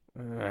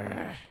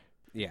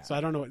 Yeah. So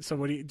I don't know. So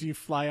what do you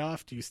fly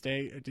off? Do you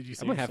stay? Did you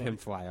say I'm going to you're have him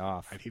flying? fly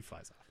off. Right, he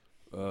flies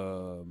off.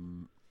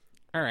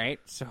 All right.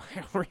 So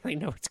I don't really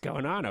know what's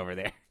going on over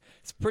there.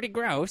 It's pretty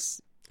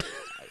gross.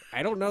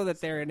 I don't know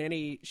that they're in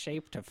any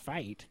shape to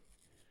fight.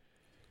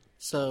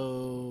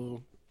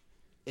 So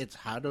it's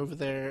hot over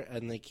there,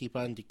 and they keep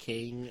on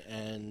decaying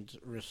and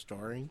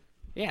restoring.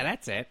 Yeah,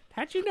 that's it.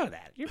 How'd you know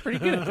that? You're pretty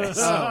good at this.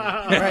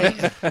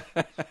 Right.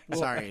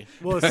 Sorry.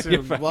 We'll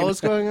assume. What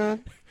was going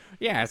on?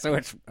 Yeah, so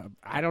it's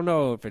I don't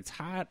know if it's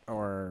hot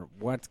or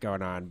what's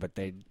going on, but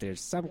there's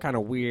some kind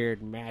of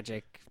weird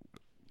magic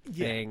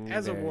thing.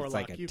 as a There's warlock,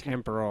 like a you can-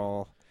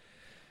 temporal,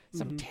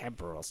 some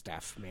temporal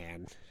stuff,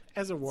 man.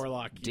 As a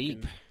warlock,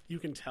 deep. You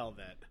can tell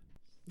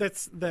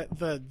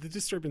the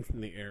disturbance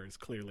in the air is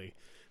clearly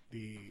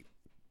the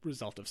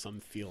result of some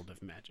field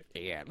of magic.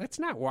 Yeah, let's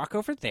not walk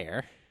over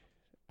there.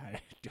 I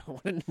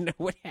don't want to know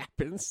what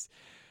happens.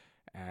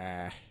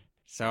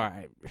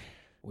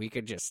 We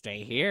could just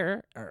stay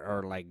here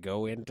or like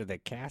go into the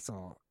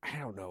castle. I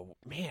don't know.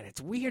 Man,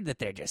 it's weird that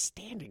they're just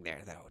standing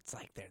there, though. It's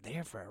like they're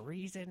there for a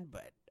reason,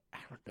 but I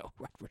don't know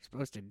what we're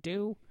supposed to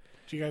do.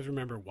 Do you guys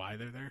remember why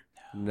they're there?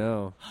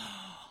 No.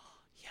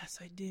 Yes,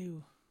 I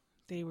do.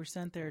 They were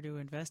sent there to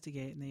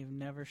investigate, and they've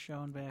never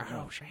shown back Oh,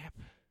 up. crap.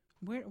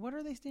 What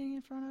are they standing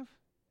in front of?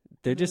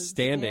 They're just The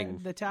standing.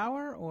 the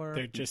tower, or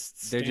They're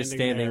just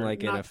standing there,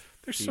 like in a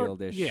they're sort-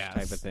 fieldish yeah,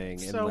 type of thing.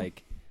 So And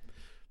like,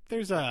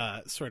 there's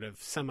a sort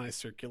of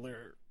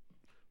semicircular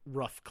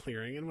rough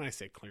clearing, and when I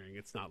say clearing,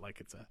 it's not like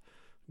it's a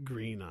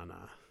green on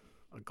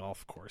a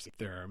golf course.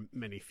 There are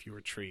many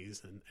fewer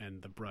trees,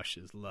 and the brush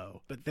is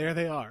low. But there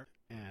they are,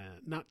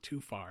 not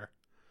too far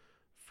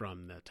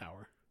from the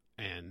tower.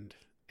 And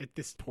at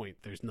this point,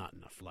 there's not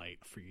enough light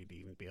for you to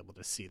even be able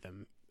to see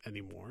them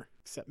anymore.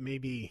 Except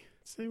maybe,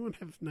 does anyone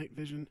have night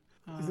vision?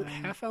 Is it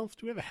half elf?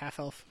 Do we have a half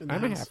elf in the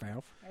I'm a house? half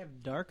elf. I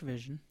have dark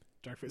vision.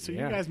 Dark vision. So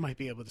Yeah. you guys might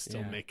be able to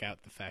still Yeah. make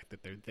out the fact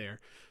that they're there,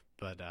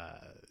 but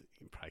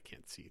you probably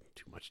can't see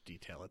too much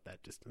detail at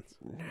that distance.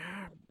 Nah,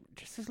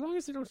 just as long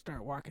as they don't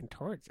start walking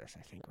towards us,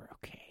 I think we're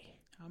okay.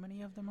 How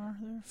many of them are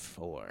there?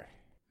 4.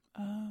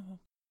 Oh,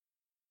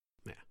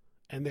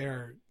 And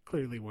they're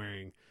clearly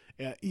wearing,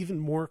 even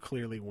more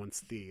clearly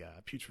once the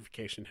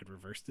putrefaction had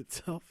reversed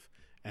itself,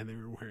 and they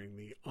were wearing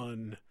the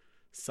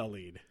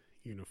unsullied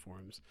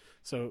uniforms.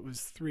 So it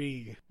was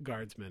 3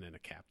 guardsmen and a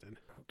captain.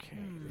 Okay,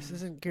 this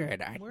isn't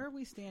good. where are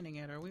we standing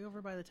at? Are we over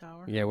by the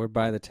tower? yeah, we're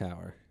by the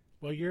tower.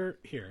 Well, you're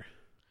here.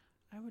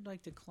 I would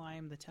like to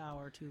climb the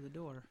tower to the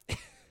door.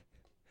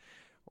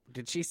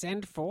 Did she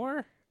send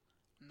 4?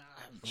 Nah.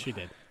 She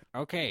did.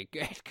 Okay,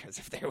 good, because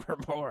if there were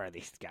more of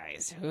these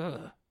guys,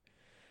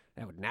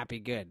 that would not be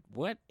good.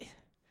 What?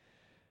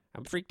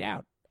 I'm freaked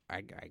out.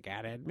 I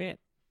gotta admit,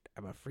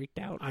 I'm a freaked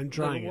out I'm little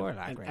drawing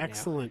warlock an right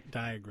excellent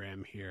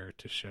diagram here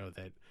to show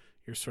that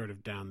you're sort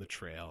of down the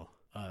trail.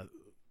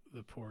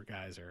 the poor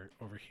guys are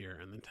over here,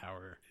 and the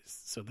tower is...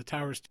 So the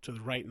tower's to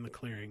the right in the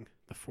clearing,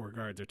 the 4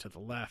 guards are to the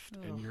left,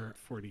 and you're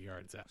 40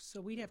 yards out.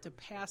 So we'd have to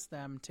pass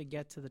them to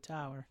get to the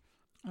tower.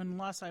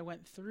 Unless I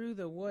went through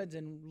the woods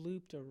and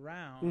looped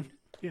around.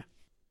 Yeah.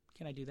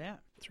 Can I do that?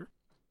 Sure.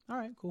 All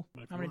right, cool.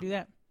 Whatever I'm you going to do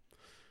that.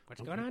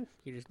 What's going on?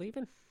 You just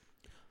leaving?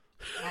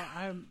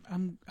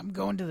 I'm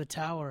going to the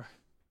tower.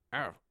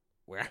 Oh,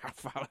 well, I'll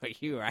follow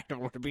you. I don't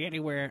want to be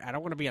anywhere. I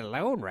don't want to be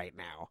alone right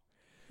now.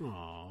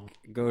 Aww.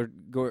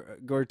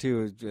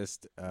 Gortu is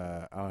just.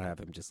 I'll have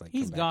him just like.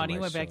 He's come back gone. to He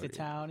my went back to shoulder.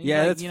 town. He's Yeah,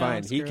 like, that's you know,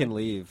 fine. He screw can it.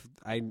 leave.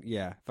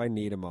 If I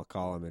need him, I'll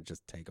call him. It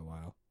just take a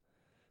while.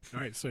 All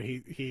right, so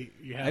you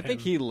had I think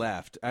him- he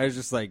left. I was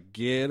just like,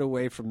 get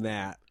away from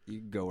that. You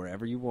can go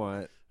wherever you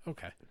want.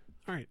 Okay.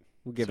 All right.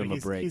 We'll give So him a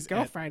break. He's Go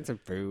at, find some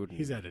food.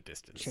 he's at a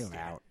distance. chill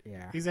out.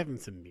 Yeah. He's having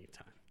some me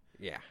time.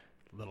 Yeah.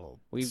 Little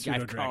I've pseudo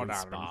called dragon on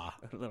spa.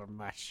 him a little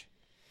much.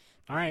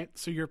 All right,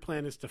 so your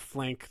plan is to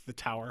flank the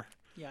tower,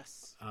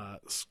 Yes.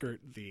 skirt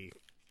the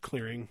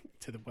clearing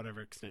to the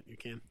whatever extent you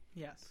can.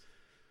 Yes.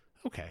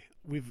 Okay,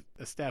 we've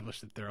established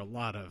that there are a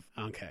lot of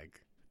Ankeg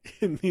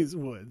in these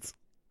woods.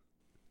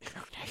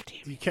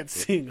 You kept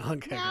seeing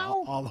Ankeg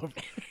all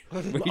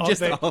over. We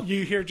just all-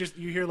 you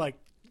hear like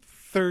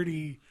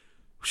 30.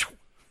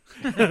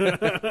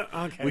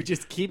 Ankeg. We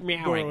just keep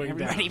meowing. Burrowing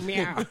Everybody down.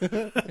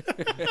 meow.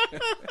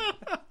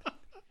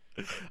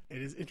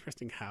 It is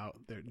interesting how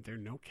there are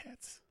no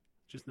cats,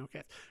 just no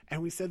cats,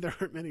 and we said there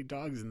aren't many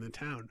dogs in the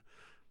town.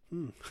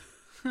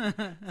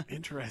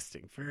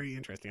 Interesting, very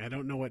interesting. I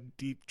don't know what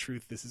deep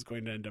truth this is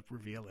going to end up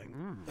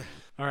revealing.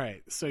 All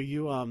right, so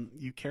you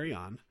carry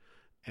on,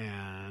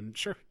 and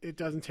sure, it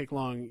doesn't take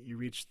long. You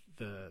reach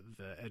the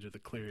edge of the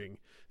clearing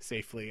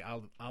safely.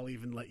 I'll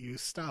even let you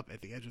stop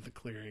at the edge of the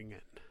clearing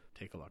and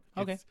take a look.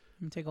 Okay.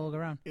 Let me take a look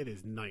around. It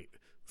is night.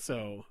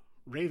 So,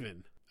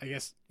 Raven, I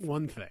guess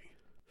one thing.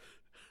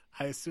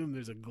 I assume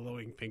there's a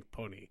glowing pink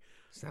pony by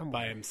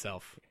Somewhere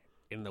himself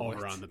in the over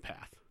woods. on the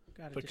path.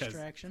 Got a Because-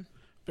 distraction.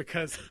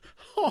 Because,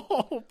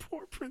 oh,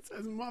 poor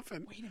Princess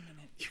Muffin. Wait a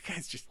minute. You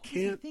guys just What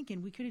was I can't.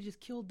 thinking? We could have just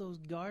killed those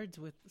guards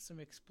with some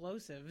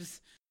explosives.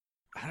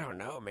 I don't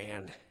know,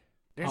 man.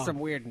 There's Oh. some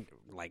weird,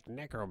 like,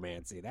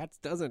 necromancy. That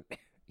doesn't,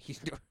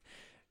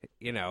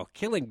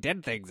 killing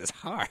dead things is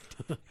hard.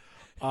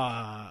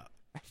 Uh,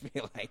 I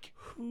feel like.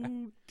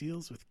 who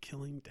deals with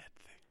killing dead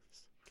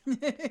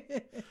things?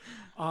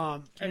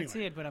 Can't Anyway.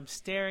 see it, but I'm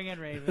staring at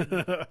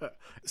Raven.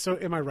 So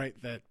am I right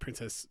that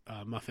Princess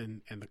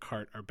Muffin and the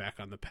cart are back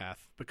on the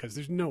path? Because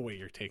there's no way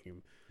you're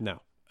taking...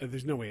 No.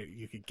 there's no way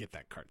you could get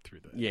that cart through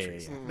the Yeah,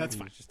 trees. yeah. That's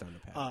He's fine. just on the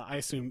path. I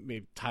assume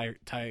maybe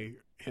tie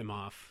him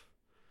off,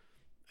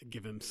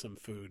 give him some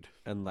food.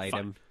 Unlight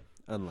fine. him.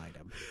 Unlight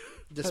him.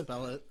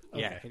 Dispel it.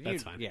 Okay, Yeah,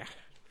 that's fine. Yeah,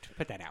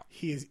 put that out.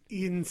 He is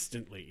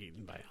instantly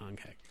eaten by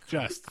Ankeg.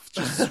 Just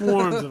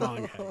swarms of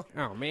Ankeg.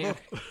 Oh, man.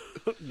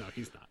 No,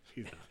 he's not.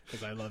 He's not.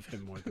 Because I love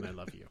him more than I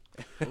love you.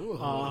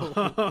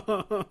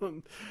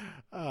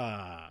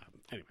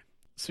 Anyway,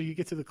 so you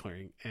get to the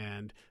clearing,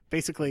 and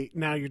basically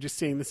now you're just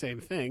seeing the same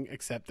thing,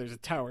 except there's a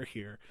tower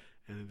here,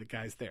 and the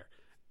guy's there.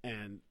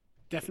 And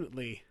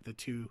definitely the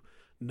two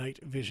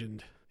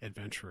night-visioned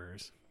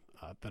adventurers,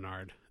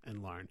 Bernard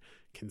and Larn,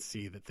 can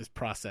see that this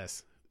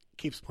process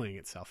keeps playing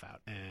itself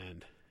out.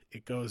 And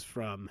it goes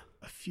from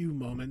a few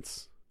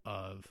moments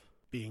of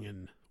being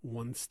in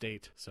one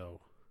state,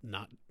 so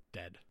not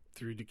dead,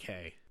 through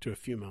decay, to a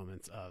few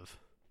moments of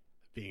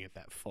being at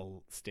that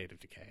full state of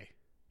decay,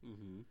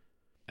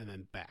 and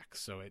then back.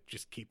 So it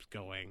just keeps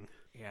going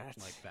Yeah,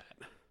 that's like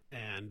that.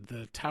 And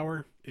the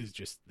tower is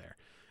just there.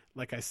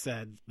 Like I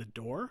said, the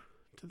door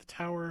to the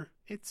tower,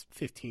 it's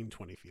 15,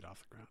 20 feet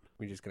off the ground.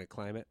 We're just going to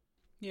climb it.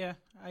 Yeah,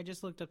 I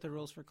just looked up the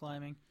rules for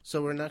climbing.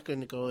 So we're not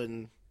going to go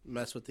and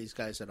mess with these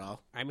guys at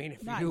all. I mean,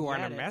 if Not you want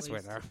to yet, at mess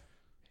with least. her.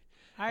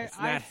 It's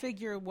I not-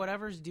 figure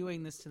whatever's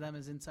doing this to them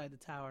is inside the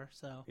tower,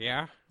 so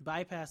Yeah?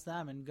 bypass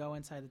them and go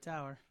inside the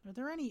tower. Are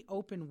there any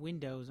open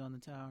windows on the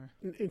tower?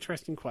 An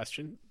interesting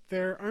question.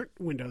 There aren't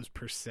windows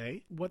per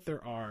se. What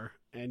there are,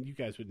 and you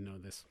guys would know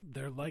this,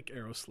 they're like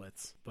arrow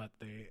slits, but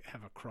they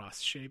have a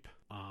cross shape.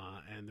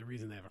 And the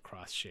reason they have a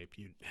cross shape,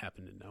 you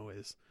happen to know,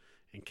 is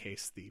in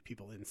case the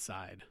people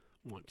inside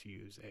want to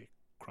use a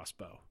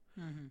crossbow.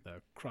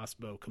 The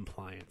crossbow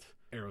compliant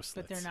arrow slits.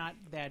 But they're not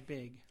that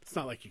big. It's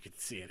not like you could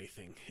see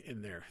anything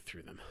in there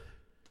through them.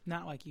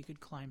 Not like you could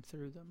climb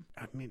through them.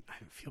 I mean, I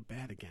feel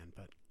bad again,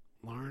 but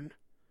Larn,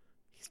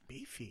 he's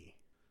beefy.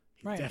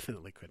 He Right.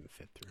 definitely couldn't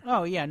fit through.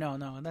 Oh, yeah, no,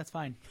 that's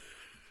fine.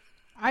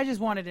 I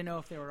just wanted to know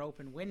if there were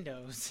open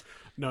windows.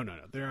 No.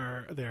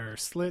 There are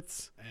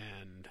slits,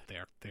 and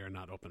they are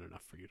not open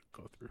enough for you to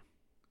go through.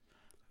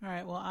 All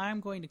right, well,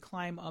 I'm going to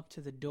climb up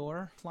to the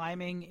door.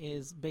 Climbing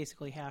is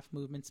basically half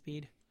movement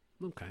speed.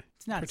 Okay.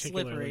 It's not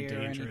Particularly slippery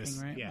or dangerous.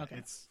 anything, right? Yeah, Okay.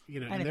 it's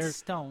And they're it's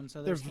stone,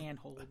 so there's they're-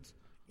 handholds.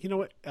 you know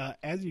what?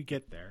 As you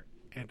get there,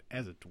 and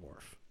as a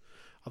dwarf,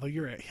 although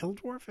you're a hill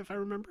dwarf, if I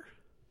remember,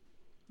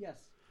 Yes.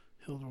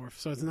 hill dwarf.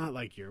 So it's not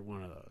like you're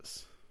one of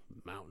those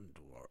mountain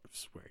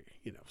dwarves where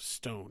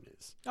stone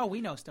is Oh,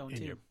 we know stone, in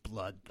too. your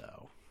blood,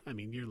 though. I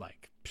mean, you're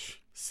like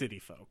city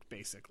folk,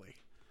 basically.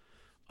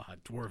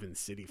 Dwarven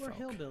city We're folk.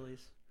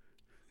 hillbillies.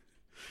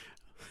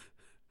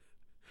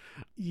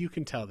 You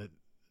can tell that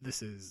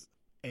this is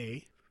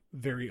A,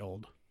 very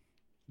old,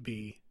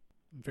 B,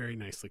 very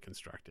nicely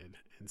constructed,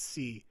 and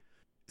C,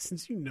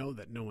 since you know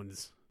that no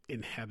one's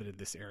inhabited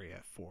this area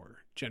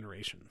for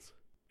generations,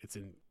 it's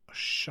in a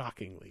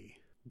shockingly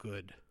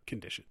good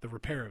condition. The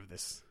repair of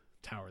this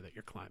tower that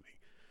you're climbing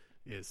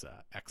is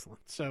excellent.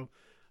 So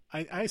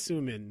I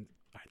assume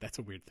that's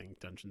a weird thing,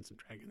 Dungeons and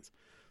Dragons.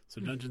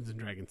 So Dungeons and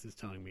Dragons is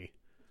telling me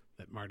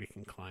that Marty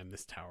can climb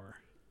this tower.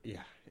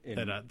 Yeah.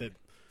 That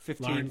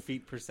 15 Lauren-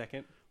 feet per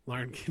second.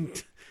 Lauren can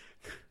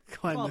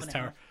climb 12 this and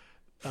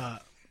a tower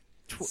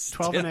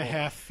 12 and a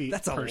half feet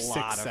That's a per lot 6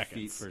 of seconds.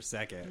 feet per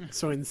second.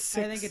 So in 6...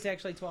 I think it's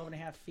actually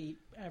 12.5 feet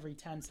every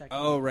 10 seconds.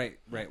 Oh, right.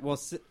 Well,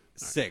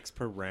 6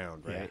 per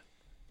round, right?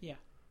 Yeah.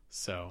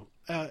 So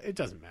it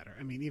doesn't matter.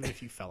 I mean, even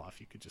if you fell off,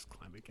 you could just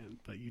climb again,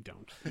 but you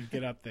don't. You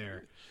get up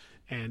there,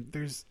 and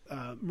there's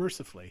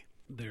mercifully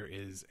there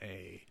is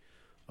a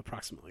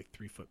approximately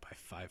 3 foot by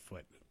 5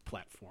 foot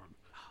platform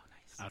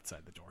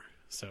outside the door,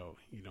 so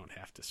you don't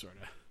have to sort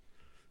of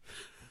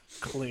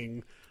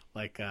cling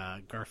like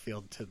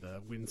Garfield to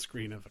the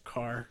windscreen of a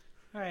car.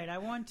 All right, I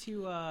want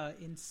to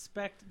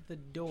inspect the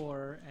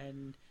door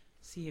and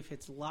see if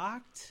it's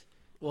locked.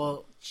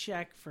 Well,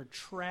 Check for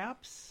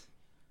traps.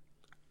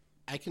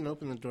 I can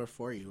open the door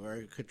for you, or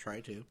I could try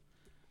to.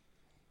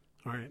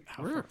 All right,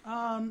 how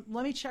far?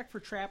 Let me check for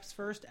traps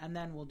first, and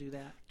then we'll do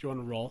that. Do you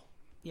want to roll?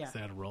 Yeah. Is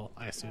that a roll?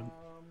 I assume.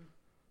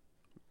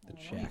 The Let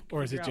me check.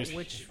 Or is it figure out just-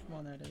 which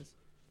one that is?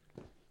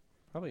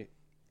 Probably.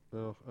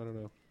 Oh, I don't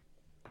know.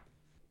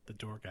 The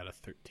door got a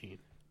 13.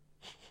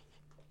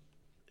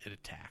 It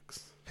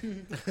attacks.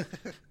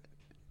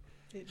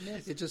 It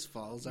missed. It just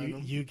falls on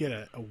them. You get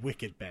a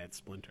wicked bad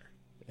splinter.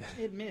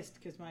 It missed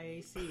because my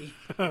AC.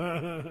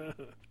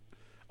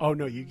 Oh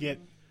no, you get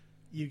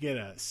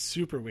a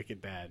super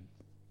wicked bad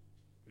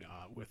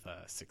with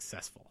a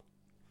successful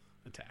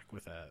attack.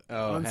 With a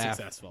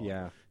unsuccessful,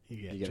 Yeah. you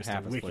get You get just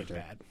half a a wicked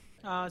splinter.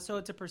 bad. So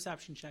it's a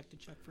perception check to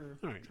check for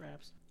All right.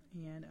 traps.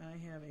 And I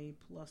have a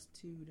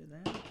 +2 to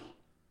that.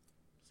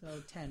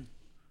 So 10.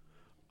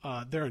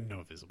 There are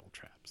no visible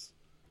traps.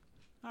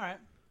 All right.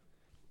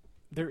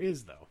 There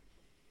is though,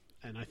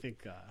 and I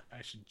think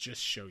I should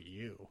just show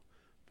you,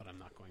 but I'm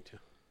not going to.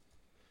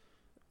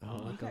 Oh,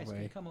 You look guys away.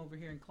 can come over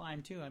here and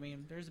climb too. I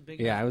mean, there's a big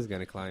Yeah, I was going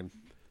to climb.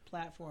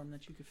 platform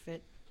that you could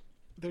fit.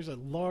 There's a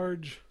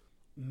large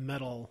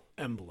metal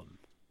emblem,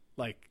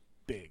 like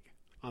big,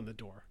 on the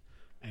door,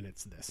 and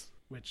it's this,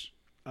 which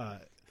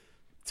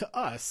to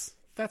us,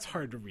 that's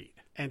hard to read.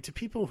 And to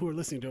people who are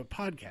listening to a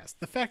podcast,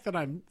 the fact that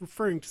I'm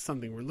referring to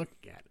something we're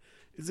looking at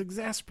is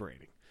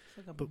exasperating.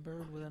 It's like a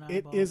bird with an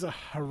It eyeball. is a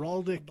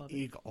heraldic above it.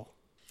 eagle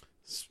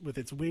with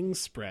its wings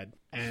spread,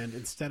 and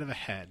instead of a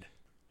head,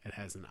 it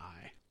has an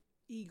eye.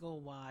 Eagle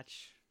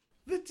Watch.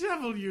 The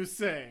devil, you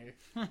say?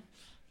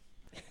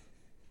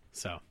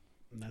 So,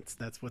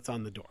 that's what's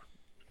on the door.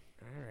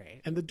 All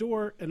right. And the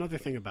door, another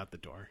thing about the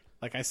door,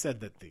 like I said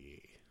that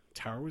the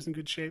tower was in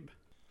good shape.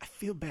 I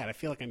feel bad. I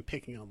feel like I'm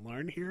picking on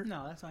Lauren here.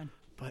 No, that's fine.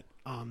 But,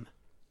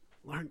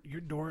 Lauren,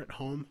 your door at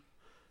home,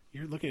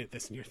 you're looking at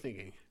this and you're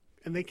thinking,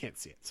 and they can't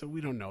see it, so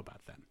we don't know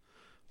about them.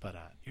 But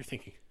you're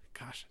thinking,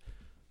 gosh,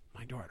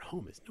 my door at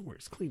home is nowhere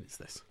as clean as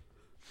this.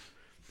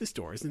 This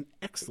door is in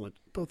excellent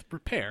both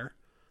repair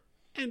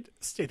and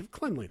state of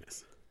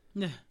cleanliness.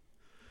 Yeah.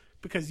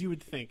 Because you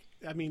would think,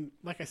 I mean,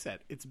 like I said,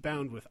 it's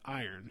bound with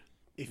iron.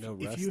 If No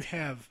if you rust?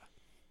 have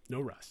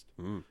no rust,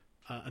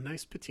 a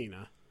nice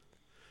patina,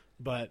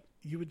 but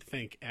you would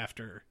think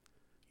after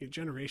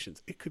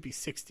generations, it could be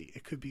 60,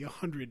 it could be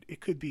 100,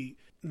 it could be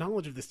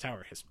knowledge of this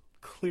tower has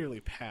clearly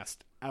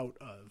passed out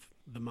of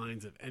the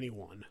minds of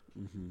anyone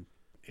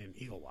in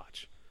Eagle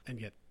Watch, and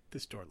yet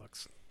this door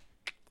looks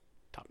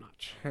top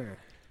notch.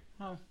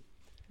 Well,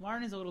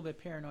 Lauren is a little bit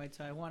paranoid,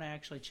 so I want to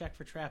actually check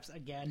for traps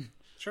again.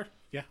 Sure,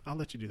 yeah, I'll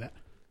let you do that.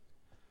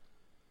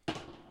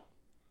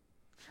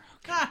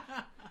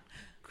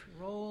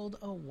 Rolled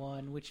a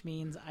 1, which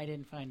means I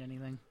didn't find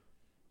anything.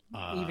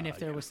 Even if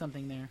there yeah. was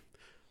something there.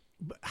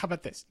 But how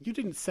about this? You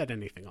didn't set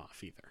anything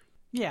off either.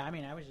 Yeah, I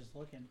mean, I was just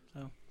looking.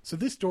 So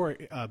this door,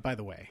 by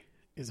the way,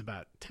 is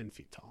about 10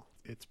 feet tall.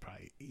 It's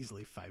probably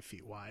easily 5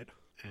 feet wide,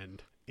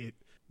 and it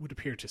would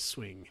appear to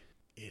swing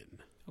in.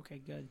 Okay,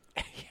 good.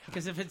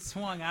 Because if it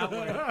swung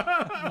outward, now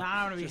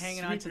I'm going to be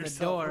hanging on to the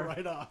door.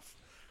 right off.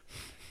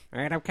 All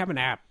right, I'm coming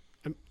out.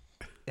 I'm-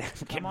 I'm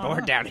getting on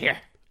bored up. down here.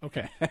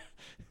 Okay.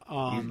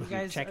 You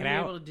guys Check are it you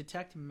out. able to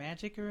detect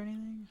magic or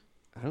anything?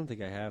 I don't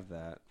think I have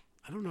that.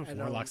 I don't know if I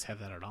don't- warlocks have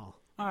that at all.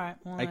 All right.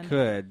 Well, I then,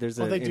 could. There's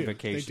Oh, an they do.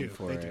 invocation They do.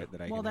 for They do. it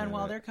that I Well, can then, have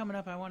while it. they're coming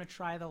up, I want to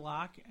try the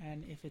lock,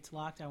 and if it's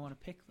locked, I want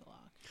to pick the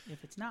lock.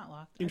 If it's not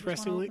locked, I just want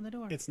to Interestingly, open the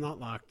door. it's not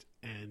locked,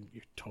 and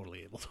you're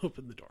totally able to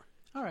open the door.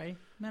 All right.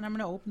 Then I'm going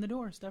to open the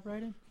door. Step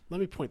right in. Let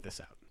me point this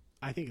out.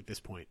 I think at this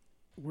point,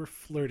 we're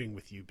flirting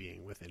with you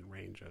being within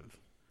range of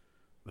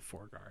the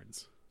 4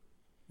 guards,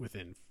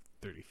 within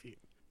 30 feet.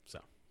 So,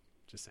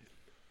 just saying.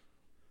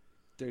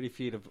 30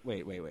 feet of...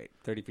 Wait.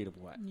 30 feet of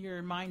what?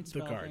 Your mind The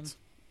spell guards.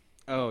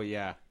 thing. Oh,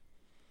 yeah.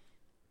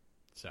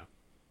 So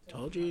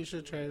Told you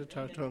should try to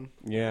talk to him.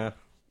 Yeah.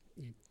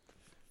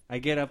 I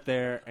get up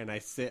there and I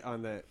sit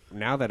on the...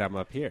 Now that I'm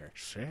up here,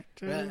 sitting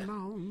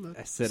on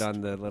I sit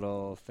on the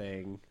little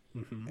thing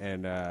Mhm.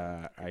 and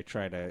I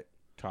try to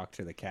talk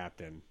to the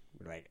captain.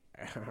 Like,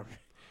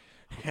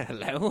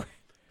 Hello?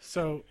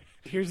 So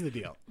here's the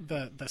deal: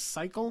 the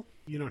cycle.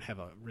 You don't have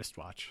a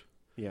wristwatch,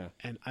 yeah.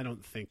 and I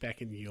don't think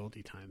back in the old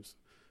times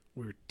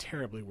we were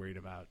terribly worried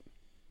about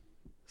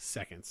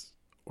seconds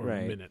or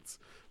Right. minutes.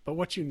 But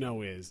what you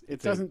know is it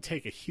It's a- doesn't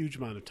take a huge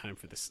amount of time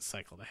for this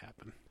cycle to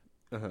happen,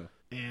 Uh-huh.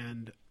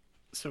 and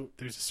so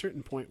there's a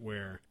certain point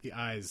where the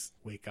eyes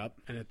wake up,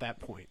 and at that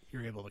point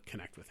you're able to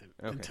connect with him.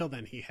 Okay. Until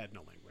then, he had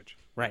no language,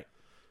 Right.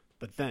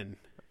 but then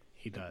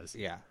he does.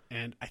 Yeah.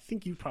 And I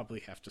think you probably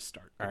have to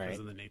start All because right.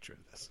 of the nature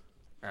of this.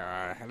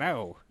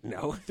 Hello?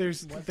 No?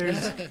 There's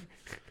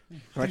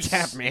What's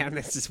up, man?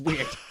 This is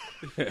weird.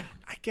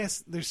 I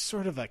guess there's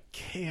sort of a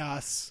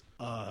chaos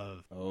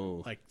of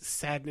Oh. like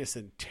sadness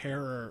and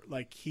terror.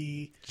 Like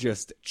he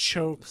Just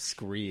chokes,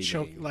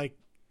 screaming. like,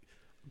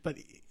 but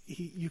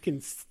you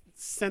can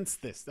sense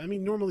this. I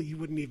mean, normally you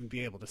wouldn't even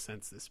be able to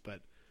sense this,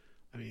 but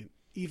I mean,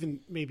 even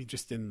maybe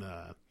just in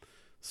the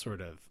sort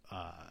of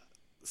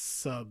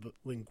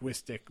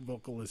sub-linguistic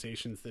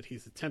vocalizations that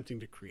he's attempting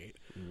to create,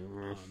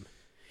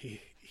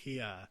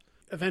 he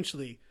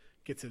eventually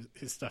gets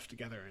his stuff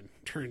together and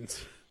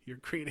turns your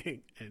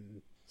greeting,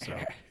 and so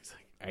he's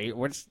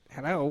like,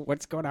 Hello?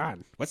 What's going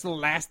on? What's the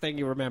last thing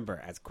you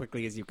remember as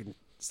quickly as you can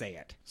say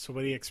it? so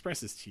what he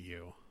expresses to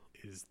you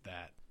is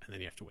that, and then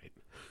you have to wait.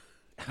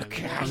 And then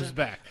he God. comes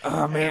back.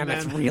 Oh, man, And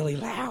that's then, really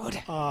loud.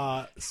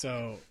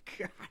 so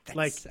God, that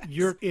like sucks.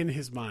 you're in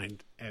his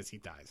mind as he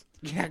dies.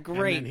 Yeah, And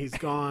great. then he's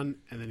gone,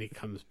 and then he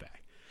comes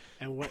back.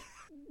 And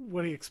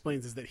what he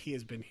explains is that he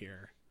has been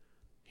here.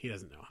 He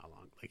doesn't know how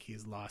long. Like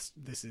he's lost.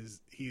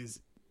 He's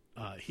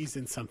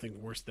in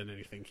something worse than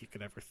anything he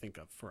could ever think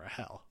of for a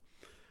hell.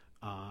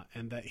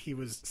 And that he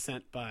was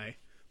sent by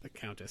the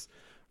Countess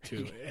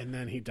to, and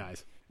then he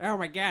dies. Oh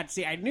my God!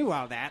 See, I knew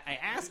all that. I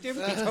asked him.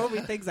 He told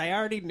me things I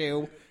already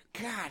knew.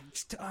 God!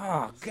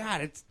 Oh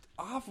God! It's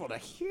awful to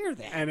hear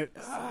that. And it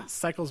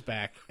cycles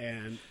back,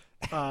 and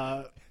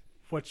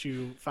what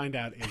you find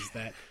out is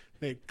that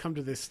they come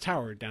to this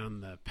tower down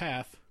the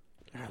path,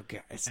 Oh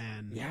God!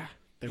 and Yeah.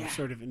 they were Yeah.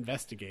 sort of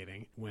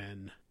investigating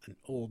when an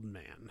old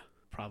man,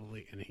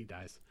 probably, and he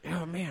dies.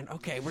 Oh man.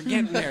 Okay, we're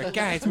getting there,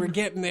 guys. We're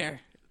getting there.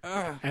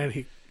 And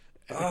he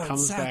Oh, it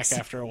comes back sucks.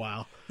 after a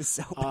while. It's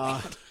so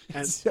Uh, bad. and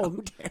It's so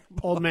old, terrible.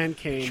 old man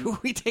came, Can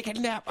we take a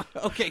nap?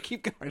 Okay,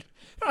 keep going.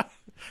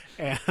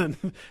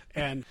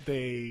 and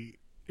they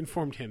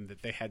informed him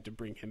that they had to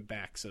bring him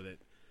back so that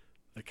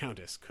the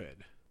Countess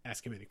could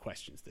ask him any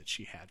questions that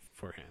she had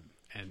for him,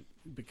 and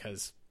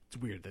because it's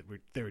weird that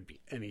there would be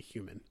any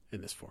human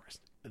in this forest.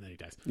 And then he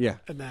dies. Yeah.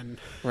 And then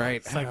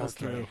Right. cycles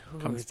Okay. through, Ooh,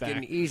 comes it's back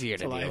getting easier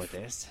to to deal life. with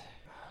this.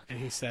 And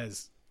he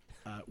says,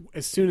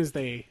 as soon as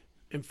they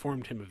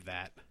informed him of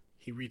that,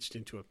 he reached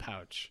into a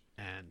pouch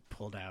and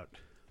pulled out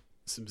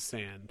some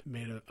sand,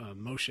 made a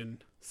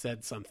motion,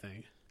 said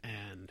something,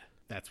 and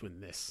that's when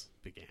this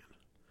began.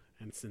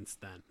 And since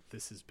then,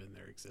 this has been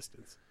their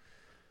existence.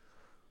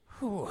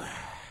 Whew.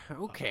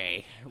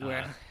 Okay.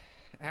 Well,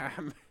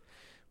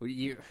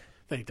 you.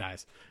 Then he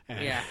dies,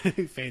 and Yeah.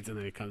 he fades, and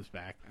then he comes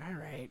back. All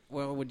right.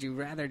 Well, would you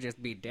rather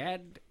just be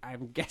dead?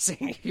 I'm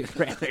guessing you'd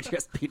rather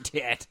just be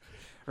dead,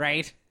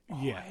 right?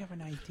 Oh, Yeah. I have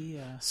an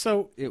idea.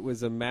 So It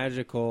was a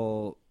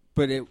magical...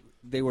 But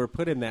they were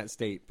put in that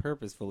state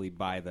purposefully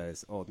by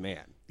this old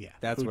man. yeah,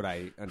 That's who- what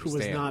I understand. Who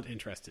was not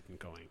interested in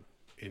going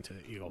into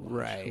Eagle Watch.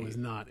 Right. Who was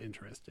not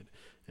interested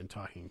in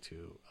talking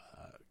to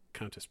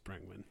Countess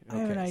Brengman. I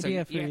have an Okay. So,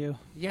 idea for yeah, you.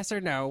 Yes or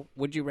no?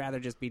 Would you rather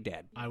just be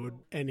dead? I would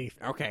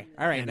Okay.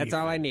 All right. That's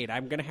all I need.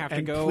 I'm gonna have to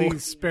And go.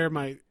 please spare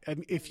my.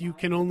 And if you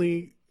can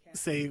only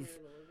save,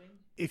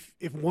 if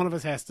one of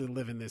us has to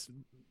live in this,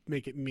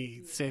 make it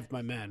me. Save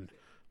my men,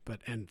 but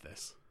end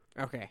this.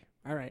 Okay.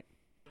 All right.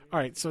 All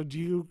right. So do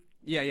you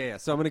Yeah.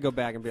 So I'm going to go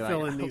back and be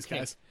fill like... in these okay.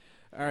 guys?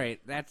 All right.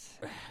 That's.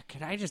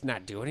 Can I just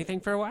not do anything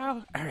for a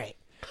while? All right.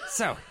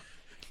 So,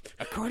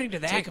 according to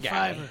that Take a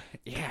guy, fiver.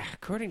 yeah,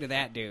 according to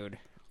that dude,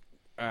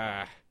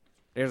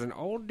 there's an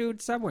old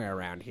dude somewhere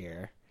around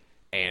here.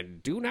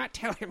 And do not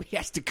tell him he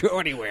has to go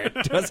anywhere.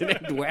 It doesn't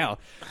end well.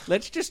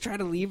 Let's just try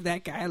to leave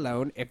that guy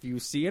alone. If you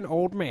see an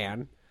old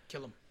man,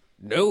 Kill him.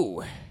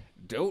 no,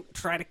 don't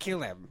try to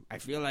kill him. I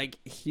feel like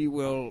he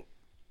will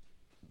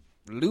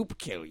loop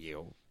kill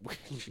you.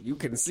 You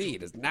can see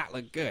it does not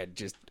look good.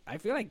 Just, I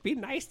feel like be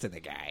nice to the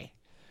guy.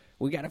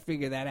 We got to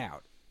figure that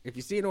out. If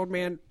you see an old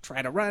man,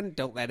 try to run.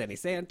 Don't let any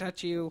sand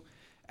touch you.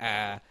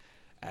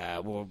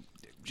 Well,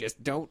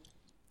 just don't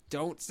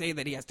say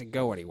that he has to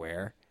go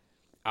anywhere.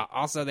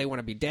 Also, they want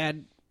to be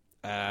dead.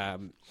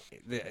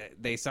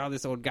 they saw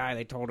this old guy.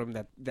 They told him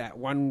that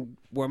one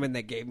woman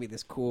that gave me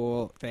this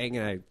cool thing,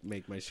 and I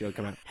make my shield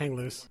come out. Hang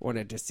loose.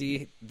 Wanted to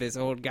see this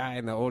old guy,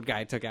 and the old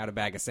guy took out a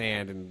bag of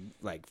sand and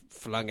like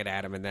flung it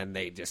at him, and then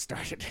they just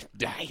started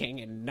dying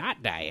and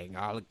not dying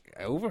all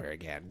over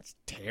again. It's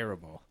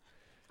terrible.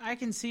 I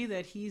can see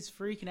that he's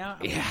freaking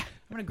out. Yeah.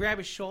 I'm gonna grab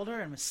his shoulder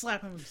and I'm gonna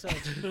slap him. So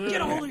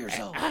get a hold of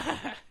yourself.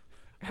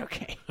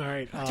 Okay. All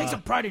right. Take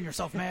some pride in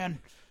yourself, man.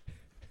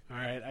 All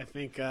right. I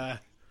think.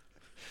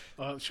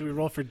 Should we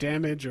roll for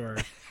damage or?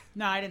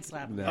 No, I didn't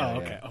slap him. No.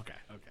 Oh, yeah. okay.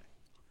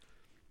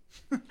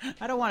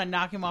 I don't want to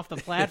knock him off the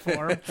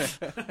platform.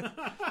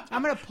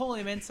 I'm gonna pull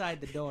him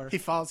inside the door. He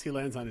falls. He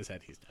lands on his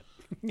head. He's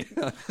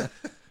dead.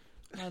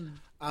 And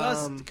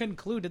thus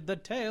concluded the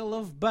tale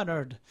of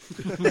Bernard.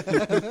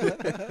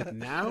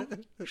 Now,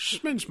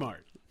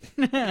 Schminchmart.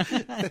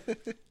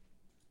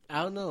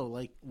 I don't know.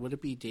 Like, would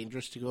it be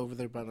dangerous to go over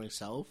there by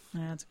myself?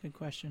 That's a good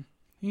question.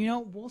 You know,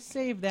 we'll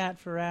save that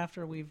for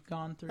after we've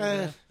gone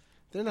through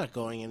They're not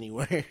going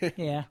anywhere.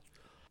 Yeah.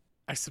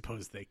 I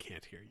suppose they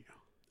can't hear you.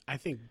 I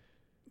think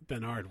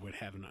Bernard would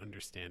have an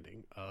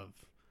understanding of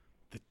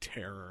the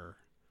terror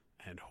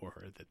and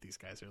horror that these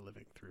guys are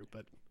living through,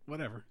 but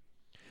whatever.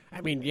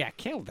 I mean, yeah,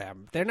 kill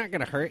them. They're not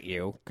going to hurt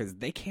you because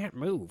they can't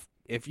move.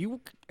 If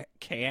you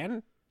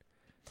can,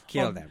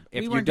 kill them.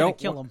 If we you weren't don't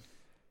gonna kill him.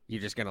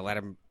 you're just going to let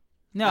them.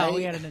 No,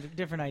 we had a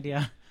different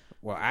idea.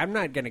 Well, I'm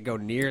not going to go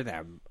near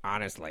them.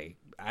 Honestly,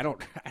 I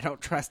don't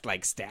trust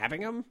like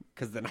stabbing them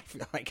because then I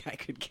feel like I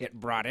could get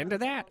brought into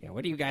that. Yeah,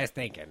 what are you guys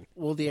thinking?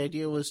 Well, the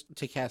idea was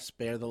to cast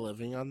Spare the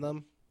Living on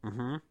them.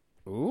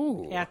 Mm-hmm.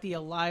 Ooh. At the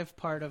alive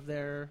part of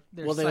their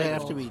Well, they would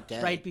have to be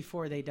dead. right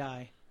before they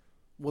die.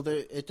 Well,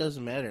 it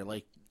doesn't matter.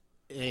 Like,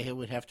 it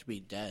would have to be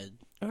dead.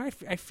 I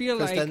feel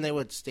Because like then they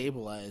would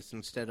stabilize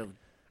instead of...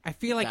 I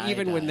feel like die,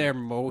 even when die. they're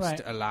most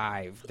Right.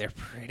 alive, they're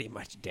pretty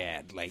much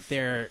dead. Like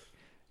they're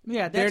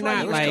Yeah, They're that's why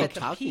not you're like- still at the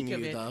talking peak to of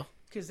you, it. though.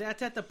 Because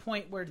that's at the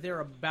point where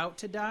they're about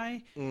to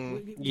die.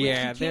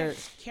 Yeah, you they're-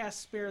 can't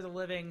cast Spare the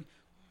Living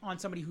on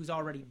somebody who's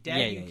already dead.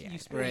 Yeah, you, yeah, yeah.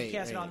 you Right,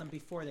 cast it right. on them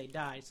before they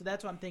die. So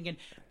that's what I'm thinking.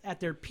 At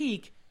their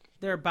peak,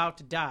 they're about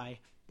to die.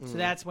 So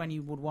that's when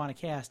you would want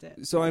to cast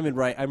it. So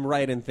I'm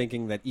right in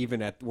thinking that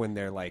even when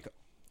they're like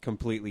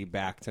completely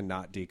back to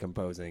not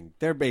decomposing,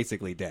 they're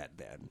basically dead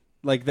then.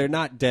 Like they're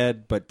not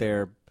dead, but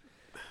they're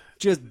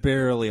just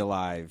barely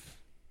alive.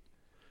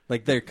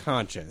 Like they're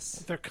conscious.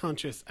 They're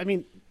conscious. I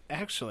mean,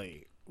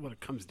 actually, what it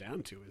comes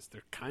down to is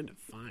they're kind of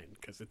fine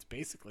because it's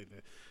basically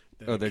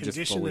the they're just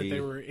condition that fully-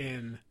 they were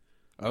in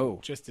Oh,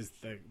 just as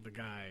the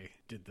guy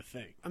did the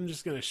thing. I'm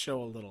just going to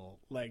show a little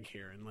leg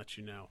here and let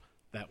you know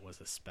that was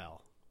a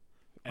spell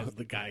as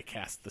the guy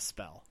cast the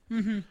spell.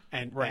 Mm-hmm.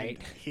 And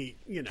he,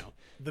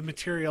 the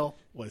material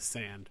was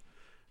sand,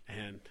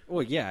 and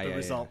well, yeah. the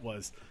result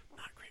was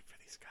not great for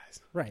these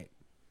guys. right.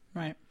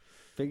 Right.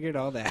 Figured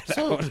all that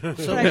So, out. But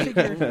I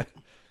figured,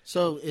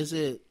 so is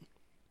it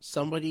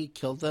somebody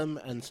killed them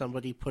and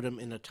somebody put them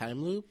in a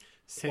time loop?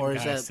 Same Or guy,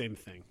 is that- same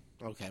thing.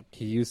 Okay.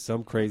 He used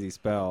some crazy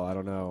spell. I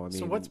don't know. I mean,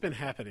 So what's been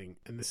happening,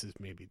 and this is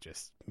maybe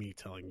just me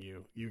telling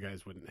you, you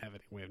guys wouldn't have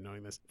any way of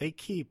knowing this. They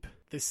keep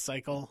this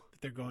cycle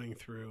that they're going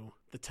through,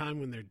 the time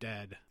when they're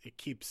dead, they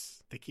keep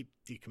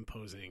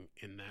decomposing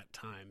in that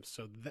time.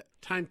 So that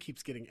time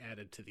keeps getting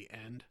added to the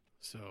end.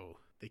 So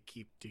they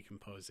keep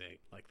decomposing.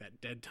 Like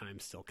that dead time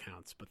still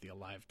counts, but the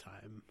alive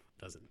time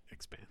doesn't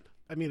expand.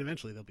 I mean,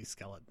 eventually they'll be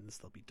skeletons,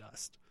 they'll be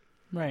dust.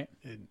 right.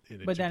 In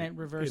a But then jabil- it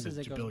reverses, in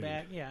a it goes jabillion.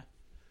 back. Yeah.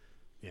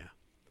 Yeah.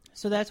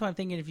 So that's why I'm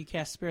thinking if you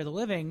cast Spare the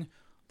Living,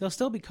 they'll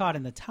still be caught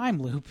in the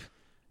time loop.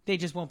 They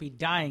just won't be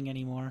dying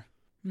anymore.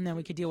 And then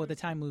we could deal with the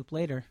time loop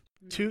later.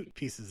 2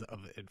 pieces of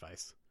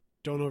advice.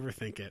 Don't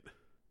overthink it.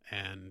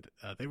 And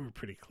they were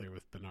pretty clear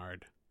with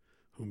Bernard,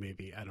 who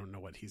maybe, I don't know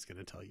what he's going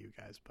to tell you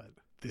guys, but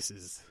this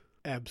is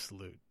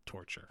absolute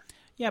torture.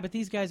 Yeah, but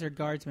these guys are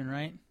guardsmen,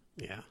 right?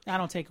 Yeah. I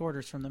don't take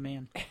orders from the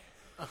man.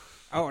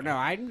 Oh no,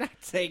 I'm not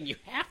saying you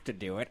have to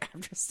do it.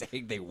 I'm just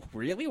saying they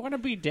really want to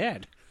be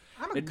dead.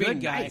 I'm a It'd be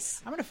good guy.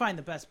 nice. I'm going to find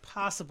the best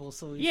possible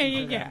solution.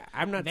 Yeah. for them.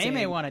 I'm not. They saying,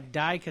 may want to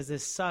die because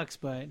this sucks,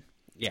 but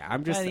Yeah,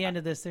 I'm just. by the end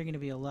of this, they're going to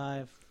be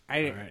alive.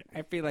 Alright.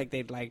 I feel like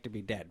they'd like to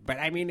be dead, but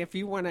I mean, if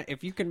you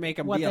can make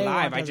them What be they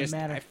alive, want doesn't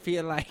matter. I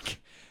feel like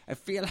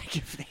if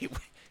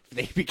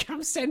they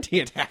become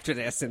sentient after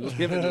this and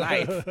live in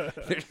life,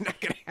 they're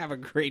not going to have a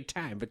great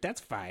time. But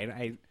that's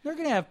fine. They're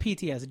going to have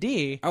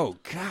PTSD, Oh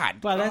God,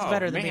 but that's oh,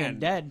 better than man. being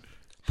dead.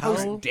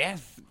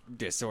 Post-death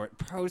disorder.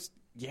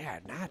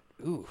 Not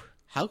ooh.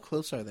 How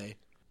close are they?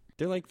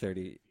 they're like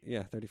 30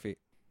 feet.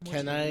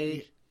 Can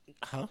I...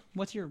 Huh?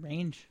 What's your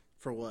range?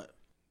 For what?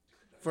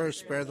 For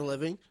Spare the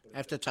Living? I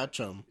have to touch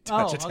them.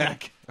 Touch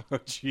attack. Oh,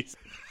 jeez.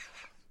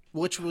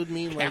 Which would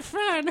mean, Have like,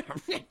 fun.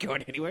 I'm not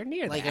going anywhere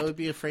near like I that. would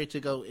be afraid to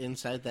go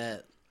inside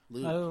that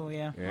loop. Oh,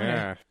 yeah.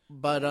 Yeah.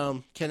 But,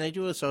 can I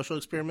do a social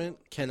experiment?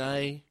 Can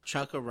I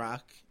chuck a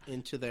rock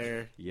into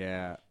their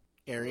Yeah.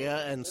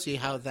 area and see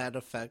how that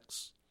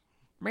affects...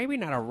 Maybe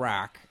not a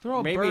rock. Throw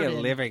a Maybe bird a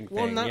in. living thing.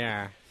 Well, not-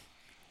 Yeah.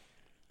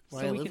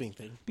 Why So a we living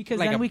thing? Because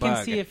Like then a we can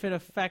bug. see if it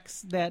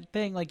affects that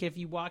thing. Like if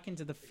you walk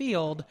into the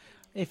field,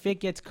 if it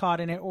gets caught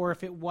in it, or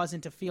if it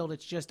wasn't a field,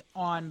 it's just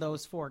on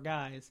those 4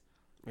 guys.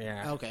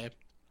 Yeah. Okay.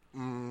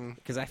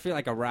 Because I feel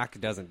like a rock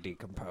doesn't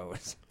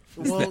decompose.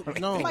 Well,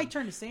 no. It might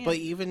turn to sand. But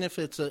even if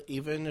it's a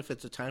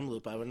time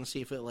loop, I want to see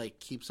if it like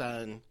keeps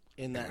on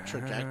in that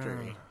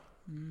trajectory.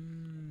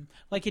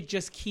 Like it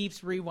just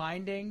keeps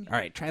rewinding. All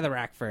right, try the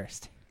rock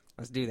first.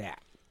 Let's do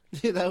that.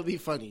 That would be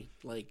funny.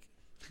 Like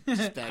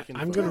just back and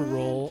I'm forth. gonna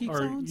roll, Keeps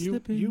or on you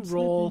slipping,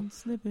 roll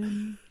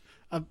slipping.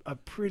 a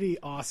pretty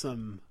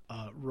awesome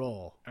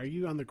roll. Are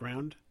you on the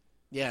ground?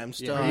 Yeah, I'm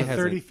still. Are you hasn't-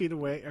 30 feet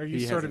away? Are you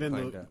he sort of hasn't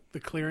in climbed the, up. the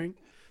clearing?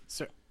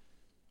 So,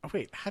 oh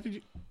wait, how did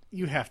you?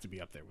 You have to be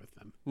up there with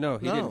them. No,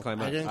 he No, didn't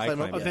climb I up. didn't climb up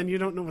climbed Oh, yet. then you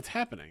don't know what's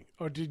happening,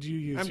 or did you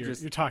use I'm your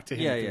just- you talk to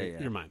him Yeah, through yeah, yeah.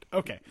 your mind?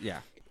 Okay,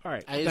 Yeah. all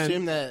right. I then-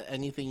 assume that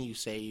anything you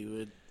say, you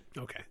would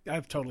Okay, I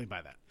totally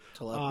buy that.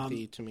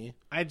 telepathy to me.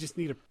 I just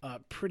need a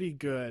pretty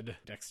good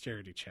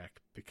dexterity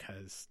check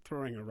because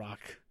throwing a rock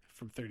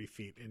from 30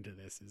 feet into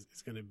this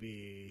is going to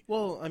be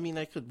Well, I mean,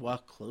 I could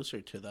walk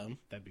closer to them.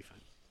 that'd be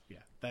fine. Yeah,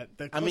 that.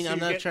 I mean, closer I'm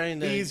you not get, trying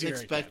the to easier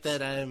it expect gets.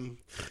 that I'm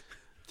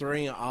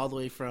throwing it all the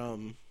way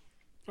from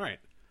All right,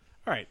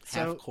 half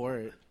So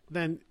court.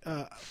 then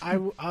I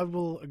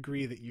will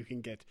agree that you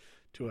can get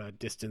to a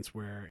distance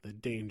where the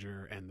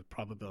danger and the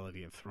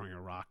probability of throwing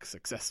a rock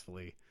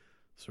successfully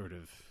sort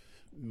of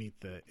meet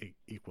the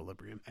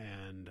equilibrium,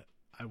 and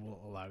I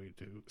will allow you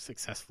to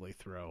successfully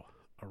throw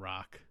a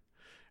rock,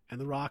 and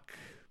the rock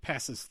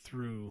passes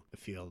through the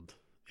field.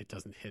 It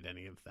doesn't hit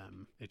any of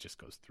them. It just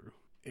goes through.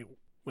 It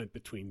went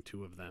between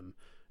 2 of them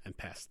and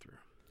passed through.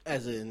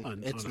 As in,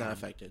 it's not unarmed.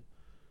 affected.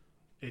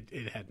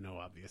 It had no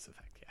obvious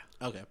effect.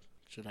 Yeah. Okay.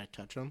 Should I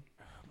touch them?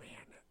 Oh, man.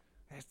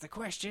 That's the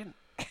question.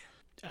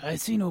 I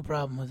see no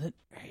problem with it.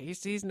 He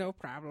sees no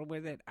problem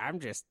with it. I'm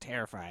just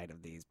terrified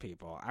of these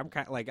people. I'm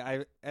kind Like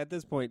at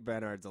this point,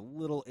 Bernard's a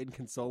little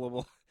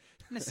inconsolable.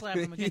 I'm gonna slap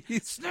him again.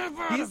 He's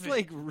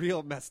like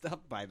real messed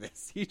up by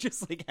this. He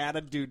just like had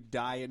a dude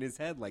die in his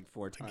head like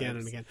 4 times. Again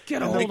and again.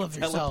 Get a And hold like, of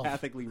yourself.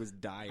 Telepathically was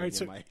dying All right,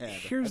 so in my head.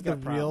 here's I've the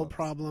got real problems.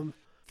 problem.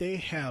 They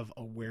have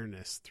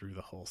awareness through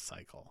the whole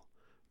cycle.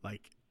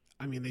 Like,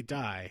 I mean, they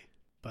die,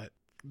 but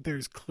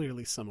there's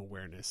clearly some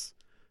awareness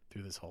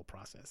through this whole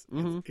process.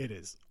 Mhm. It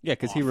is. Yeah,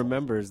 because he awful.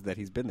 remembers that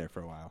he's been there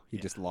for a while. He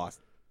Yeah. just lost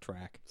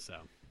track. So,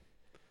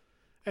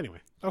 anyway,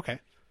 okay.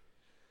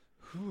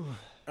 All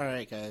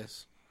right,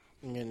 guys.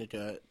 I'm going to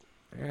do it.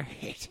 All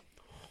right.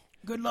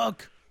 Good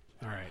luck.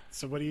 All right.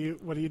 So what are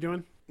you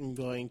doing? I'm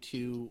going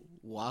to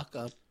walk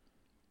up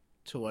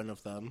to one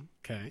of them,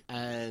 Okay.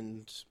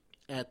 and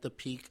at the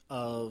peak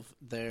of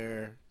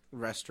their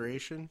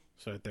restoration,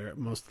 So at their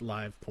most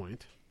live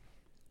point.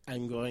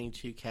 I'm going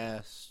to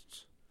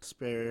cast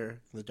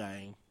Spare the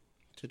Dying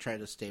to try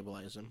to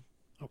stabilize him.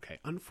 Okay.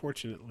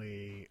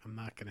 Unfortunately, I'm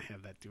not going to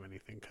have that do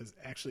anything because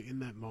actually, in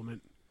that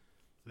moment,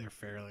 they're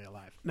fairly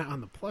alive. Now,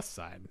 on the plus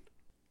side,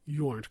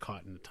 you aren't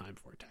caught in the time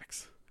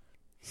vortex,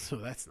 so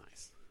that's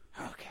nice.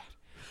 Oh,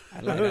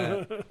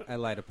 God. I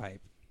light a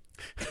pipe.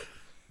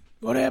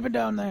 What happened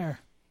down there?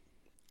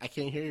 I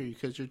can't hear you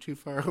because you're too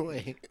far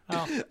away.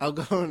 Oh. I'll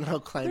go and I'll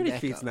climb 30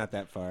 back feet's up. not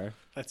that far.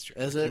 That's true.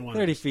 Is If it? you wanna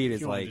 30 just- feet if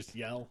is you wanna like- just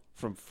yell.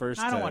 From first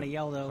I don't to want to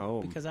yell though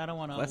home. because I don't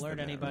want to Less alert than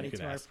that. anybody You could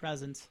to our ask.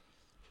 presence.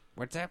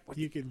 What's up?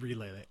 You could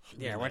relay it.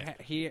 Yeah, relay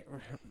what it.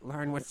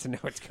 Lauren wants to know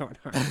what's going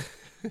on.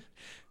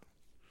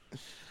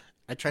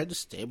 I tried to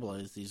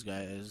stabilize these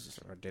guys.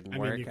 Or it didn't I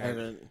mean, work. you I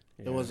haven't.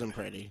 Yeah. It wasn't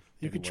pretty.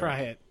 You could Didn't try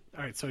it.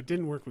 All right, so it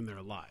didn't work when they're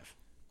alive,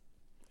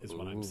 is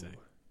what I'm Ooh. saying.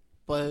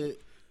 But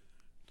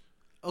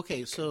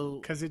okay, so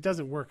Because it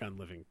doesn't work on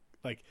living.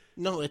 Like,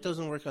 no, it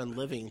doesn't work on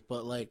living.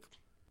 But like,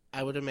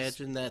 I would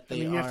imagine that I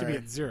they mean, you are. have to be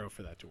at 0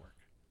 for that to work.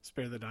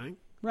 Spare the dying.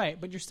 Right,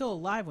 but you're still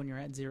alive when you're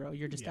at 0.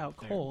 You're just Yeah, out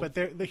they're- cold.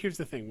 But here's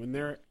the thing: when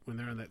they're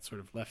on that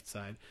sort of left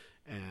side,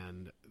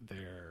 and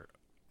they're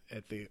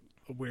at the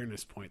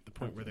awareness point, the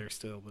point where they're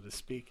still able to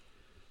speak,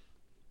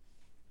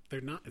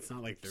 they're not. It's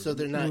not like they're so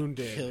they're not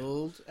wounded.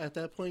 killed at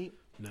that point.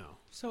 No.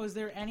 So is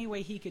there any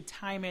way he could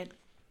time it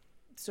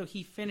so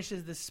he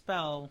finishes the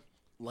spell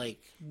Like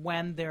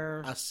when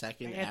they're a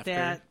second at after.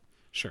 that?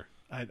 Sure,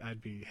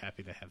 I'd be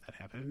happy to have that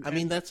happen. I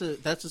mean, that's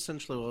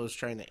essentially what I was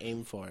trying to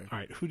aim for. all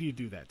right, who do you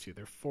do that to?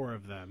 There are 4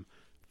 of them.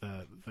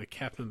 The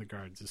captain of the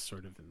guards is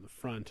sort of in the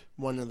front.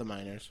 One of the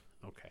miners.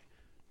 Okay,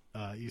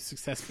 you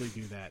successfully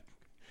do that.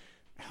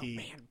 Oh,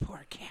 man,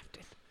 poor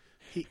captain.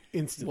 He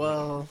instantly.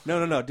 Well,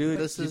 No, do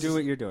This you is- do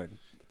what you're doing.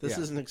 this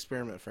Yeah. is an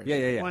experiment for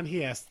Yeah. One,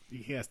 he asked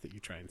that you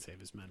try and save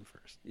his men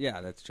first. Yeah,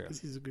 that's true.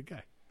 Because he's a good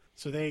guy.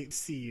 So they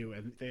see you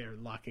and they are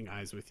locking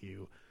eyes with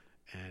you,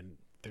 and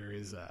there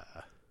is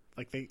a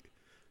like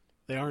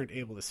they aren't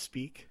able to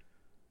speak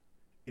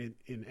in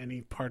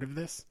any part of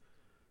this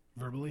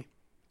verbally,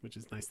 which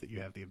is nice that you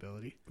have the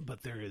ability.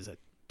 But there is a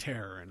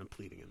terror and a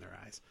pleading in their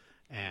eyes,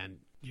 and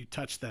you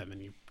touch them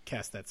and you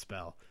cast that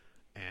spell,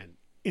 and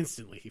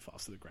instantly he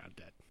falls to the ground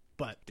dead,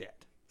 but Dead.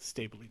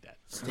 stably dead,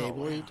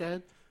 Stably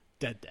dead.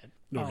 dead,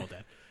 normal Oh.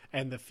 dead,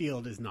 and the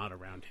field is not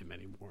around him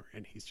anymore,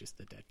 and he's just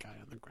the dead guy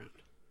on the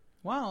ground.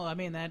 Well, I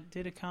mean, that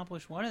did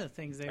accomplish one of the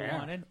things they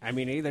wanted. I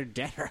mean, either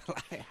dead or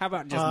alive. How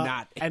about just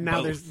not? And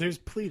now both? there's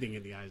pleading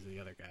in the eyes of the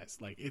other guys.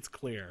 Like, it's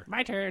clear.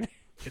 My turn.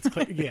 It's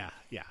clear.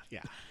 Yeah.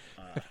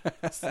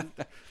 So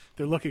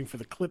they're looking for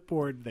the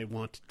clipboard. They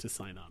want to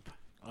sign up.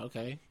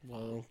 Okay,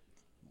 well,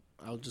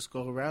 I'll just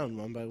go around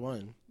one by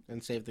one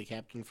and save the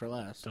captain for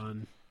last.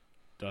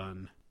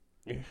 Done.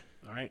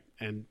 All right,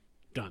 and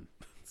done.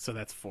 So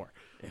that's 4.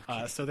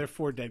 So they're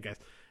 4 dead guys.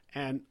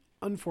 And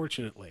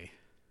unfortunately,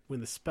 when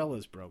the spell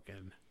is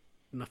broken,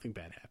 nothing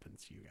bad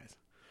happens to you guys.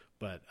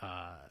 But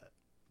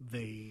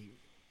they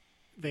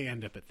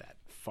end up at that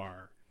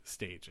far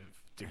stage of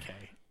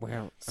decay.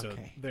 Well, So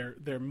okay.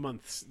 they're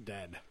months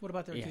dead. What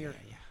about their gear?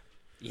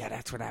 Yeah,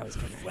 that's what I was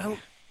going to. Well,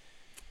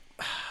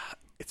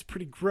 it's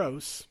pretty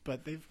gross,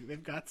 but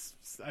they've got.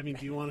 I mean,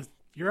 do you want to?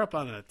 You're up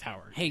on a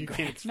tower. Hey, you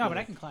can't. No, but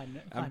I can climb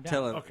I'm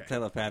down. Okay.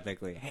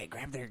 telepathically. Hey,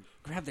 grab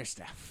their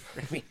stuff.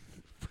 I mean,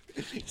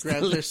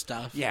 Grab their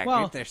stuff. yeah, Well,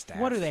 grab their stuff.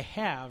 what do they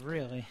have,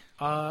 really?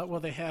 Well,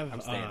 they have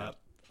I'm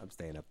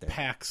staying up there.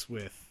 packs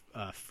with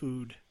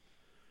food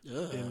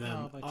Ugh. in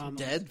them. but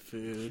Dead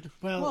food.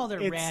 Well,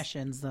 they're it's-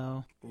 rations,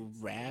 though.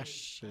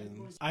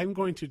 Rations. I'm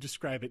going to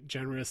describe it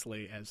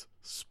generously as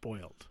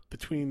spoiled.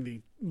 Between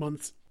the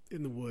months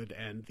in the wood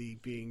and the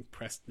being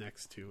pressed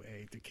next to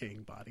a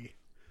decaying body.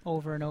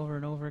 Over and over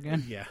and over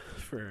again. Yeah,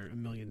 for a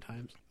million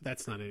times.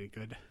 That's not any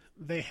good.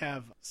 They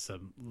have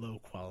some low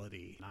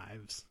quality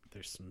knives.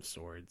 There's some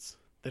swords.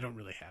 They don't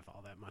really have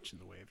all that much in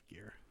the way of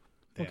gear.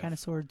 They What kind of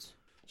swords?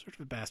 Sort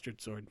of a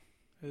bastard sword,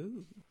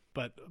 Ooh.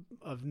 but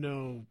of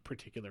no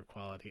particular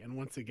quality. And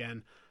once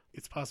again,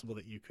 it's possible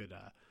that you could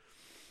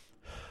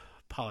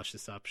polish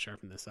this up,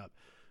 sharpen this up,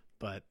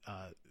 but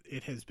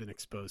it has been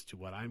exposed to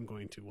what I'm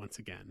going to once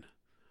again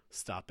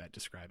stop at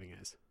describing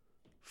as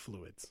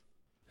fluids.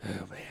 Oh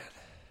man,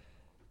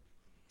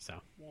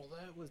 So Well,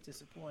 that was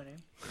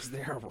disappointing. is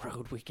there a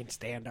road we can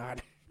stand on?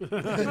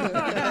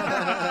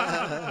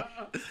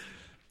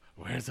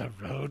 where's a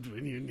road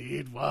when you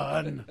need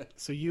one?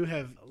 So you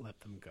have let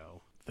them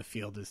go. The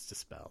field is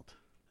dispelled,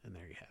 and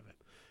there you have it.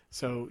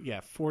 So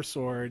yeah, 4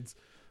 swords,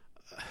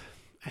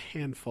 a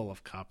handful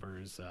of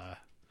coppers.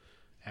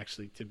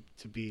 Actually,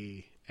 to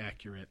be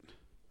accurate,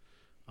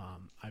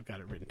 I've got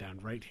it written down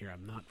right here.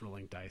 I'm not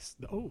rolling dice.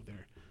 Oh,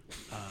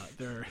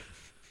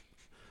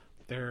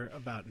 they're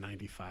about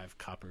 95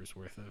 coppers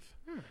worth of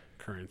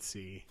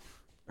currency.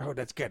 Oh,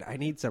 that's good. I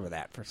need some of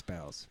that for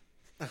spells.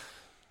 I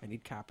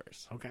need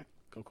coppers. Okay,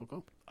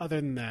 cool. Other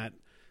than that,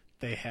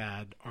 they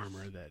had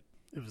armor that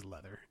it was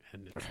leather,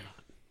 and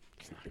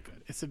it's not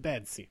good. It's a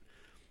bad scene.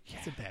 Yeah.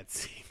 It's a bad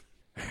scene.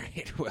 All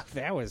right. Well,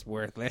 that was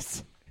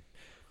worthless.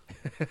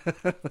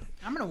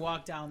 I'm gonna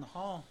walk down the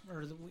hall,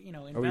 or we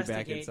back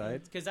investigate.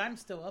 inside? Because I'm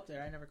still up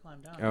there. I never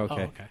climbed down. Okay.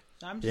 Oh, okay.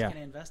 So I'm just Yeah.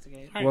 gonna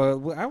investigate. All right.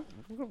 Well,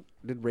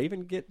 did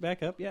Raven get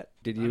back up yet?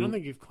 Did you? I don't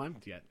think you've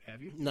climbed yet,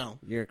 have you? No.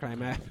 You're gonna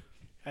climb up.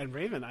 And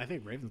Raven, I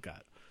think Raven's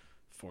got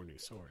 4 new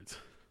swords.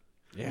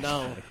 Yeah.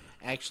 No.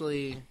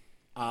 Actually,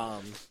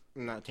 I'm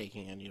not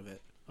taking any of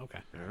it. Okay,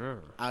 Oh,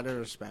 Out of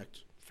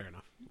respect. fair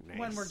enough. nice.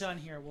 When we're done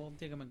here, we'll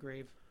dig him a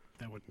grave.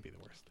 That wouldn't be the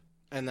worst.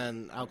 And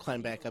then I'll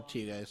climb back up to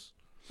you guys.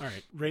 All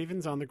right,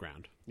 Raven's on the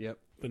ground. Yep.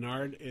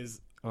 Bernard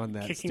is On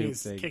that kicking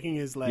stoop thing, kicking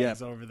his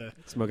legs Yep. over the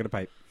smoking a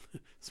pipe.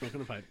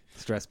 smoking a pipe,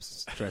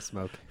 Stress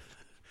smoke.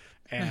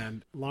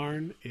 and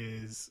Larn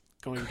is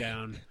going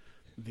down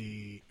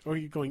or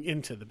you're going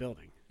into the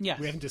building. Yes.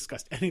 We haven't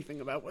discussed anything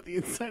about what the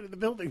inside of the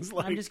building's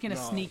like. I'm just gonna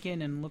sneak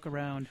in and look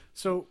around.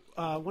 So,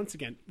 once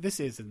again, this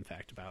is in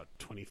fact about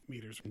 20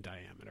 meters in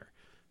diameter.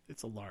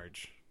 It's a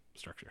large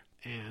structure.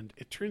 And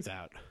it turns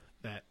out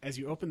that as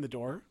you open the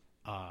door,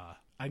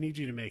 I need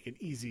you to make an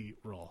easy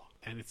roll.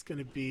 And it's going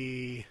to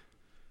be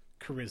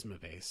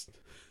charisma based.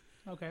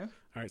 Okay. All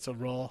right, so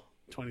roll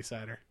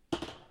 20-sider.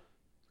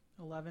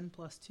 11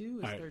 plus 2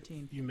 is All right,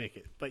 13. You make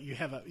it. But you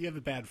have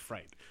a bad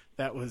fright.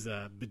 That was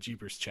a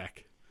bejeebers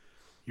check.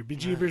 Your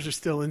bejeebers are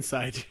still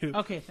inside you.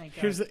 Okay, thank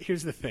God.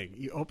 Here's the thing.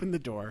 You open the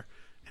door,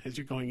 and as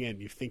you're going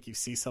in, you think you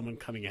see someone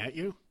coming at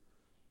you.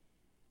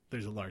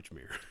 There's a large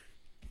mirror.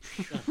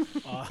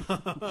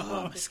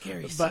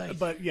 Scary sight.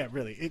 But yeah,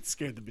 really, it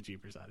scared the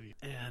bejeebers out of you.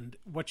 And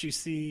what you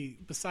see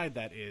beside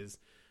that is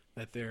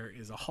that there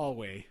is a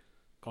hallway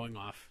going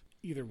off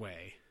either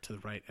way, to the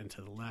right and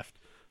to the left,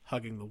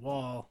 hugging the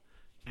wall,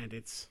 and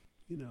it's,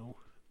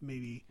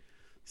 maybe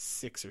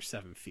 6 or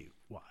 7 feet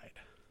wide.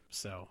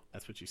 So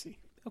that's what you see.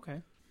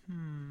 Okay.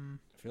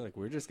 I feel like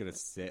we're just gonna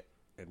sit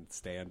and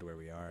stand where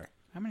we are.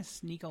 I'm going to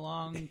sneak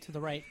along to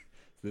the right.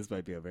 This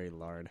might be a very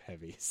Larn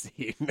heavy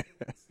scene.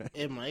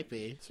 It might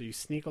be. So you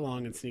sneak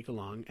along,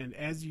 and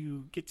as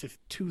you get to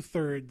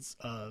 2/3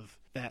 of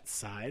that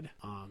side,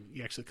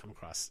 you actually come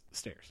across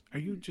stairs. Are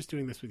you just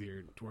doing this with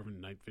your dwarven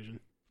night vision?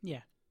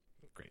 Yeah.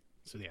 Great.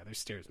 So yeah, there's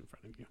stairs in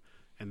front of you,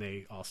 and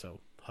they also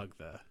hug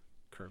the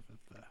curve of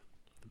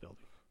the building.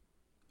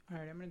 All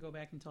right, I'm going to go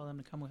back and tell them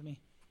to come with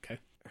me. Okay.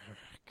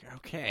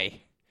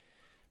 Okay.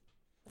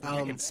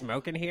 I can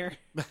smoke in here.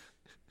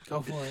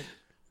 Go for it.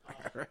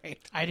 All right.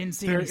 I didn't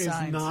see There any is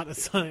signs. not a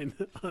sign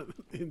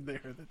in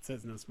there that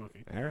says no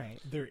smoking. All right.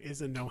 There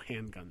is a no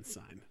handgun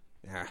sign.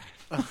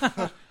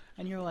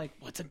 And you're like,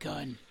 what's a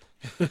gun?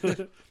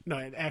 No,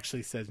 it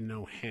actually says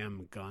no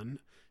ham gun.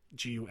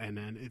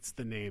 Gunn. It's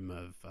the name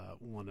of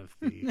one of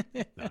the.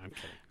 No, I'm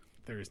kidding.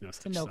 There is no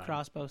such It's a no sign.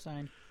 crossbow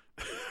sign.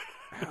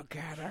 Oh,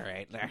 God. All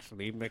right. Let's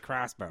leave the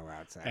crossbow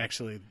outside.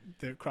 Actually,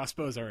 the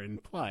crossbows are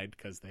implied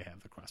because they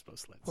have the crossbow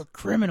slits. We're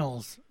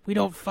criminals. We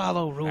don't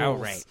follow rules. Oh,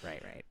 right.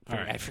 All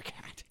right. I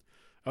forgot.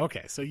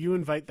 Okay, so you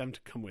invite them to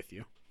come with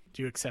you.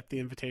 Do you accept the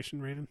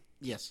invitation, Raven?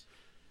 Yes.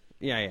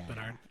 Yeah.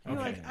 Bernard? You're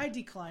Okay. like, I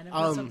decline. I've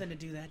got something to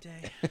do that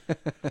day.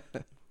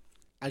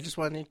 I just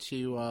wanted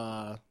to.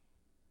 I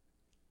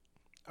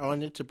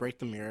wanted to break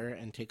the mirror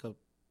and take a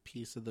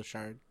piece of the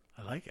shard.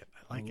 I like it.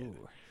 I like it.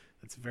 Ooh.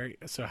 That's very.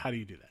 So, how do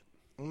you do that?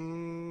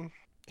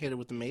 Hit it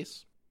with the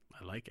mace.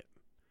 I like it.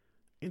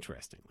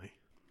 Interestingly,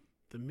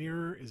 the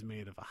mirror is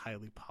made of a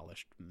highly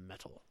polished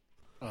metal,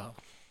 Oh.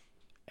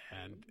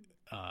 and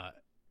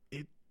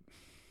it.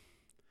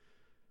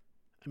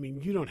 I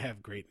mean, you don't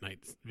have great night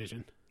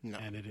vision, No.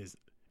 and it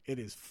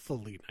is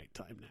fully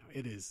nighttime now.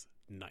 It is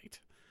night,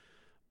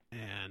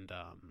 and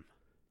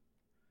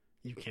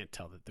you can't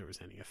tell that there was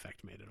any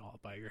effect made at all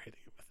by your hitting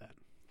it with that.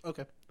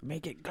 Okay.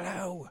 Make it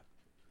glow.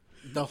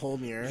 The whole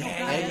mirror.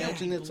 Yeah. I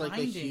imagine it's like a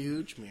Blinding.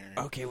 huge mirror.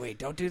 Okay, wait.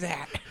 Don't do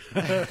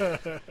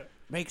that.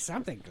 Make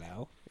something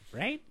glow,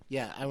 right?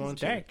 Yeah, I want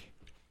It's to. dark.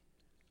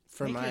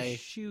 For Make my your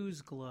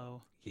shoes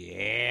glow.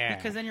 Yeah.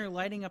 Because then you're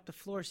lighting up the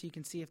floor so you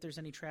can see if there's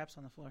any traps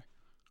on the floor.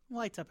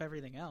 Lights up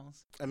everything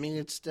else. I mean,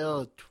 it's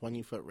still a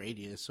 20-foot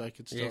radius, so I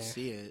could still Yeah.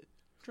 see it.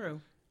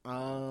 True. I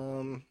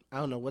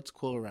don't know what's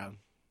cool around.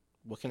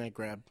 What can I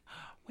grab?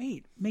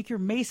 Wait, make your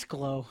mace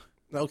glow.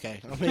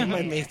 Okay, I'll make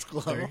my mace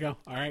glow. There you go.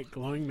 All right,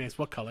 glowing mace.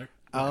 What color?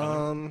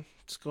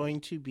 It's going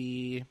to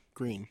be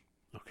green.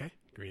 Okay,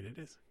 green it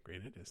is.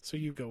 Green it is. So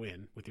you go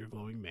in with your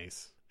glowing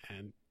mace,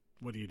 and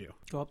what do?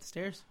 Go up the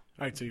stairs.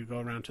 All right, so you go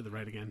around to the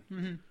right again,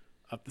 Mm-hmm.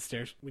 up the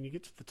stairs. When you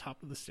get to the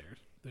top of the stairs,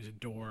 there's a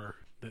door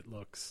that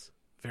looks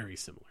very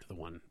similar to the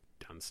one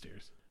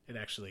downstairs. It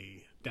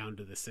actually down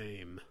to the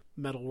same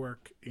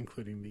metalwork,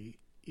 including the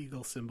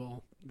eagle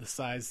symbol. The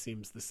size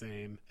seems the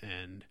same,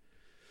 and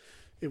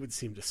it would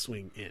seem to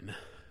swing in.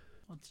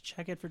 Let's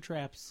check it for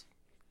traps.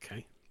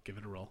 Okay, give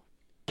it a roll.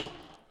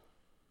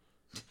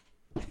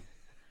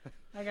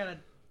 I got a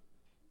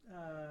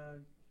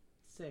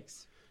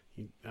 6.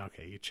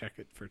 You check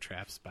it for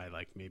traps by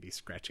like maybe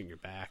scratching your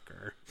back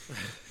or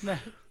you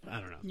I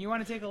don't know.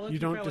 want to take a look? You You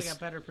don't probably dis- got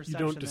better You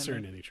perception. don't than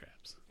discern me. any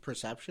traps.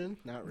 Perception?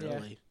 Not Yeah.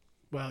 really.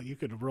 Well, you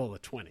could roll a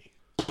 20.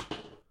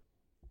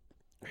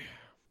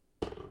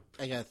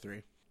 I got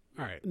 3.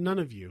 All right. None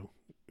of you,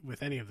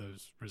 with any of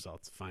those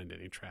results, find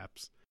any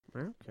traps.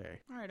 Okay.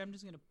 All right, I'm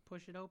just going to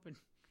push it open.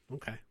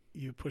 Okay.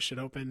 You push it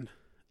open,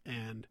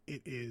 and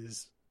it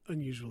is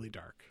unusually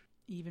dark.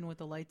 Even with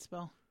the light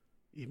spell?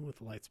 Even with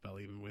the light spell,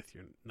 even with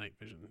your night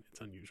vision,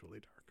 it's unusually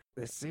dark.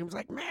 This seems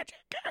like magic,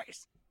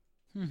 guys.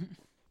 I'm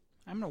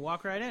going to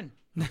walk right in.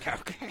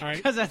 Okay. All right.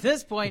 Because at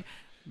this point,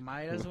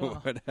 might as well.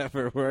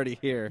 Whatever. We're already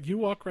here. You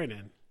walk right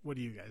in. What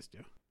do you guys do?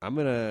 I'm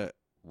gonna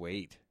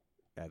wait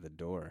at the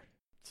door.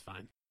 It's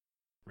fine.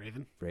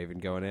 Raven? Raven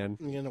going in.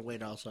 I'm going to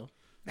wait also.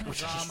 I'm going to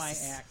draw my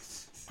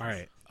axe. All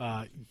right.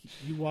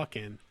 You walk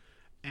in,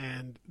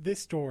 and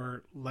this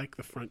door, like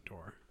the front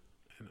door,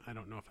 and I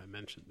don't know if I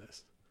mentioned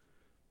this,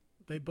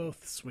 they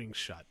both swing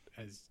shut.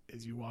 As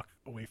you walk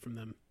away from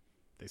them,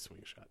 they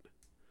swing shut.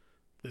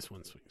 This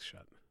one swings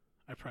shut.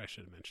 I probably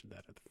should have mentioned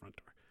that at the front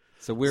door.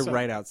 So we're So-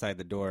 right outside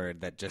the door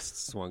that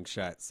just swung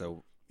shut.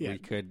 So Yeah. we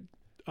could.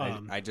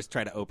 Um, I just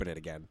try to open it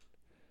again.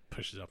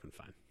 Pushes open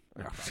fine.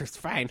 Oh, it's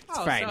fine. It's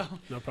Oh, fine. So,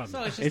 No problem.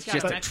 so it's It's got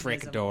just a mechanism.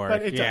 trick door.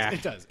 But it yeah.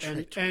 does.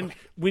 And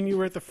when you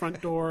were at the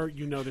front door,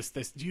 you noticed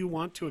this. Do you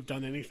want to have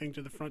done anything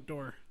to the front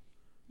door?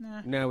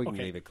 Nah. No, we can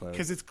leave it closed.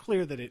 Because it's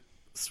clear that it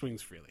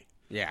swings freely.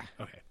 Yeah.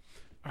 Okay.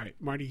 All right,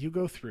 Marty, you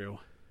go through,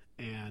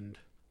 and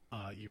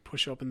you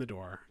push open the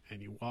door,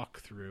 and you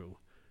walk through,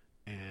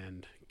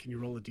 and can you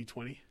roll a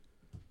d20?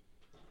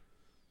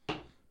 Oh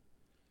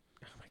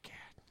my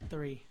God.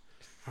 3.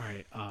 All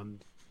right.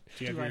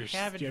 Do you Do have I your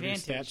have do you have your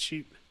stat advantage?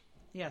 sheet?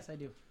 Yes, I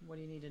do. What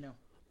do you need to know?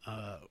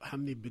 How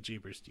many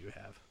bejeebers do you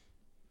have?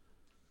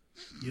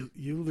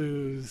 You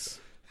lose.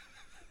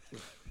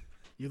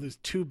 You lose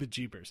 2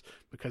 bejeebers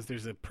because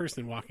there's a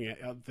person walking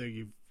out there.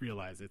 You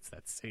realize it's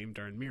that same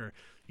darn mirror.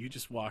 You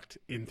just walked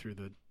in through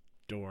the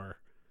door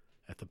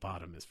at the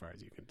bottom, as far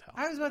as you can tell.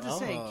 I was about to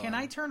say, can Oh.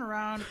 I turn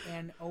around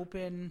and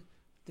open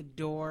the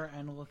door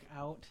and look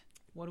out?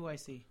 What do I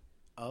see?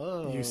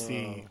 Oh. You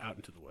see out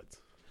into the woods.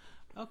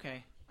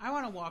 Okay. I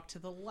want to walk to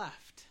the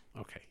left.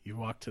 Okay, you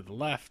walk to the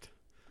left.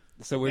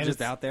 So we're And just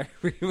it's- out there.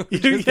 We're Yeah,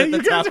 just at the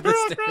you top guys of the are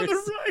on stairs.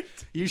 the right.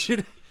 You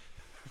should.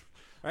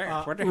 All right.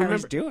 Uh, wonder how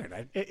he's remember-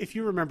 doing. If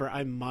you remember,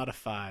 I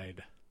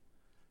modified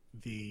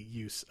the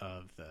use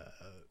of the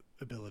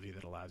ability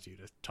that allows you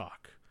to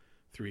talk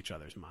through each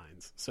other's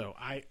minds. So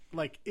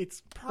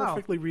it's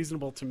perfectly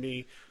reasonable to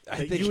me I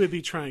that think- you would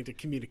be trying to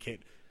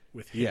communicate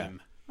with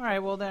him. All right,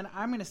 well then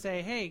I'm gonna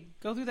say, hey,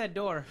 go through that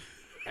door.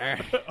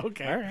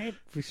 Okay. All right,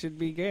 we should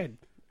be good.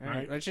 All right,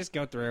 right. let's just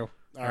go through.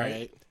 All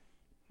right.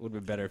 Would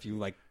have been better if you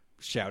like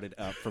shouted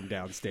up from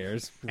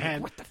downstairs.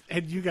 And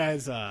you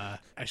guys, I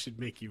should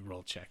make you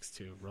roll checks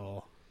too.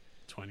 Roll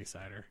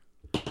 20-sider.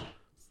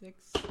 6.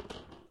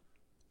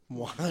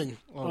 1.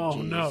 Oh,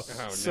 geez. no. Oh,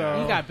 no.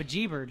 So You got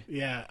bejeebered.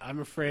 yeah, I'm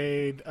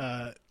afraid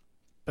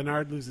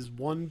Bernard loses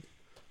 1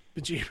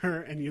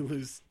 bejeeber and you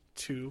lose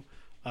 2,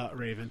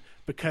 Raven,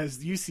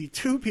 because you see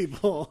 2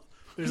 people.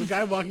 There's a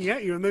guy walking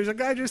at you and there's a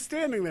guy just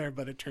standing there,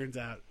 but it turns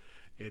out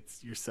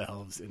it's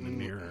yourselves in the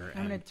mirror.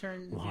 I'm gonna and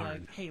turn and be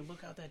Lauren. like, hey,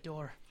 look out that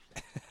door.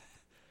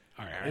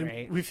 All right. All And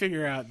right. we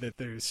figure out that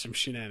there's some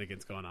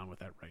shenanigans going on with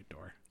that right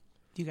door.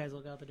 Do you guys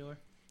look out the door?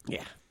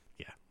 Yeah.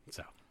 Yeah.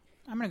 So,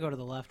 I'm gonna go to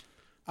the left.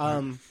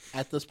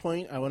 At this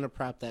point, I want to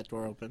prop that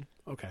door open.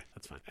 okay,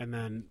 that's fine. And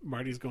then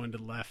Marty's going to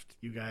the left.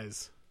 You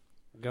guys.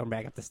 Going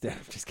back up the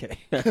stairs. Just kidding.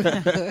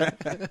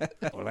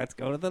 Well, let's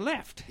go to the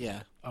left.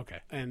 Yeah. Okay.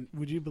 And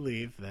would you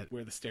believe that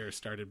where the stairs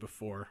started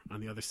before,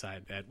 on the other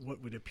side, at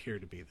what would appear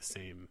to be the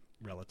same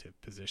relative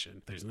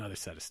position, there's another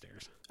set of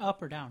stairs?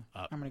 Up or down?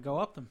 Up. I'm gonna go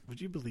up them.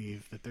 Would you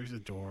believe that there's a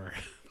door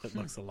that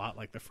looks a lot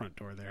like the front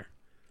door there?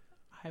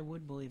 I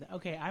would believe that.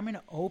 Okay, I'm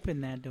gonna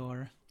open that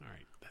door. All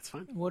right. That's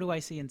fine. What do I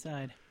see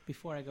inside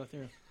before I go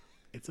through?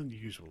 It's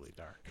unusually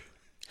dark.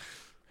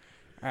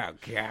 Oh,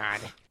 God.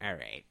 All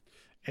right.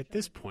 At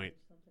this point,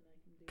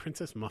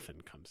 Princess Muffin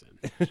comes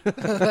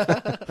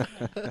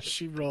in.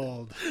 She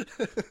rolled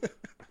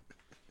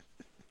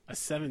a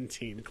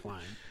 17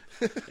 climb.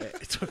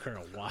 It took her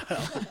a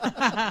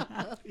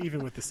while,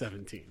 even with the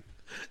 17.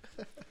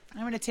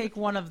 I'm gonna take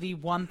one of the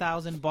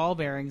 1,000 ball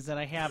bearings that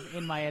I have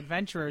in my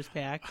adventurer's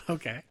pack,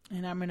 Okay.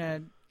 and I'm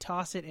gonna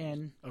toss it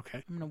in.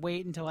 Okay. I'm gonna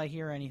wait until I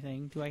hear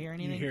anything. Do I hear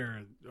You anything?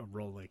 hear a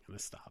rolling and a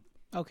stop.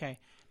 Okay.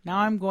 Now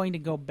I'm going to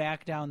go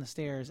back down the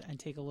stairs and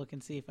take a look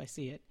and see if I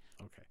see it.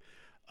 Okay.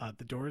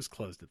 The door is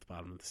closed at the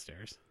bottom of the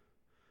stairs,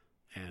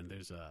 and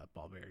there's a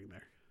ball bearing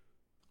there.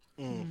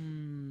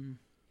 Hmm.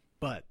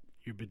 But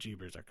your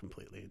bejeebers are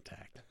completely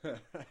intact.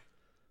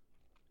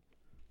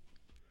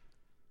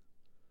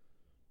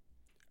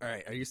 All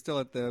right, are you still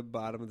at the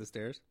bottom of the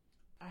stairs?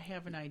 I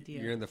have an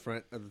idea. You're in the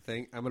front of the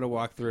thing. I'm gonna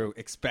walk through,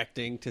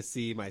 expecting to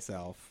see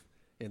myself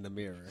in the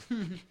mirror.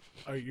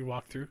 Oh, you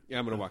walk through? Yeah,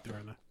 I'm gonna walk through.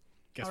 Dorna.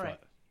 Guess All right.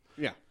 what?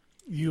 Yeah.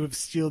 You have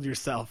steeled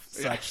yourself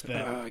such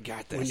that I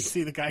got when you this.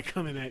 see the guy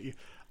coming at you,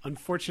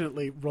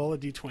 unfortunately, roll a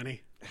d20.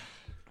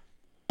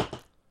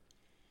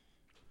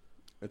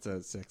 It's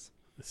a 6.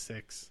 A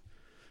 6.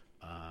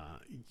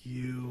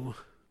 You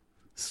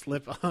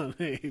slip on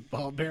a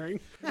ball bearing.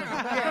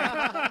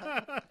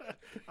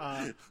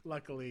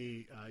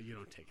 Luckily, you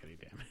don't take any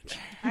damage.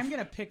 I'm going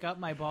to pick up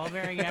my ball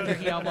bearing after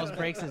he almost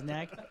breaks his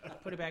neck,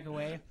 put it back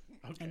away,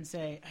 and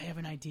say, I have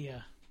an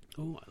idea.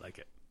 Ooh, I like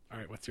it. All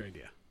right, what's your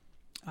idea?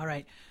 All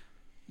right.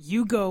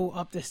 You go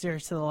up the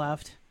stairs to the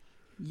left.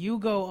 You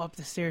go up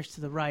the stairs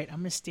to the right. I'm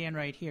going to stand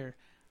right here.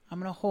 I'm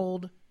going to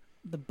hold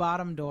the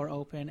bottom door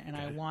open, and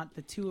I Okay. want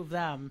the two of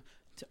them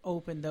to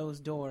open those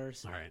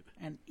doors. All right.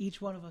 And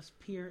each one of us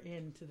peer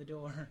into the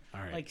door.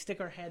 All right. Like,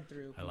 stick our head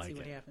through I and like see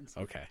what it. happens.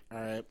 Okay. All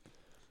right.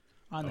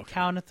 On the Okay.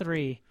 count of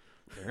 3.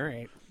 All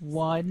right.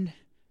 1,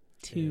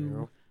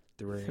 2,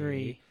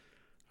 3.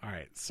 All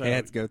right. So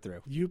Heads go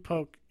through. you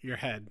poke your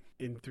head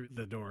in through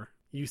the door.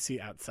 You see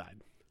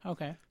outside.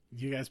 Okay.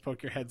 You guys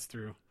poke your heads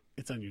through.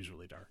 It's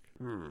unusually dark.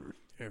 All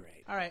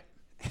right. All right.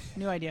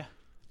 New idea.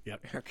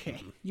 Yep.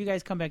 Okay. You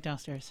guys come back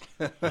downstairs.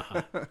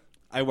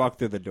 I walk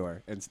through the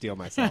door and steal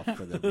myself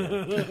for the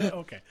mirror.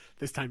 Okay.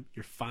 This time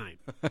you're fine.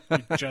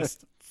 You're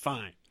just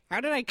fine.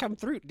 How did I come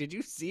through? Did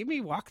you see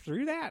me walk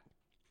through that?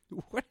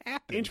 What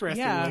happened?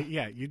 Interestingly,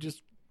 yeah, you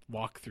just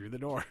walk through the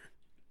door.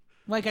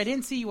 Like, I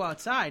didn't see you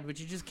outside, but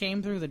you just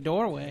came through the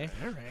doorway.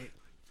 All right.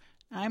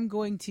 I'm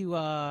going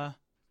to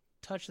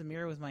touch the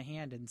mirror with my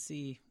hand and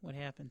see what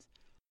happens.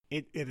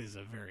 It is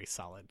a very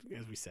solid,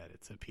 as we said,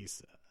 it's a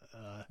piece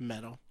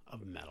Metal.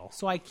 of metal.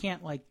 So I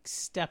can't, like,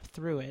 step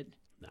through it.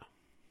 No.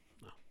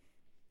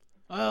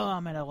 Oh,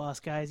 I'm at a loss,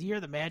 guys. You're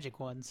the magic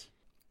ones.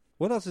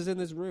 What else is in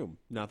this room?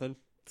 Nothing.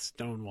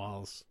 Stone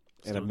walls,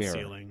 And a stone mirror.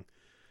 ceiling,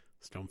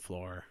 stone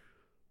floor,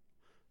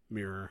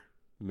 mirror,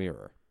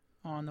 Mirror.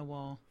 On the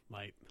wall.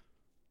 light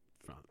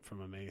from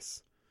a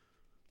mace.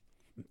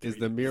 Is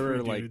the mirror,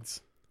 three like-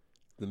 dudes.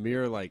 The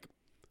mirror like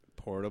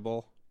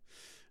portable.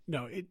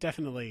 No, it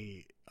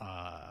definitely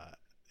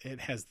it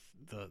has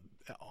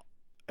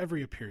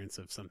every appearance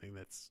of something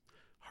that's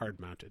hard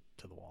mounted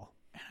to the wall.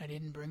 And I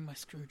didn't bring my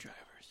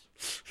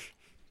screwdrivers.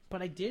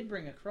 But I did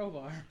bring a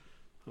crowbar.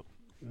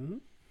 Mm-hmm.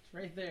 It's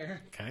right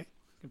there. Okay. You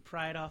can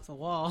pry it off the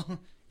wall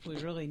if we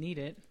really need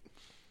it.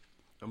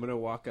 I'm gonna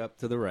walk up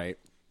to the right.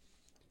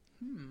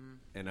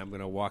 And I'm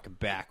gonna walk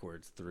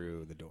backwards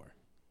through the door.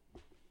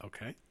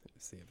 Okay.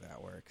 Let's see if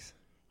that works.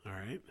 All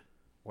right.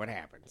 What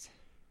happens?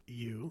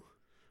 You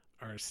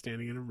are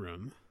standing in a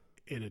room,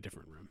 in a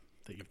different room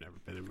that you've never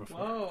been in before.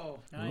 Whoa,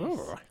 nice.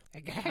 Ooh, I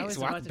guys, was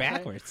walk about to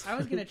backwards. I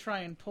was going to try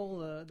and pull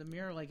the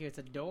mirror like it's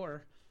a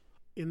door.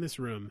 in this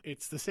room.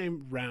 It's the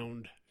same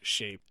round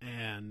shape,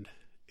 and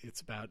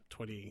it's about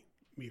 20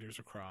 meters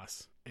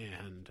across,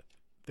 and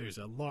there's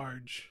a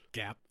large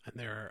gap, and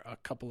there are a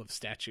couple of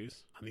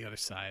statues on the other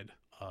side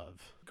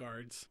of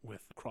guards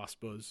with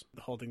crossbows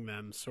holding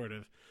them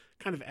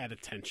kind of at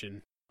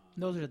attention.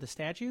 Those are the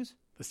statues?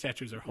 The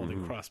statues are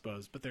holding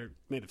crossbows, but they're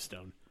made of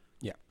stone.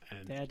 Yeah.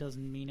 And That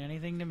doesn't mean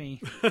anything to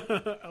me.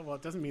 well,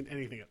 it doesn't mean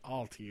anything at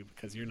all to you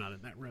because you're not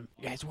in that room.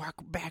 You guys walk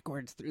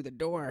backwards through the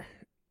door.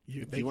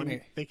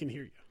 They can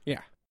hear you.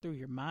 Yeah. Through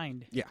your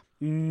mind. Yeah.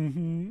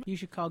 Mm-hmm. You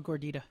should call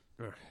Gordita.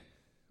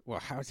 Well,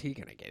 how's he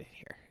going to get in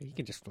here? He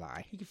can just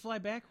fly. He can fly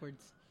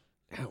backwards.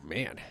 Oh,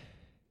 man.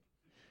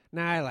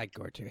 Nah, I like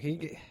Gortu.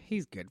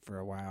 He's good for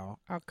a while.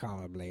 I'll call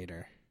him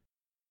later.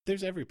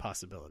 There's every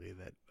possibility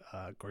that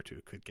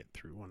Gortu could get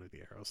through one of the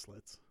arrow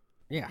slits.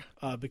 Yeah.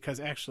 Because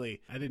actually,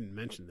 I didn't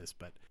mention this,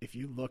 but if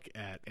you look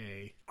at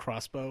a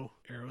crossbow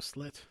arrow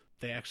slit,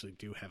 they actually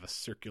do have a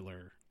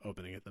circular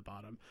opening at the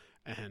bottom.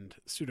 And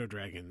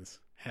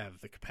pseudo-dragons have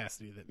the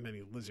capacity that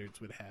many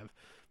lizards would have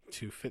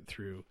to fit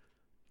through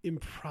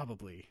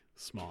improbably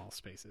small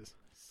spaces.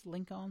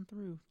 Slink on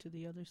through to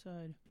the other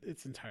side.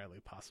 It's entirely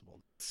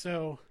possible.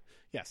 So,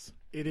 yes,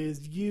 it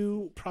is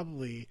you,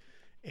 probably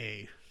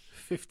a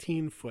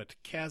 15-foot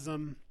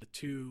chasm, the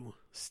two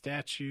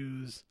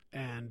statues,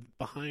 and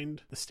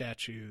behind the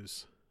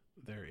statues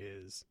there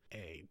is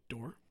a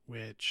door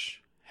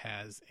which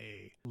has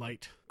a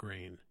light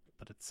grain,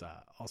 but it's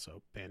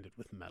also banded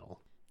with metal.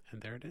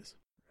 And there it is.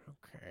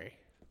 Okay.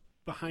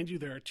 Behind you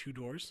there are two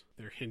doors.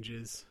 Their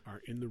hinges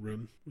are in the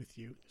room with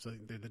you, so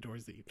they're the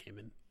doors that you came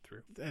in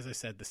through. As I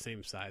said, the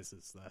same size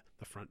as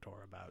the front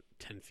door, about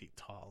 10 feet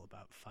tall,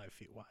 about 5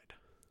 feet wide.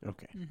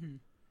 Okay. Mm-hmm.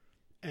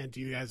 And do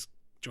you guys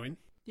join?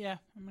 Yeah,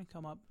 I'm going to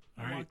come up.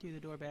 All Walk right. through the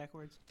door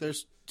backwards.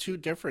 There's two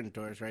different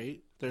doors,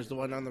 right? There's the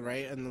one on the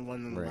right and the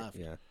one on the Right. left.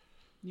 Yeah.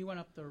 You went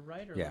up the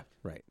right or Yeah. left?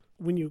 Right.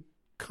 When you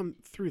come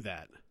through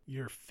that,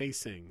 you're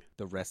facing,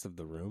 The rest of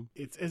the room.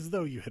 it's as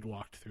though you had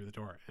walked through the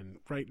door, and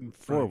right in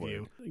front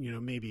Forward. of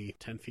you, maybe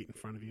 10 feet in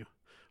front of you,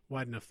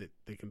 wide enough that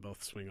they can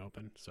both swing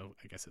open, so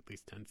I guess at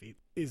least 10 feet,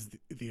 is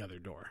the other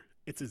door.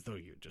 It's as though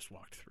you had just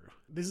walked through.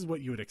 This is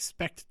what you would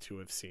expect to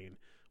have seen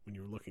when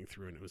you were looking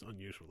through and it was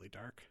unusually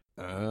dark.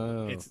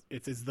 Oh.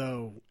 It's as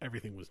though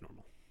everything was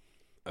normal.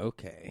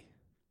 Okay.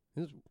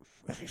 This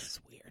is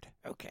weird.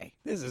 Okay.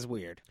 This is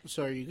weird.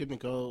 So are you going to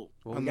go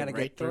Well, we on the gotta get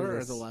right door through or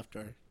this. the left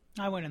door?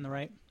 I went in the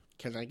right.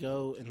 Can I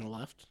go in the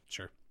left?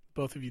 Sure.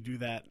 Both of you do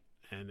that,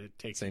 and it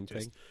takes Same you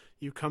just, thing?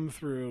 You come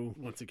through,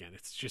 once again,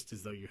 it's just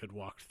as though you had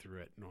walked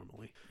through it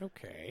normally.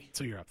 Okay.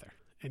 So you're up there,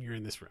 and you're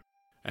in this room.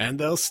 And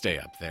they'll stay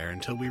up there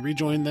until we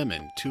rejoin them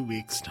in 2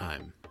 weeks'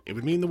 time. It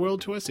would mean the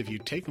world to us if you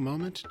take a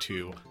moment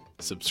to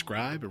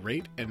subscribe,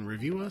 rate, and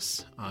review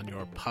us on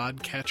your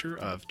podcatcher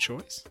of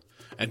choice.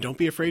 And don't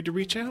be afraid to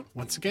reach out.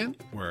 Once again,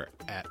 we're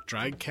at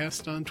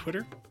Drygcast on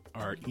Twitter.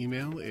 Our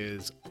email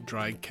is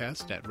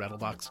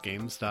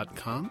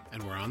drygcast@rattleboxgames.com,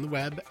 and we're on the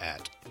web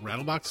at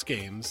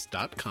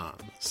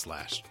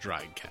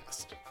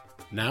rattleboxgames.com/drygcast.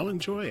 Now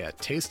enjoy a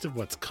taste of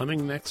what's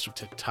coming next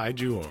to tide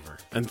you over.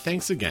 And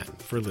thanks again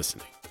for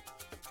listening.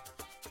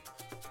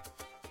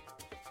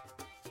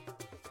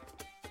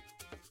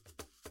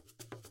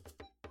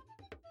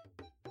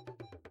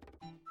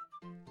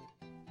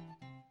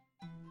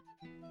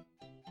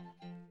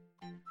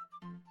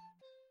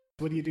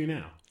 What do you do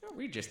now?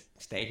 We just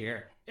stay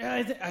here. Yeah,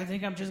 I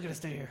think I'm just going to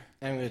stay here.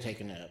 I'm going to take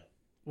a nap.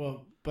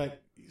 Well,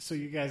 but so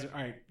you guys are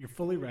all right. You're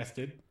fully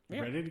rested,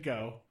 Yeah. ready to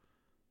go.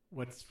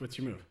 What's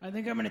your move, I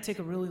think I'm going to take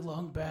a really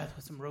long bath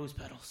with some rose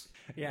petals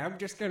Yeah, I'm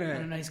just and a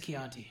gonna... nice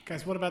Chianti.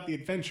 guys? What about the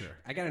adventure?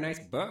 I got a nice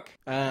book.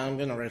 I'm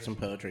going to write some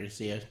poetry.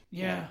 See ya.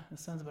 Yeah, that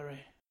sounds about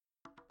right.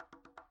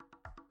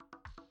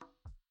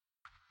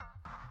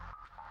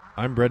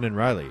 I'm Brendan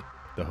Riley,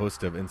 the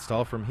host of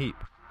Install from Heap,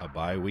 a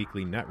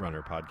bi-weekly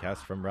Netrunner podcast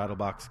from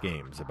Rattlebox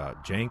Games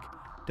about jank,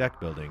 deck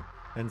building,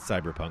 and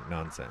cyberpunk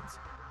nonsense.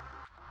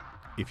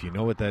 If you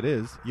know what that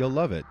is, you'll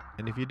love it,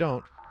 and if you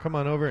don't, come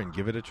on over and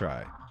give it a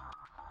try.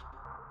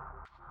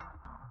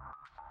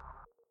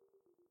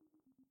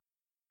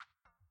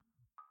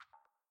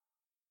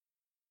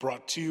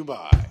 Brought to you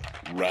by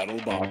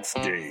Rattlebox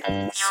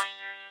Games.